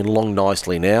ticking it along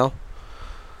nicely now.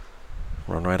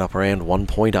 Run rate up around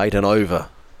 1.8 and over.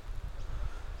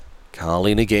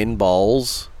 Carlin again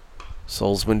bowls.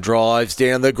 Salzman drives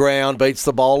down the ground, beats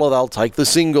the bowler. They'll take the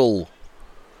single.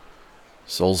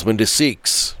 Salzman to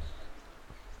 6.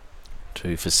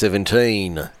 2 for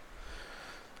 17.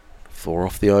 4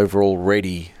 off the over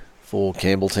already for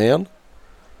Campbelltown.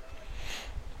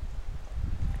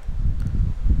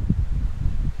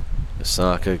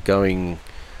 Osaka going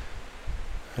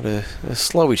at a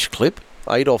slowish clip.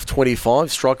 8 off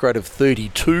 25, strike rate of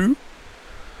 32.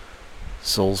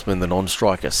 Salzman, the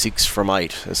non-striker, 6 from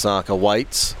 8. Osaka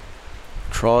waits.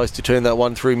 Tries to turn that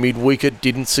one through mid-wicket,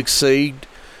 didn't succeed.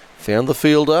 Found the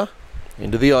fielder.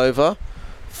 Into the over.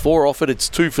 4 off it, it's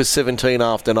 2 for 17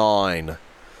 after 9.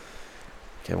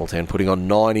 Campbelltown putting on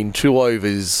 9 in 2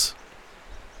 overs.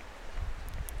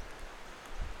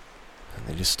 And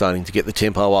they're just starting to get the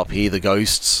tempo up here, the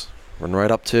Ghosts. Run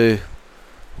right up to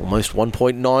almost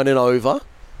 1.9 and over.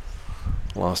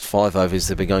 Last 5 overs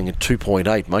they've been going at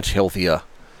 2.8, much healthier.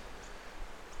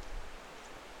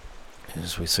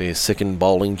 As we see a second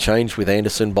bowling change with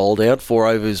Anderson bowled out. 4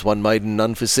 overs, 1 maiden,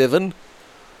 none for 7.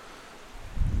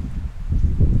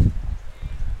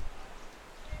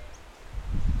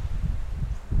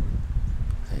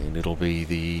 And it'll be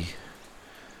the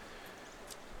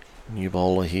new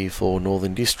bowler here for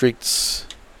Northern Districts.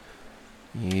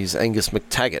 He's Angus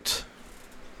McTaggart.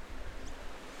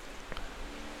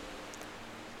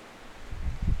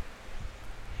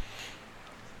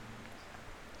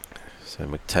 So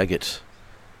McTaggart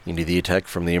into the attack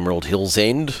from the Emerald Hills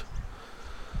end.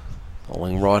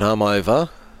 Bowling right arm over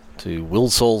to Will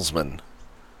Salzman.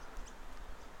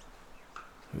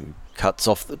 who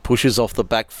pushes off the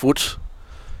back foot.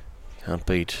 Can't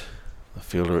beat the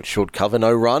fielder at short cover,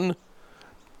 no run.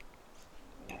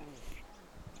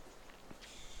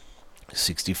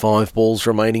 65 balls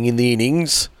remaining in the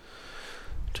innings.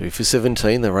 2 for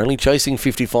 17. They're only chasing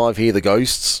 55 here, the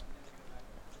Ghosts.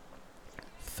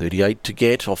 38 to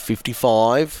get off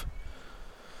 55.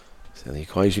 So the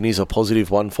equation is a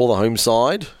positive one for the home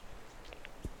side.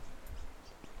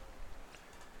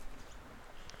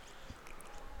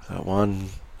 That one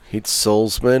hits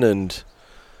Salzman and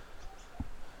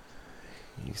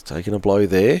he's taken a blow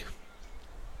there.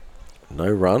 No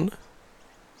run.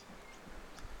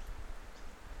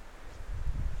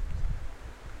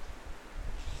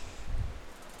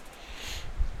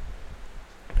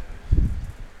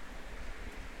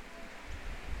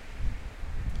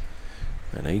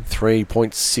 They need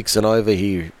 3.6 and over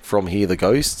here from here, the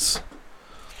Ghosts.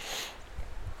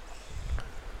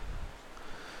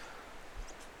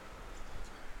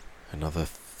 Another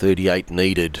 38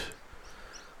 needed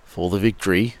for the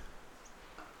victory.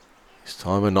 This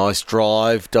time a nice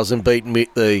drive. Doesn't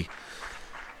beat the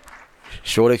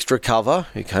short extra cover.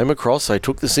 It came across. They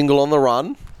took the single on the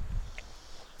run.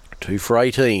 2 for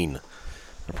 18.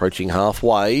 Approaching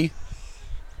halfway.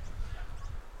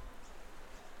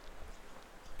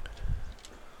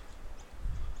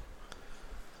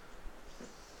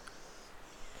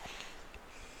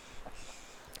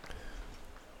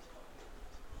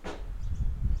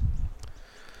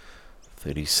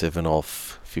 .37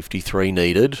 off 53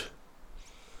 needed.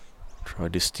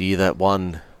 Tried to steer that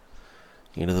one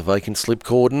into the vacant slip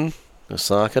cordon.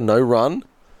 Osaka, no run.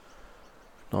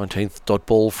 19th dot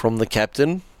ball from the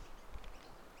captain.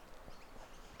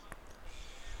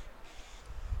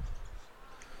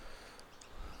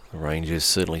 The Rangers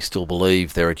certainly still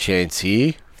believe they're a chance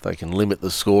here if they can limit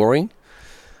the scoring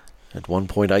at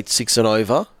 1.86 and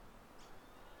over.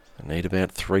 They need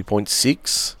about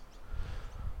 3.6.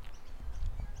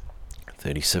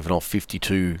 37 off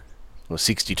 52, or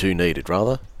 62 needed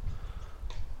rather.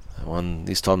 That one,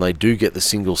 this time they do get the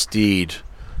single steered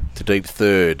to deep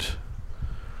third.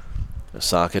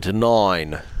 Osaka to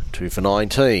 9, 2 for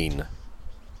 19.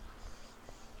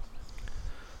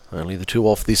 Only the 2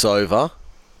 off this over.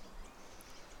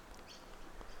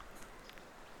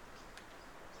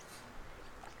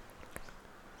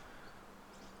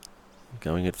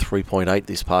 Going at 3.8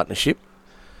 this partnership.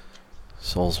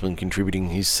 Salzman contributing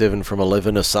his 7 from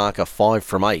 11, Osaka 5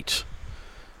 from 8.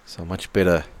 So much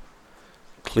better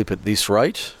clip at this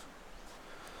rate.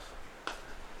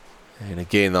 And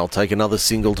again, they'll take another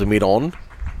single to mid-on.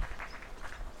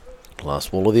 Last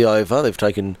ball of the over. They've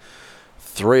taken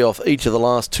 3 off each of the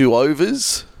last 2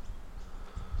 overs.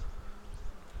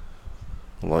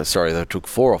 Well, sorry, they took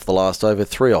 4 off the last over,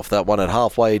 3 off that one at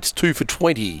halfway. It's 2 for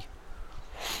 20.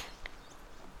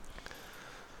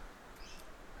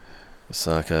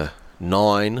 Osaka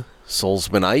 9,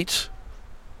 Salzman 8.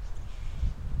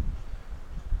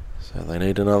 So they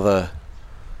need another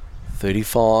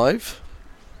 35.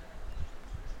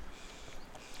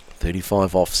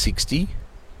 35 off 60.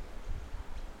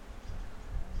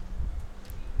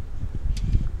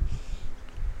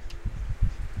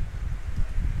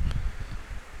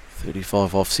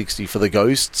 $35 off 60 for the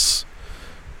Ghosts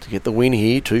to get the win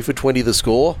here. 2 for 20 the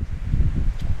score.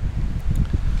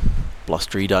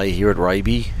 Blustery day here at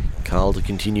Raby. Carl to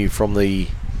continue from the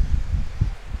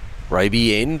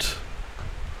Raby end.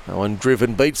 That one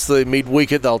driven beats the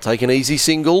mid-wicket. They'll take an easy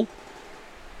single.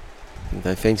 I think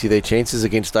they fancy their chances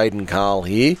against Aidan Carl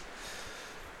here.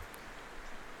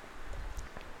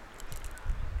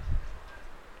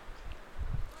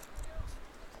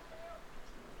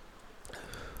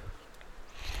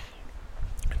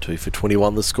 Two for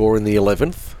 21 the score in the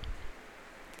 11th.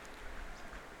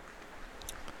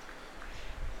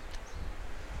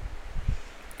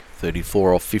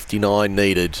 $34 off 59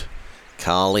 needed.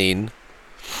 Carl in.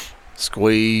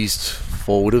 Squeezed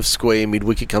forward of square.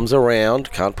 Mid-wicket comes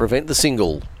around. Can't prevent the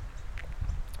single.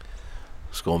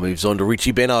 Score moves on to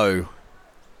Richie Beno.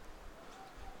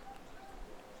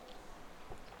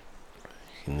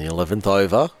 In the 11th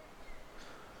over.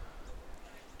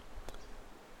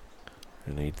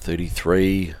 We need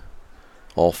 33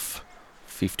 off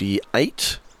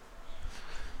 58.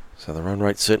 So the run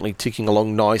rate's certainly ticking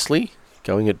along nicely.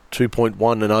 Going at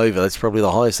 2.1 and over. That's probably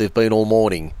the highest they've been all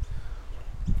morning.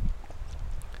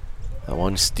 That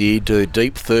one steered to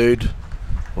deep third,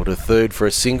 or to third for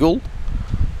a single.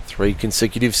 3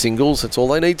 consecutive singles. That's all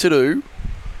they need to do.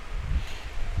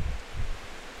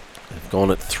 They've gone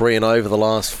at 3 and over the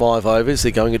last 5 overs.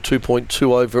 They're going at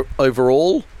 2.2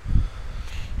 overall.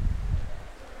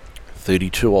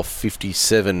 32 off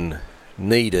 57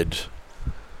 needed.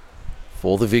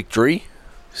 for the victory.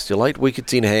 Still 8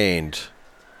 wickets in hand,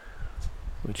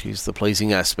 which is the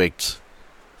pleasing aspect.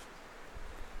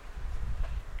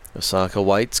 Osaka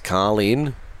waits, Carl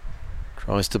in.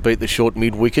 Tries to beat the short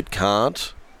mid-wicket,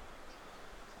 can't.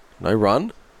 No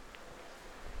run.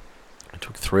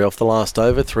 Took 3 off the last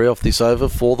over, 3 off this over,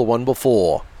 4 the one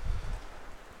before.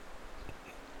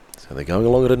 So they're going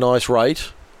along at a nice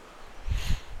rate.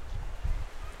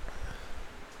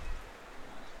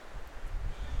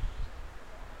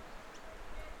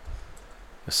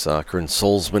 Osaka and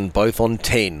Salzman both on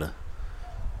 10.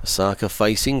 Osaka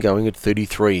facing, going at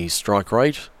 33 strike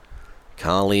rate.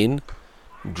 Carl in.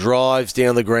 Drives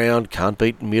down the ground, can't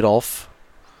beat mid-off.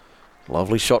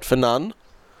 Lovely shot for none.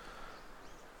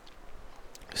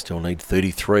 Still need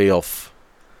 33 off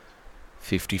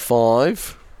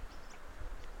 55.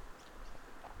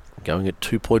 Going at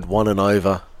 2.1 and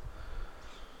over.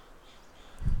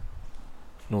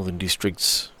 Northern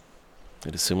Districts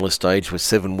at a similar stage with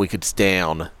 7 wickets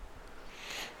down.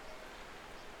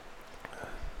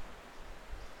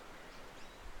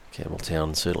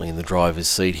 Campbelltown certainly in the driver's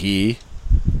seat here.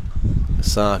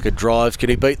 Osaka drives. Can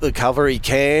he beat the cover? He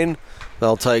can.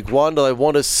 They'll take 1. Do they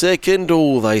want a second?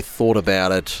 Oh, they thought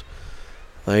about it.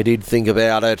 They did think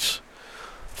about it.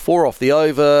 4 off the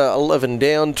over, 11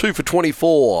 down, 2 for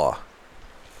 24.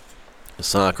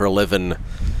 Osaka 11,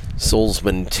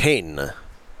 Salzman 10. And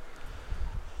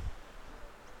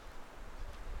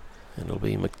it'll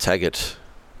be McTaggart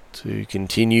to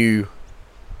continue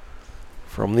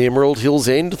from the Emerald Hills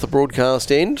end, the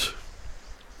broadcast end.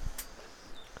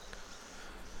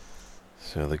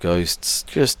 So the Ghosts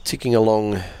just ticking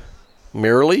along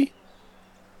merrily.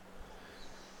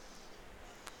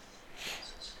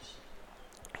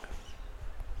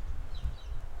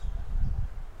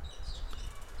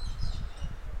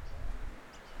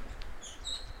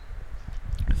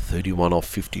 .31 off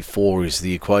 54 is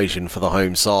the equation for the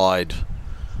home side.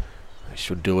 They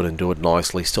should do it and do it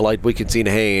nicely. Still 8 wickets in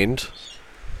hand.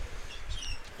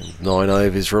 And 9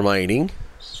 overs remaining.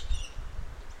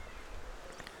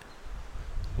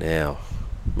 Now,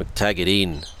 McTaggart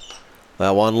in.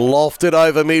 That one lofted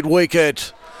over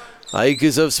mid-wicket.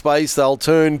 Acres of space, they'll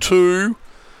turn 2.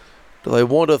 Do they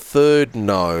want a third?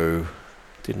 No.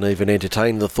 Didn't even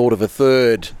entertain the thought of a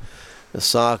third.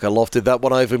 Osaka lofted that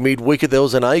one over mid-wicket. There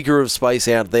was an acre of space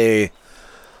out there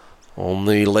on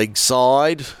the leg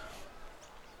side.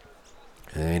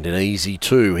 And an easy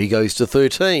 2. He goes to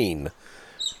 13.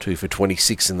 2 for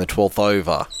 26 in the 12th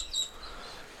over.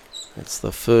 That's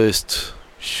the first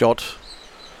shot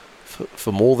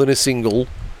for more than a single.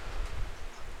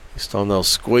 This time they'll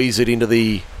squeeze it into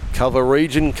the cover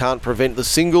region. Can't prevent the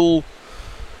single.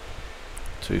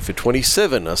 2 for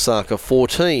 27. Osaka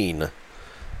 14.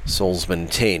 Salzman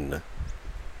 10.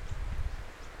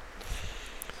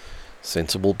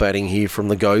 Sensible batting here from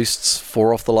the Ghosts.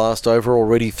 4 off the last over,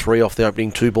 already 3 off the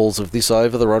opening 2 balls of this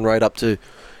over. The run rate up to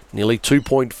nearly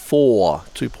 2.4,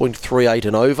 2.38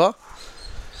 and over.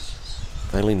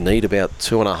 They only need about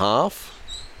 2.5.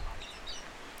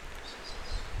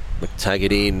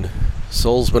 McTaggart in.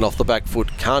 Salzman off the back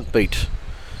foot, can't beat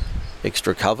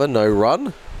extra cover, no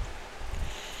run.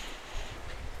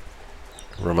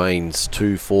 Remains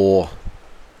 2 for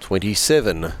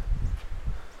 27.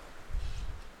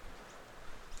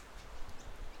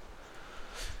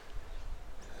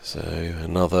 So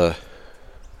another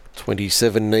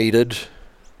 27 needed,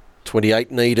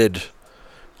 28 needed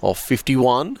off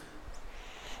 51.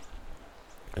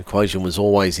 Equation was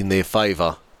always in their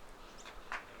favour.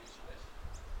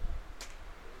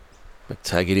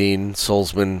 McTaggart in,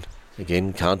 Salzman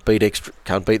again can't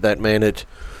beat that man at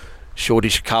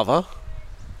shortish cover,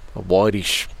 a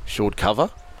wideish short cover.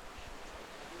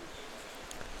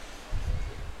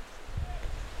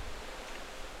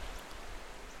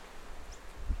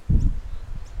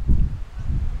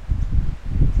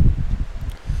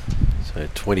 So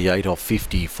 28 off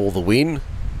 50 for the win.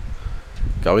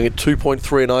 Going at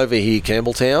 2.3 and over here,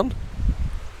 Campbelltown.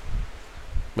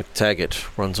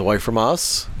 McTaggart runs away from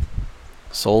us.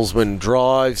 Salzman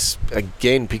drives,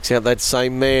 again picks out that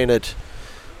same man at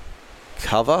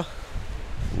cover.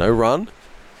 No run.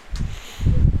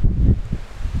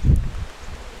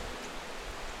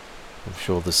 I'm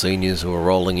sure the seniors who are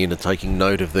rolling in are taking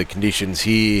note of the conditions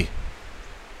here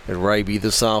at Raby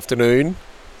this afternoon.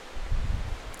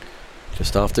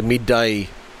 Just after midday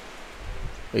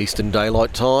Eastern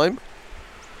Daylight Time.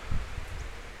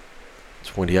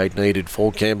 28 needed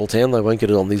for Campbelltown. They won't get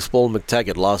it on this ball.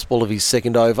 McTaggart, last ball of his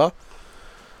second over.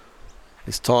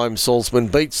 This time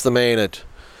Salzman beats the man at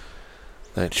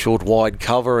that short wide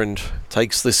cover and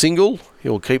takes the single.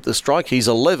 He'll keep the strike. He's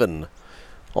 11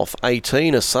 off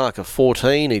 18. Osaka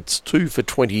 14. It's 2 for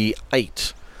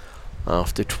 28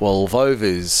 after 12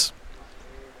 overs.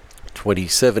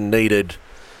 27 needed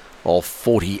off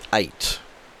 48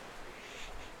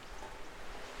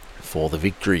 for the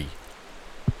victory.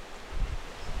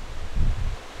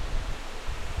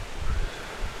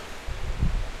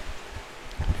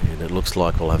 And it looks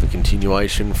like we'll have a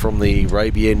continuation from the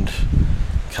Raby end.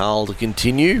 Carl to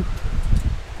continue.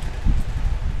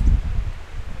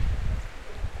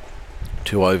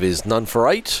 2 overs, none for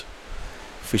 8.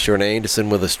 Fisher and Anderson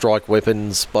with the strike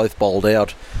weapons, both bowled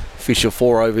out. Fisher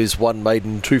 4 overs, 1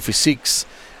 maiden, 2 for 6.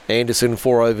 Anderson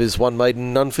 4 overs, 1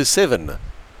 maiden, none for 7.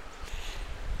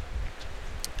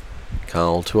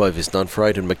 Carl 2 overs, none for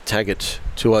 8, and McTaggart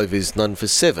 2 overs, none for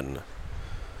 7.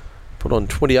 Put on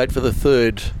 28 for the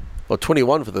third, or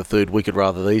 21 for the third wicket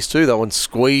rather, these two. That one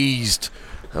squeezed.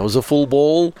 That was a full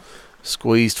ball.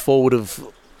 Squeezed forward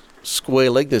of square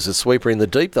leg. There's a sweeper in the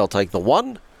deep. They'll take the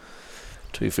 1.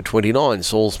 2 for 29.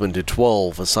 Salzman to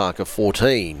 12. Osaka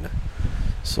 14.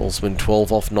 Salzman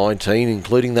 12 off 19,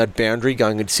 including that boundary,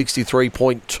 going at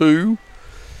 63.2.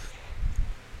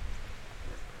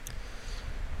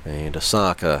 And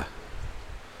Osaka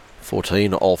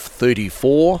 14 off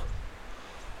 34.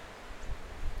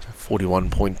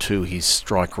 41.2 his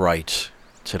strike rate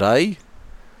today.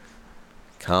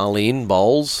 Carlin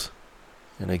bowls.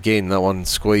 And again, that one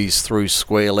squeezed through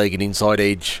square leg and inside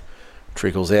edge.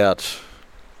 Trickles out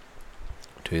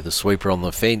to the sweeper on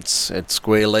the fence at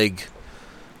square leg.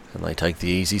 And they take the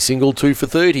easy single, 2 for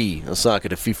 30. Osaka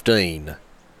to 15.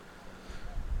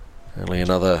 Only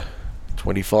another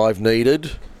 25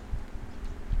 needed.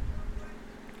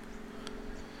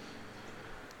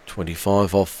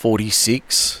 25 off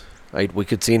 46. 8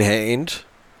 wickets in hand.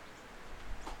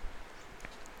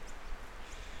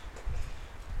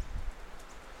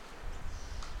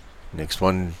 Next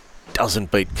one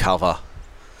doesn't beat cover.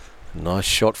 Nice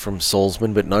shot from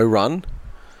Salzman, but no run.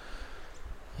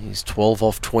 He's 12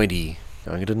 off 20.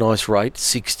 Going at a nice rate,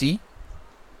 60.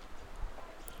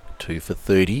 2 for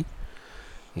 30.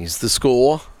 Here's the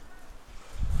score.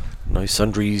 No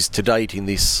sundries to date in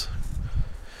this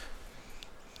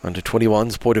under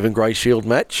 21's Point of Grey Shield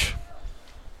match.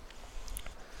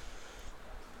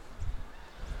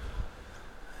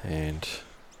 And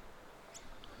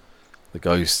the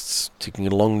Ghosts ticking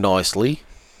along nicely.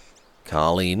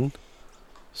 Carl in.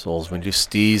 Salzman just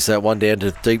steers that one down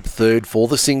to deep third for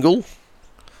the single.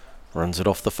 Runs it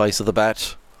off the face of the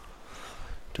bat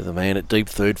to the man at deep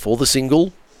third for the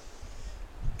single.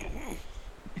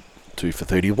 2 for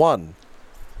 31.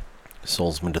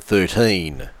 Salzman to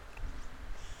 13.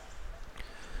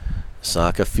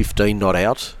 Osaka 15 not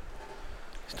out.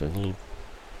 He's doing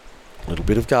a little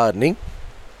bit of gardening.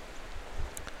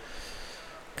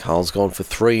 Carl's gone for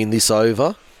 3 in this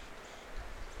over.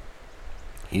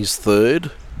 He's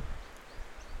third.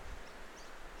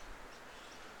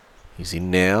 He's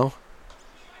in now.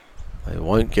 They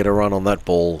won't get a run on that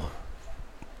ball.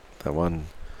 That one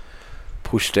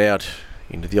pushed out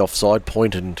into the offside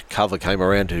point and cover came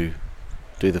around to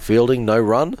do the fielding. No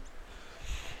run.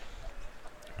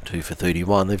 2 for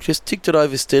 31. They've just ticked it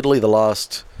over steadily the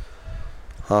last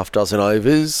half dozen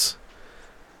overs.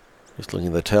 Just looking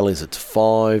at the tallies, it's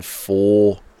 5,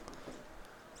 4,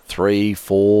 3,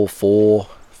 4, 4,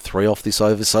 3 off this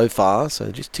over so far.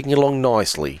 So just ticking along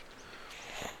nicely.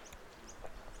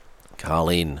 Carl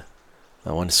in.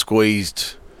 That one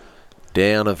squeezed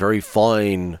down, a very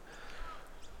fine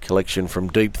collection from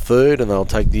deep third, and they'll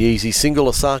take the easy single.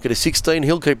 Osaka to 16.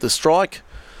 He'll keep the strike.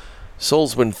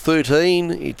 Salzman 13.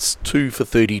 It's 2 for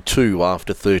 32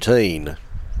 after 13.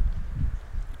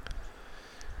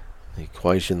 The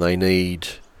equation they need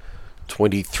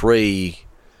 23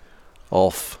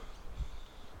 off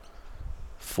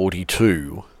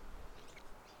 42.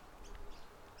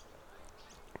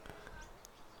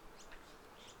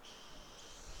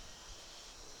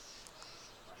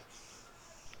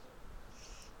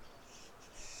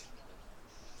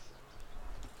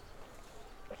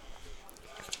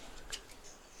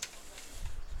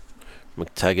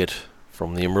 McTaggart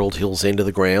from the Emerald Hills end of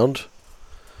the ground.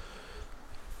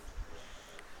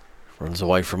 Runs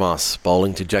away from us.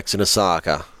 Bowling to Jackson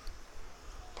Osaka.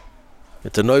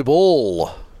 It's a no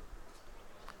ball.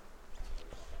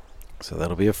 So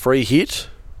that'll be a free hit.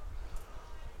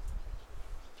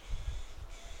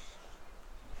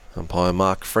 Umpire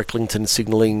Mark Frecklington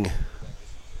signalling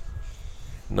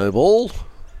no ball.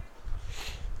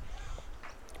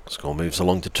 Score moves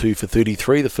along to 2 for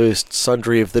 33, the first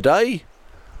sundry of the day.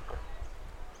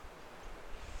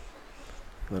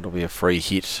 That'll be a free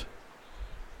hit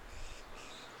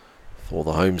for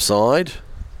the home side.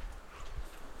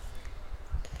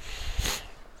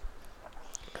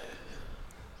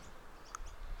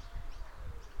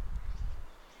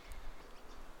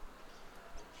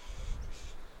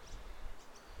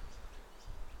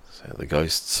 The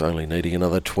Ghosts only needing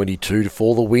another 22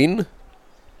 for the win.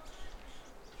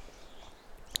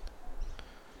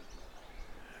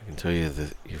 I can tell you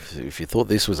that if you thought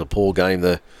this was a poor game,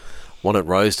 the one at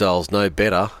Rosedale's no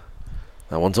better.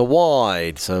 That one's a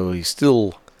wide, so we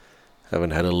still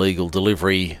haven't had a legal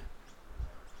delivery.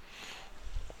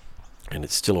 And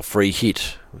it's still a free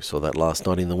hit. We saw that last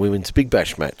night in the Women's Big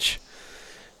Bash match.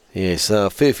 Yes,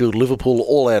 Fairfield Liverpool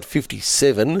all out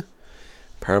 57.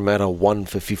 Parramatta 1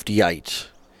 for 58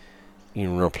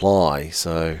 in reply.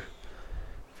 So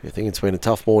if you think it's been a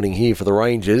tough morning here for the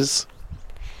Rangers,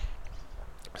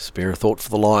 spare a thought for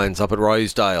the Lions up at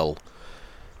Rosedale.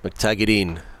 McTaggart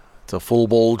in. It's a full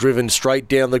ball driven straight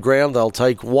down the ground. They'll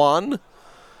take one.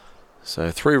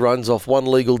 So 3 runs off 1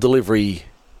 legal delivery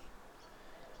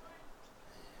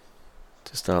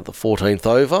to start the 14th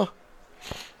over.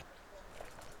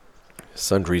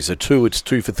 Sundries are 2. It's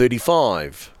 2 for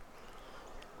 35.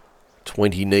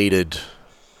 20 needed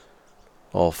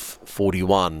off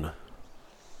 41.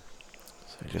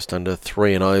 So just under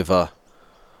 3 and over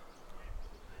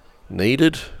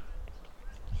needed.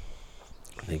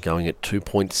 They're going at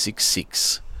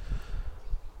 2.66.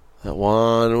 That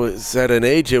one, was that an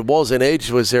edge? It was an edge.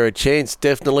 Was there a chance?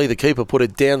 Definitely. The keeper put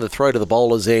it down the throat of the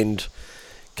bowler's end.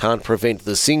 Can't prevent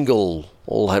the single.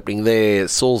 All happening there.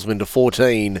 Salzman to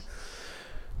 14.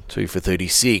 2 for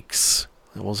 36.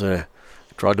 There was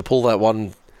tried to pull that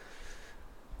one.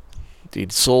 Did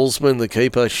Salzman, the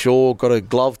keeper, sure, got a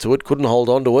glove to it, couldn't hold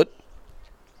on to it.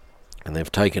 And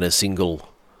they've taken a single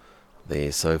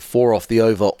there. So 4 off the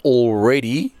over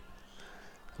already.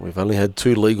 We've only had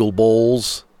 2 legal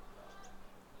balls.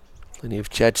 Plenty of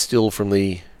chat still from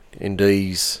the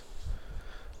ND's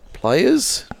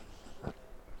players.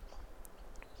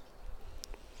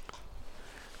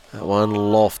 That one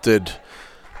lofted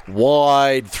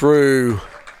wide through.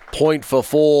 Point for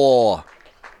 4.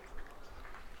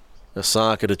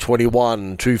 Osaka to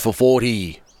 21, 2 for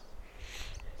 40.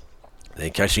 They're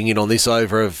cashing in on this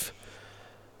over of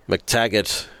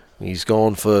McTaggart. He's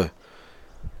gone for,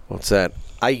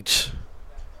 8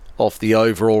 off the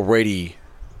over already.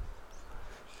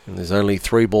 And there's only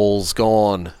 3 balls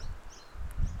gone.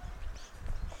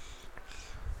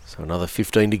 So another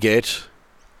 15 to get.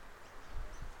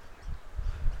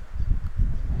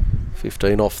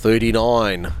 15 off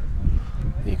 39.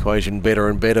 The equation better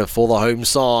and better for the home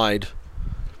side.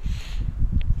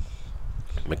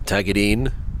 McTaggart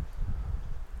in.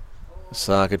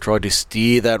 Osaka tried to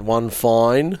steer that one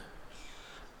fine.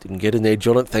 Didn't get an edge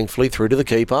on it, thankfully, through to the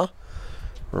keeper.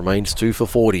 Remains 2 for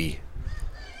 40.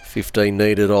 15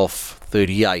 needed off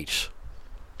 38.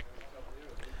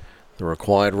 The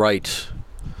required rate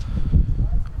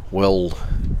well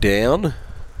down.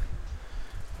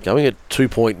 Going at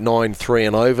 2.93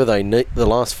 and over. They need the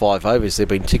last 5 overs. They've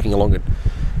been ticking along at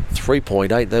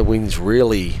 3.8. That wind's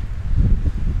really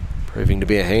proving to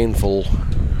be a handful.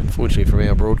 Unfortunately, from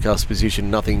our broadcast position,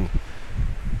 nothing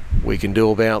we can do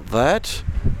about that.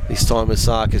 This time,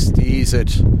 Osaka steers it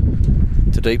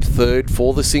to deep third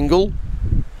for the single.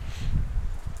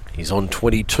 He's on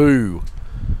 22.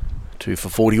 2 for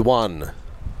 41.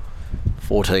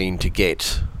 14 to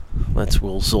get. That's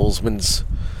Will Salzman's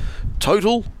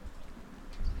total.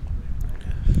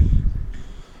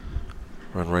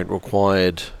 Run rate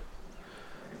required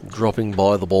dropping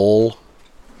by the ball.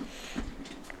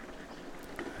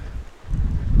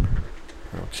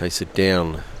 I'll chase it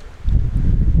down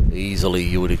easily,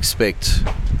 you would expect.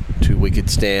 2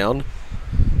 wickets down.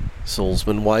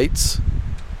 Salzman waits.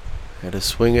 Had a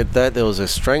swing at that. There was a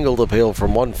strangled appeal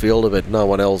from one fielder, but no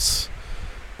one else.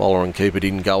 Bowler and keeper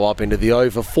didn't go up into the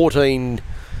over. 14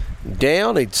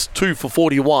 down. It's 2 for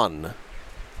 41.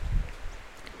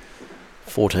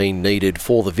 14 needed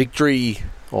for the victory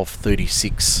off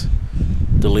 36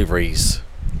 deliveries.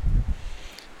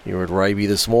 Here at Raby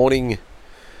this morning.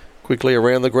 Quickly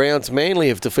around the grounds, Manly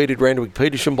have defeated Randwick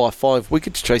Petersham by 5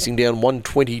 wickets, chasing down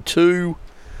 122.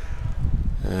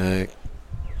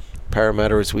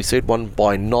 Parramatta, as we said, won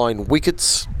by 9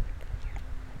 wickets,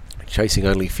 chasing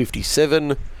only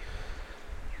 57.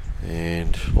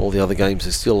 And all the other games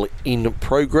are still in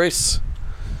progress.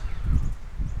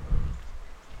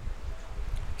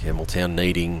 Campbelltown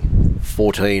needing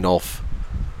 14 off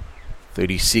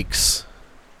 36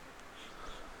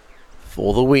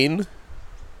 for the win.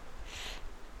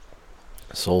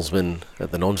 Salzman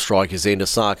at the non-strikers end.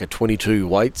 Osaka 22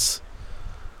 waits.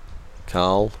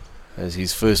 Carl has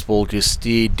his first ball just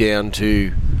steered down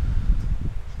to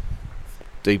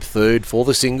deep third for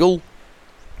the single.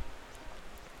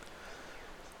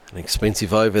 An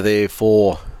expensive over there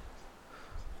for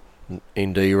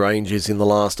ND Rangers in the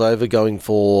last over, going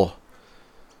for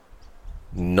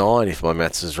 9 if my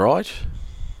maths is right.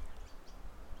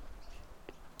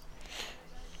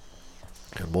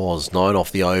 It was 9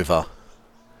 off the over.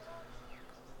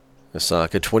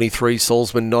 Osaka 23,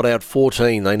 Salzman not out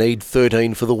 14. They need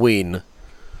 13 for the win.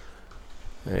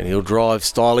 And he'll drive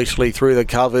stylishly through the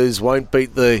covers. Won't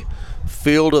beat the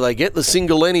fielder. They get the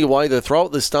single anyway. The throw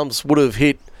at the stumps would have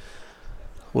hit.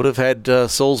 Would have had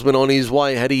Salzman on his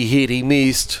way. Had he hit, he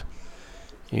missed.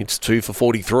 It's 2 for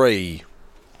 43.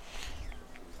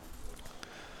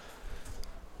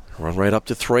 Run rate up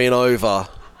to 3 and over.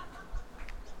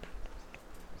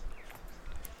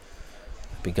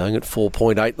 Been going at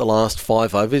 4.8 the last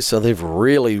 5 overs, so they've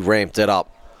really ramped it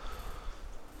up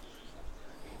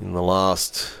in the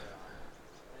last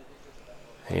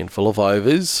handful of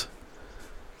overs.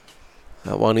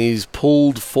 That one is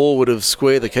pulled forward of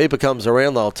square. The keeper comes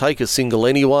around. They'll take a single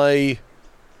anyway.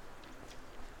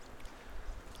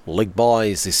 Leg by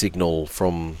is the signal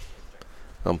from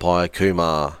umpire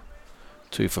Kumar.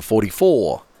 2 for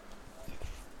 44.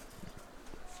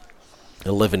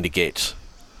 11 to get.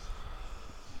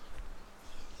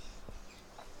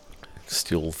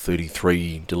 Still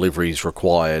 33 deliveries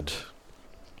required.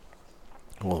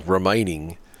 Well,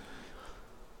 remaining.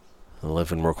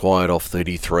 11 required off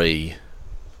 33.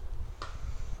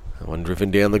 One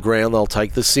driven down the ground. They'll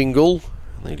take the single.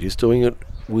 They're just doing it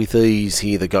with ease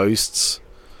here, the Ghosts.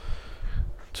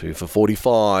 2 for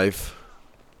 45.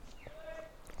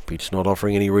 Pitch not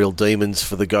offering any real demons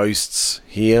for the Ghosts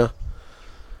here.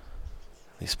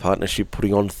 This partnership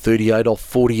putting on 38 off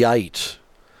 48.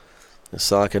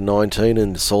 Osaka 19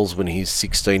 and Salzman he's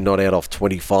 16 not out off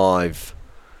 25.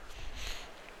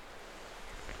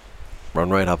 Run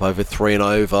rate up over 3 and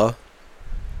over.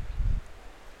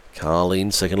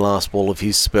 Carlin, second last ball of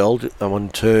his spell. That one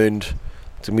turned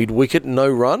to mid-wicket, no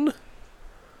run.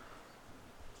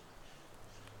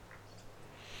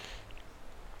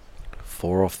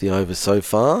 Four off the over so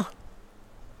far.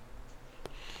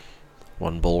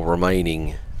 1 ball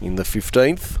remaining in the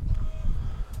 15th.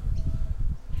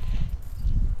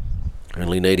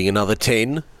 Only needing another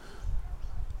 10.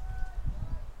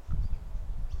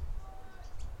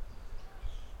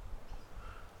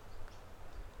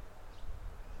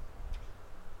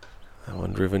 That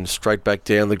one driven straight back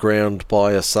down the ground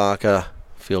by Osaka.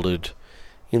 Fielded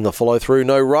in the follow-through,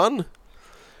 no run.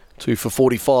 2 for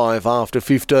 45 after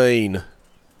 15.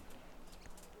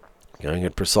 Going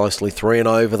at precisely 3 and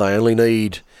over. They only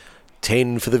need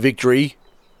 10 for the victory.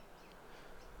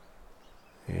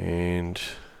 And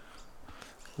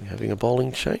we're having a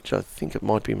bowling change. I think it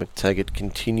might be McTaggart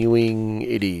continuing.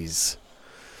 It is.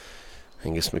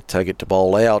 Angus McTaggart to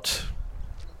bowl out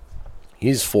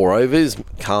his 4 overs.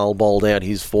 Carl bowled out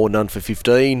his 4, none for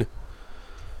 15.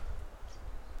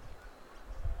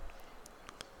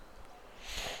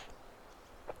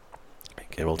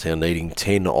 Campbelltown needing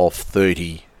 10 off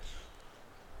 30.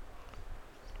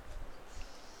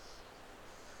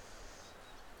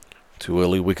 Too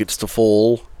early wickets to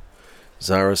fall.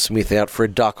 Zara Smith out for a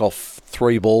duck off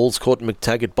 3 balls. Caught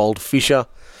McTaggart bowled Fisher.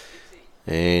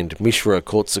 And Mishra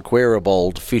caught Sequeira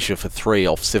bowled Fisher for 3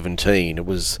 off 17. It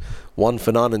was 1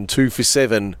 for none and 2 for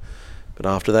 7. But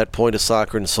after that point,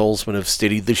 Osaka and Salzman have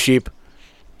steadied the ship.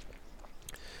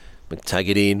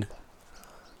 McTaggart in.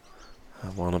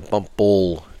 Won a bump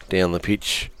ball down the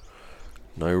pitch.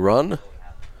 No run.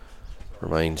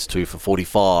 Remains 2 for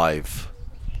 45.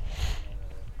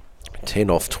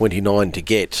 10 off 29 to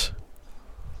get.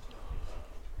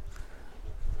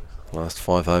 Last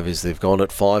 5 overs they've gone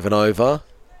at 5 and over.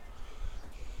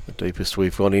 The deepest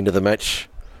we've gone into the match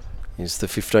is the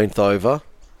 15th over.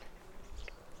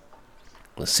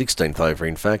 The 16th over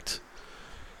in fact.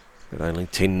 But only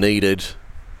 10 needed.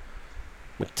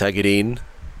 McTaggart in.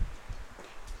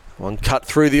 One cut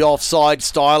through the offside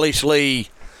stylishly.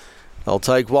 They'll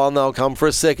take one, they'll come for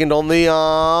a second on the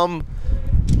arm.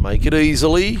 Make it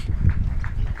easily.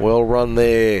 Well run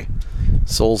there.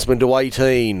 Salzman to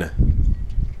 18.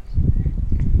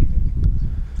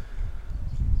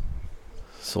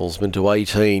 Salzman to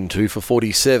 18, 2 for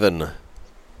 47.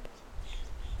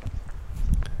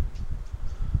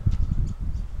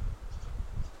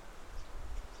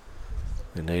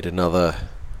 They need another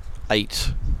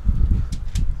 8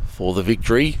 for the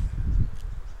victory.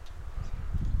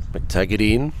 McTaggart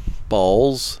in,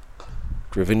 bowls,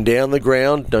 driven down the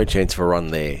ground, no chance for a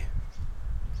run there.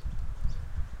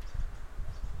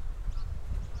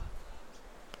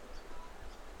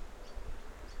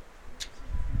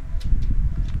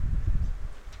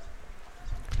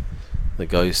 The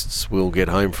Ghosts will get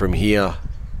home from here.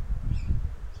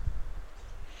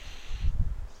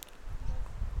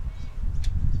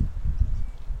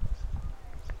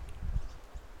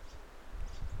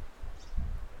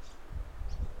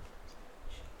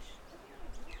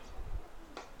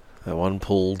 That one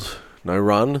pulled, no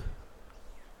run.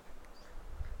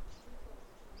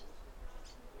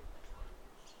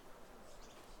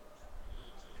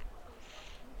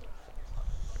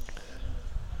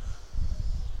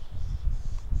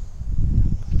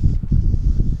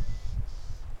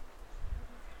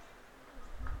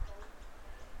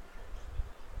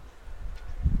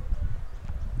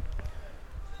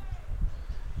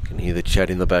 You can hear the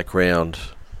chat in the background.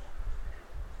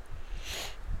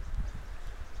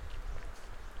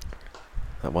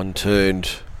 That one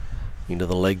turned into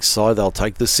the leg side. They'll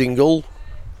take the single.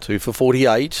 2 for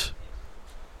 48.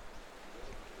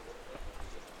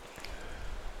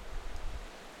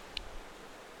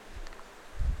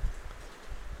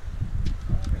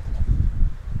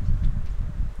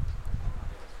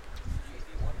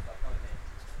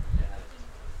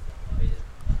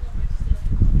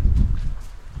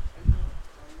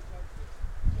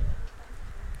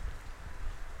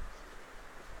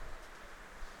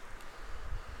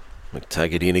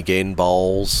 McTaggart in again,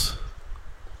 bowls.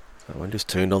 That one just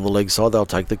turned on the leg side. They'll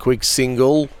take the quick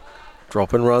single.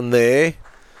 Drop and run there.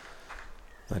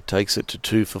 That takes it to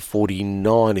 2 for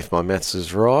 49 if my maths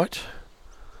is right.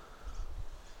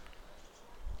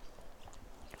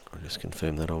 I'll just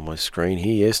confirm that on my screen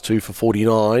here. Yes, 2 for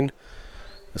 49.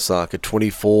 Osaka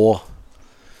 24.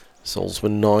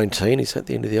 Salzman 19. Is that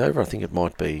the end of the over? I think it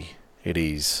might be. It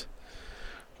is.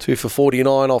 2 for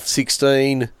 49 off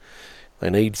 16. They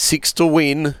need 6 to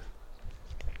win.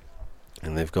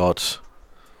 And they've got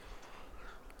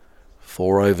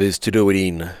 4 overs to do it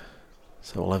in.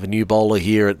 So we'll have a new bowler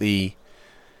here at the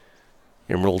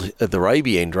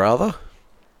Raby end, rather.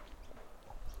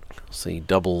 See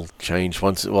double change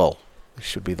once. Well, this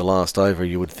should be the last over,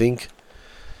 you would think.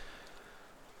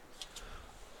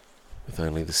 With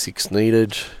only the 6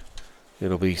 needed.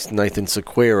 It'll be Nathan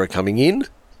Sequeira coming in.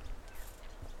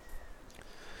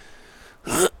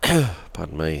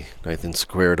 Pardon me, Nathan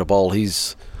Sequeira to bowl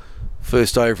his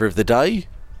first over of the day.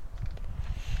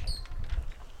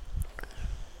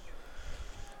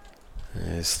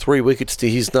 There's 3 wickets to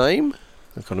his name.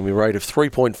 Economy rate of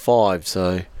 3.5,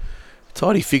 so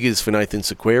tidy figures for Nathan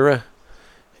Sequeira.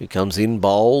 He comes in,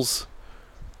 bowls.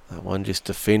 That one just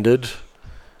defended.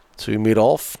 2 mid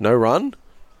off, no run.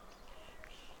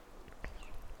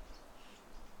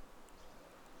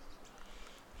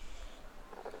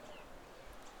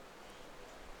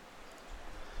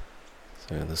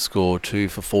 And the score 2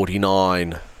 for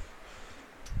 49.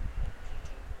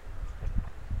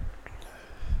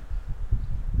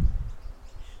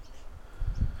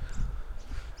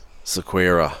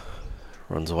 Sequeira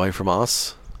runs away from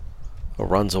us. Or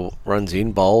runs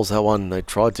in, bowls. That one, they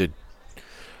tried to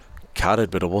cut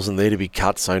it, but it wasn't there to be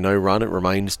cut, so no run. It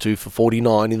remains 2 for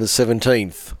 49 in the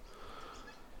 17th.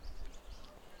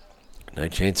 No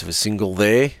chance of a single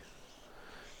there.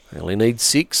 They only need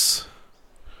 6.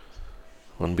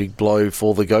 One big blow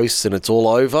for the Ghosts and it's all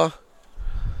over.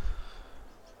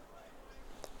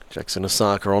 Jackson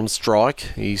Osaka on strike.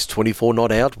 He's 24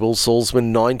 not out. Will Salzman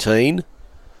 19.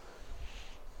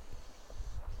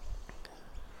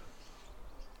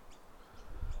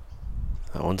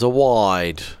 That one's a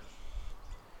wide.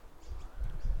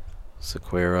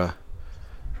 Sequeira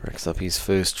racks up his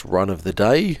first run of the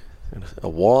day. A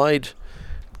wide.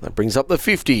 That brings up the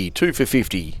 50. 2 for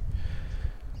 50.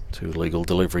 2 legal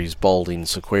deliveries bowled in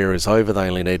Sequeira's over. They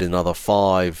only need another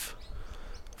 5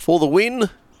 for the win.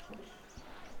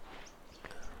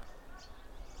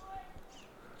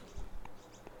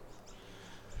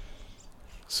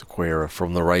 Sequeira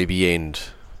from the Raby end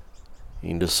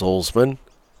into Salzman.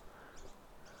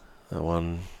 That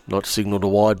one not signalled a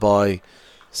wide by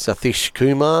Satish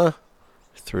Kumar.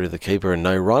 Through to the keeper and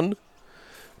no run.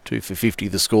 2 for 50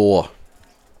 the score.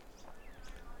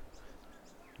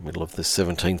 Middle of the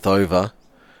 17th over.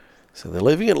 So they're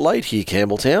leaving it late here,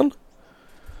 Campbelltown.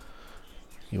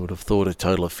 You would have thought a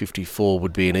total of 54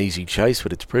 would be an easy chase,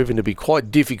 but it's proven to be quite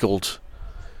difficult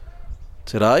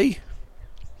today.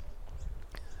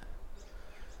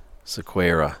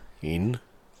 Sequeira in.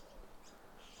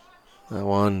 That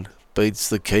one beats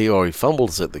the key, or he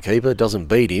fumbles at the keeper, doesn't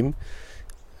beat him.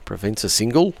 Prevents a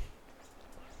single.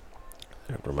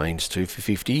 It remains 2 for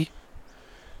 50.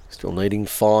 Still needing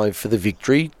 5 for the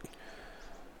victory.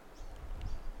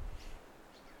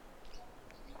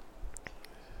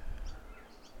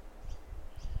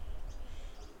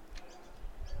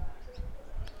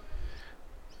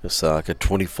 Osaka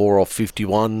 24 off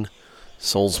 51.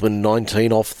 Salzman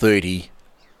 19 off 30.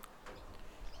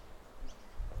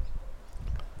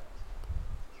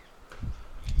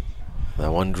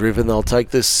 That one driven. They'll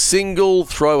take the single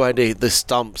throw and hit the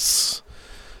stumps.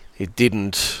 It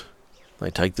didn't. They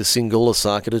take the single,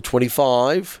 Osaka to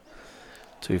 25.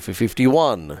 2 for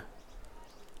 51.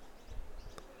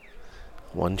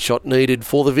 One shot needed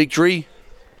for the victory.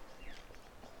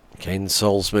 Can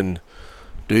Salzman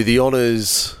do the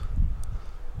honours?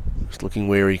 Just looking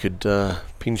where he could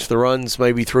pinch the runs,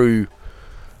 maybe through.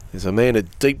 There's a man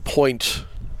at deep point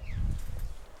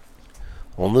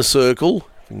on the circle.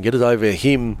 If we can get it over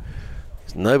him.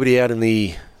 There's nobody out in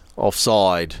the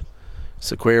offside.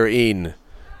 Sequeira in.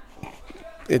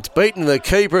 It's beaten the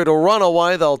keeper. It'll run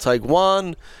away. They'll take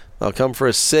one. They'll come for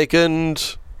a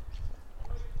second.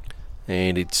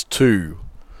 And it's 2.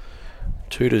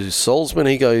 2 to Salzman.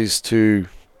 He goes to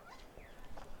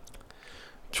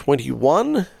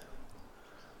 21.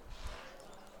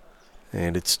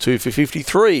 And it's 2 for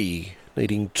 53.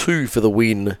 Needing 2 for the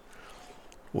win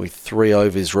with 3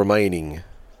 overs remaining.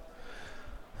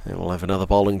 And we'll have another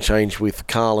bowling change with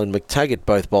Carl and McTaggart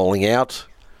both bowling out.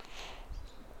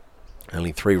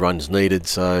 Only 3 runs needed,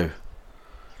 so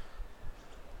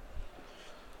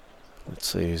let's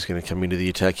see who's going to come into the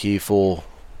attack here for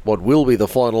what will be the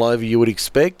final over, you would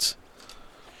expect.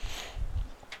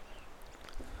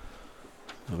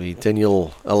 It'll be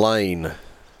Daniel Elaine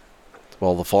to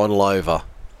bowl the final over.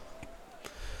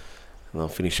 And they'll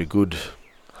finish a good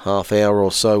half hour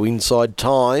or so inside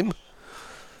time.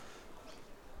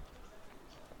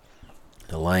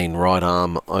 Elaine right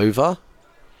arm over.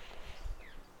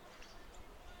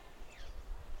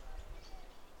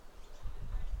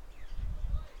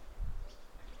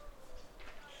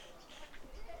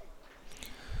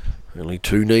 Only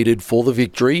 2 needed for the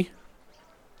victory.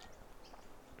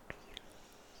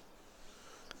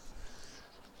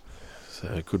 So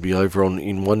it could be over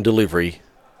in one delivery.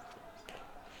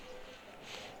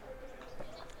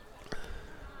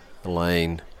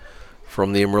 Elaine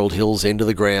from the Emerald Hills end of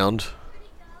the ground.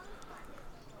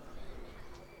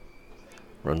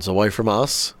 Runs away from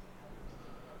us.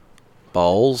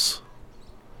 Bowls.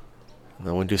 And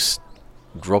that one just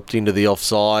dropped into the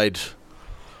offside.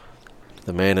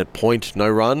 The man at point, no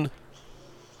run.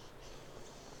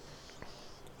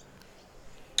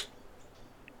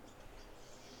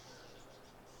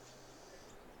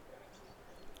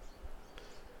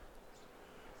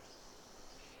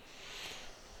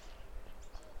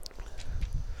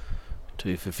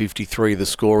 Two for 53, the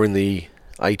score in the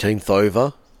 18th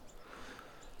over.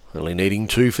 Only needing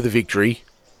 2 for the victory.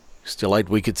 Still 8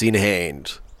 wickets in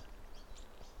hand.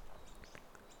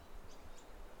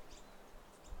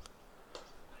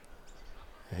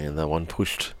 And that one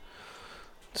pushed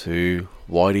to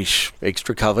wideish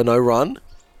extra cover, no run.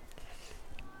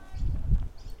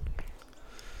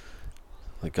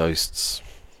 The Ghosts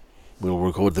will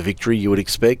record the victory, you would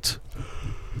expect.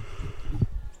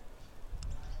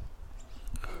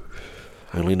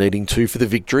 Only needing 2 for the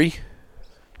victory.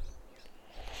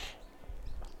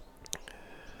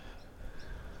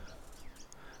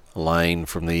 Lane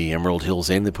from the Emerald Hills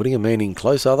end. They're putting a man in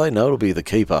close, are they? No, it'll be the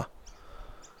keeper.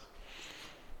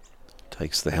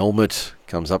 Takes the helmet,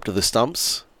 comes up to the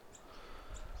stumps.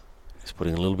 He's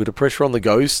putting a little bit of pressure on the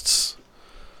Ghosts.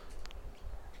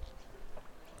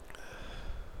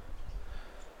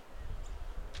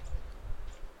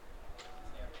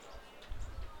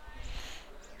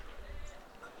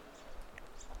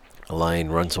 Elaine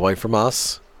runs away from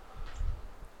us.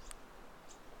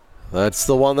 That's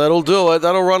the one that'll do it.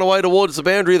 That'll run away towards the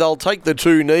boundary. They'll take the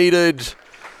 2 needed.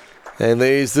 And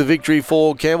there's the victory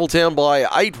for Campbelltown by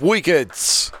 8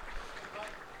 wickets.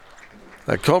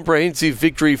 A comprehensive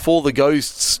victory for the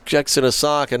Ghosts. Jackson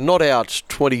Osaka not out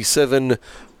 27.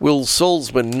 Will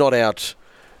Salzman not out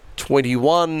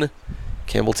 21.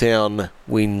 Campbelltown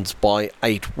wins by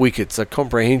 8 wickets. A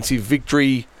comprehensive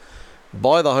victory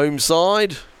by the home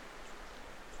side.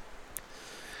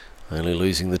 Only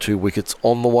losing the 2 wickets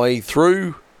on the way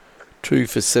through. 2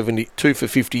 for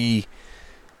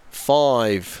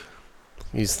 55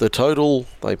 is the total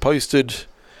they posted.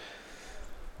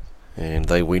 And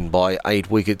they win by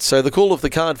 8 wickets. So the call of the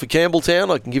card for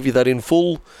Campbelltown, I can give you that in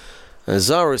full.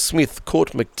 Zara Smith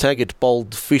caught McTaggart,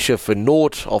 bowled Fisher for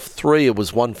naught off 3. It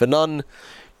was 1 for none.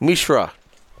 Mishra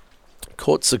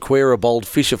caught Sequeira, bowled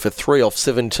Fisher for 3 off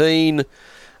 17.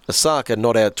 Osaka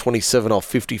not out 27 off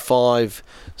 55.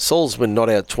 Salzman not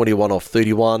out 21 off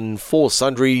 31. 4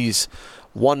 sundries,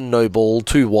 1 no ball,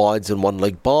 2 wides and 1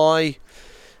 leg bye.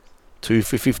 2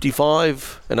 for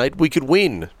 55, an 8 wicket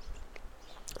win.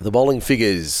 The bowling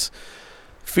figures: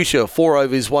 Fisher 4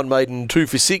 overs, 1 maiden, 2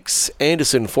 for 6.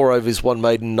 Anderson 4 overs, 1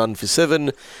 maiden, none for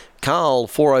 7. Carl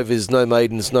 4 overs, no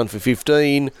maidens, none for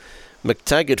 15.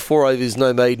 McTaggart 4 overs,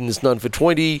 no maidens, none for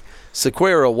 20.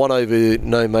 Sequeira 1 over,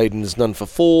 no maidens, none for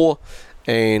 4.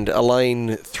 And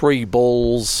Elaine, 3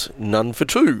 balls, none for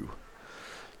 2.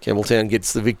 Campbelltown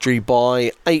gets the victory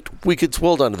by 8 wickets.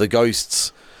 Well done to the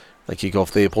Ghosts. They kick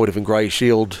off their Point of Grey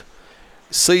Shield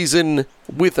season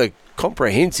with a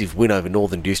comprehensive win over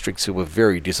Northern Districts, who were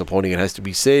very disappointing, it has to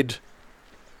be said.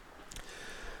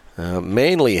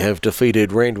 Manly have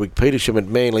defeated Randwick Petersham at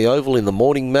Manly Oval in the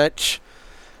morning match.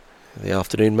 The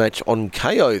afternoon match on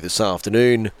KO this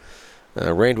afternoon.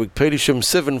 Randwick Petersham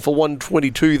 7 for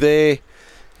 122 there.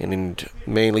 And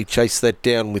Manly chased that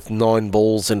down with 9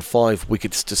 balls and 5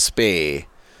 wickets to spare.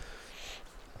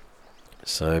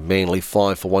 So Manly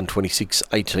 5 for 126,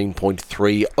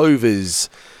 18.3 overs.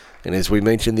 And as we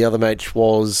mentioned, the other match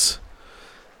was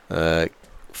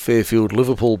Fairfield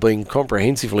Liverpool being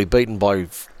comprehensively beaten by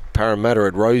Parramatta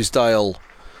at Rosedale.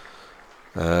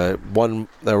 They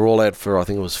were all out for, I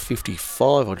think it was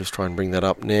 55. I'll just try and bring that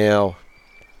up now.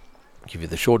 Give you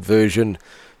the short version.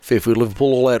 Fairfield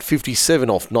Liverpool all out 57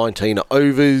 off 19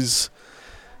 overs.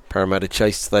 Parramatta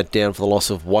chased that down for the loss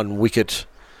of 1 wicket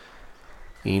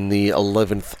in the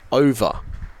 11th over.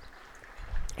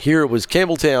 Here it was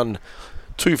Campbelltown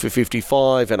 2 for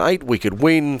 55, an 8-wicket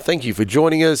win. Thank you for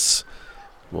joining us.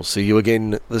 We'll see you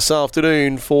again this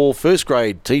afternoon for first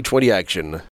grade T20 action.